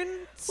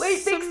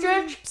Wait, big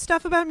stretch.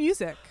 Stuff about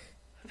music.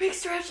 Big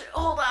stretch.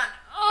 Hold on.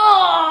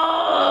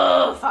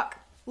 Oh fuck.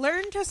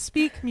 Learn to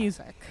speak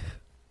music.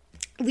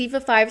 Leave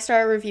a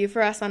 5-star review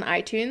for us on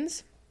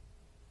iTunes.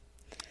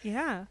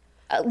 Yeah.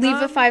 Leave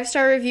a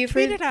 5-star review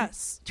for them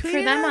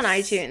on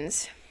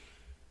iTunes.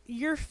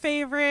 Your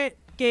favorite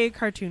gay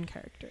cartoon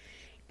character.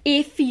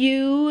 If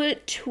you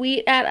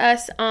tweet at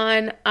us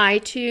on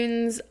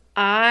iTunes,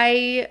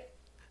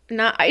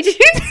 not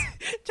iTunes.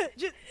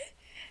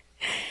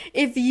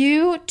 If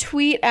you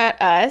tweet at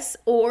us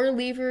or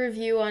leave a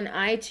review on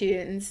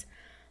iTunes,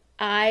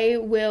 I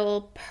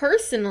will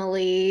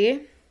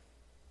personally,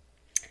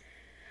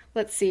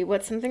 let's see,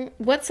 what's something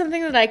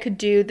that I could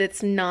do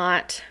that's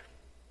not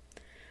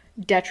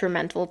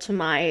detrimental to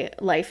my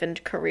life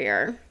and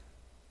career,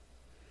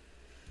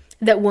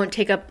 that won't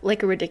take up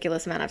a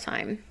ridiculous amount of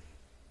time.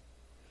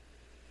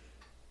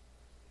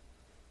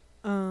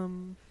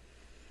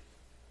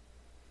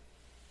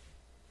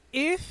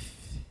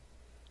 If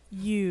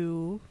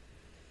you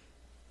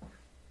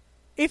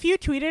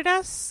tweeted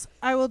us,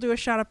 I will do a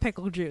shot of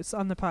pickle juice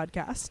on the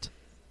podcast.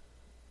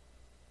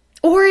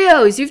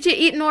 Oreos! You've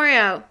eaten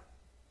Oreo.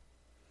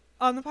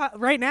 On the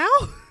right now?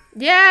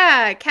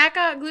 Yeah, Kat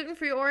got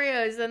gluten-free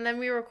Oreos, and then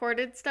we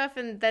recorded stuff,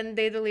 and then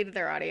they deleted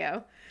their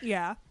audio.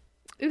 Yeah.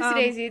 Oopsie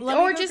daisy. Let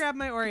me go grab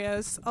my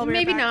Oreos. I'll be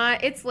maybe right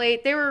back. not. It's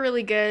late. They were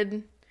really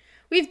good.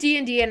 We have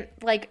D&D in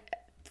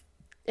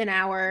an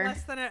hour.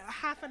 Less than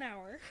half an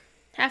hour.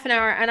 Half an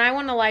hour, and I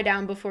want to lie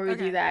down before we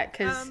do that.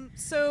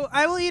 So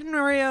I will eat an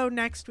Oreo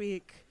next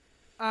week.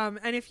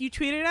 And if you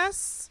tweeted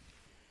us,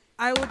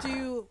 I will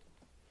do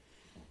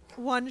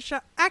one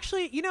shot.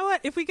 Actually, you know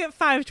what? If we get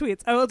 5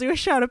 tweets, I will do a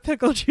shot of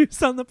pickle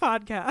juice on the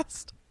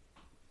podcast.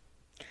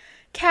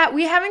 Kat,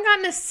 we haven't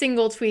gotten a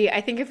single tweet.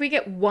 I think if we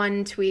get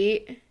one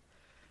tweet.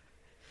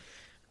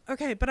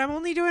 Okay, but I'm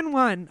only doing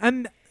one.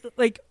 I'm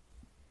like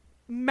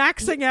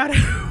maxing out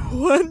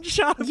one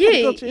shot of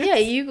pickle juice. Yeah,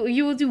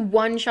 you will do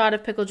one shot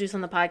of pickle juice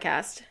on the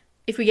podcast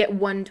if we get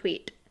one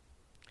tweet.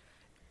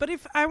 But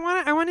if I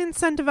want to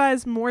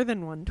incentivize more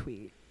than one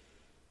tweet.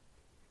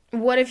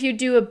 What if you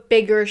do a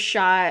bigger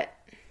shot?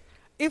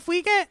 If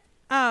we get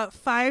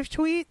 5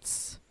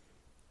 tweets,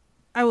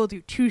 I will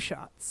do 2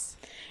 shots.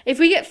 If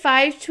we get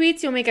 5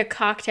 tweets, you'll make a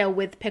cocktail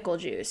with pickle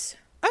juice.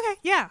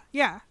 Okay,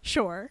 yeah,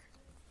 sure.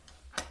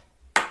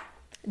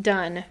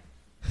 Done.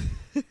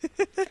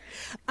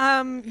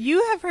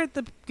 You have heard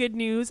the good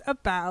news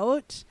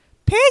about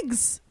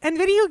pigs and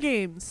video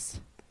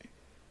games.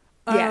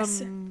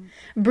 Yes.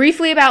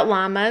 Briefly about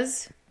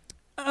llamas.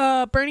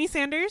 Bernie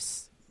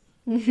Sanders.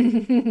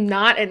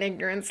 Not an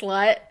ignorant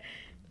slut.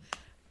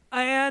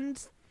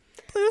 And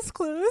Blue's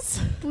Clues.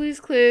 Blue's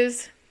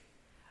Clues.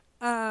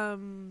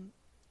 Oh,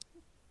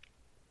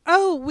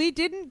 we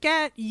didn't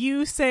get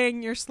you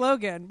saying your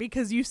slogan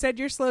because you said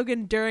your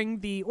slogan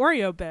during the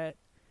Oreo bit.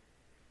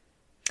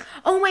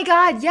 Oh my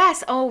God,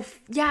 yes. Oh,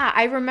 yeah,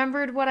 I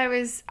remembered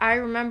I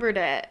remembered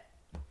it.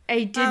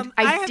 I did.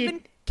 I have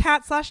been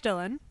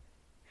Kat/Dylan.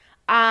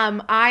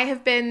 I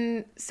have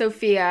been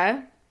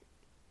Sophia.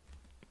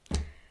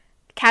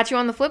 Catch you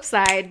on the flip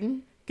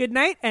side. Good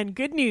night and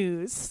good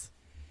news.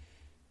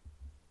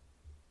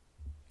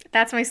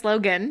 That's my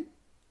slogan.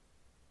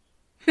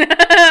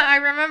 I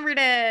remembered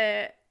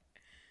it.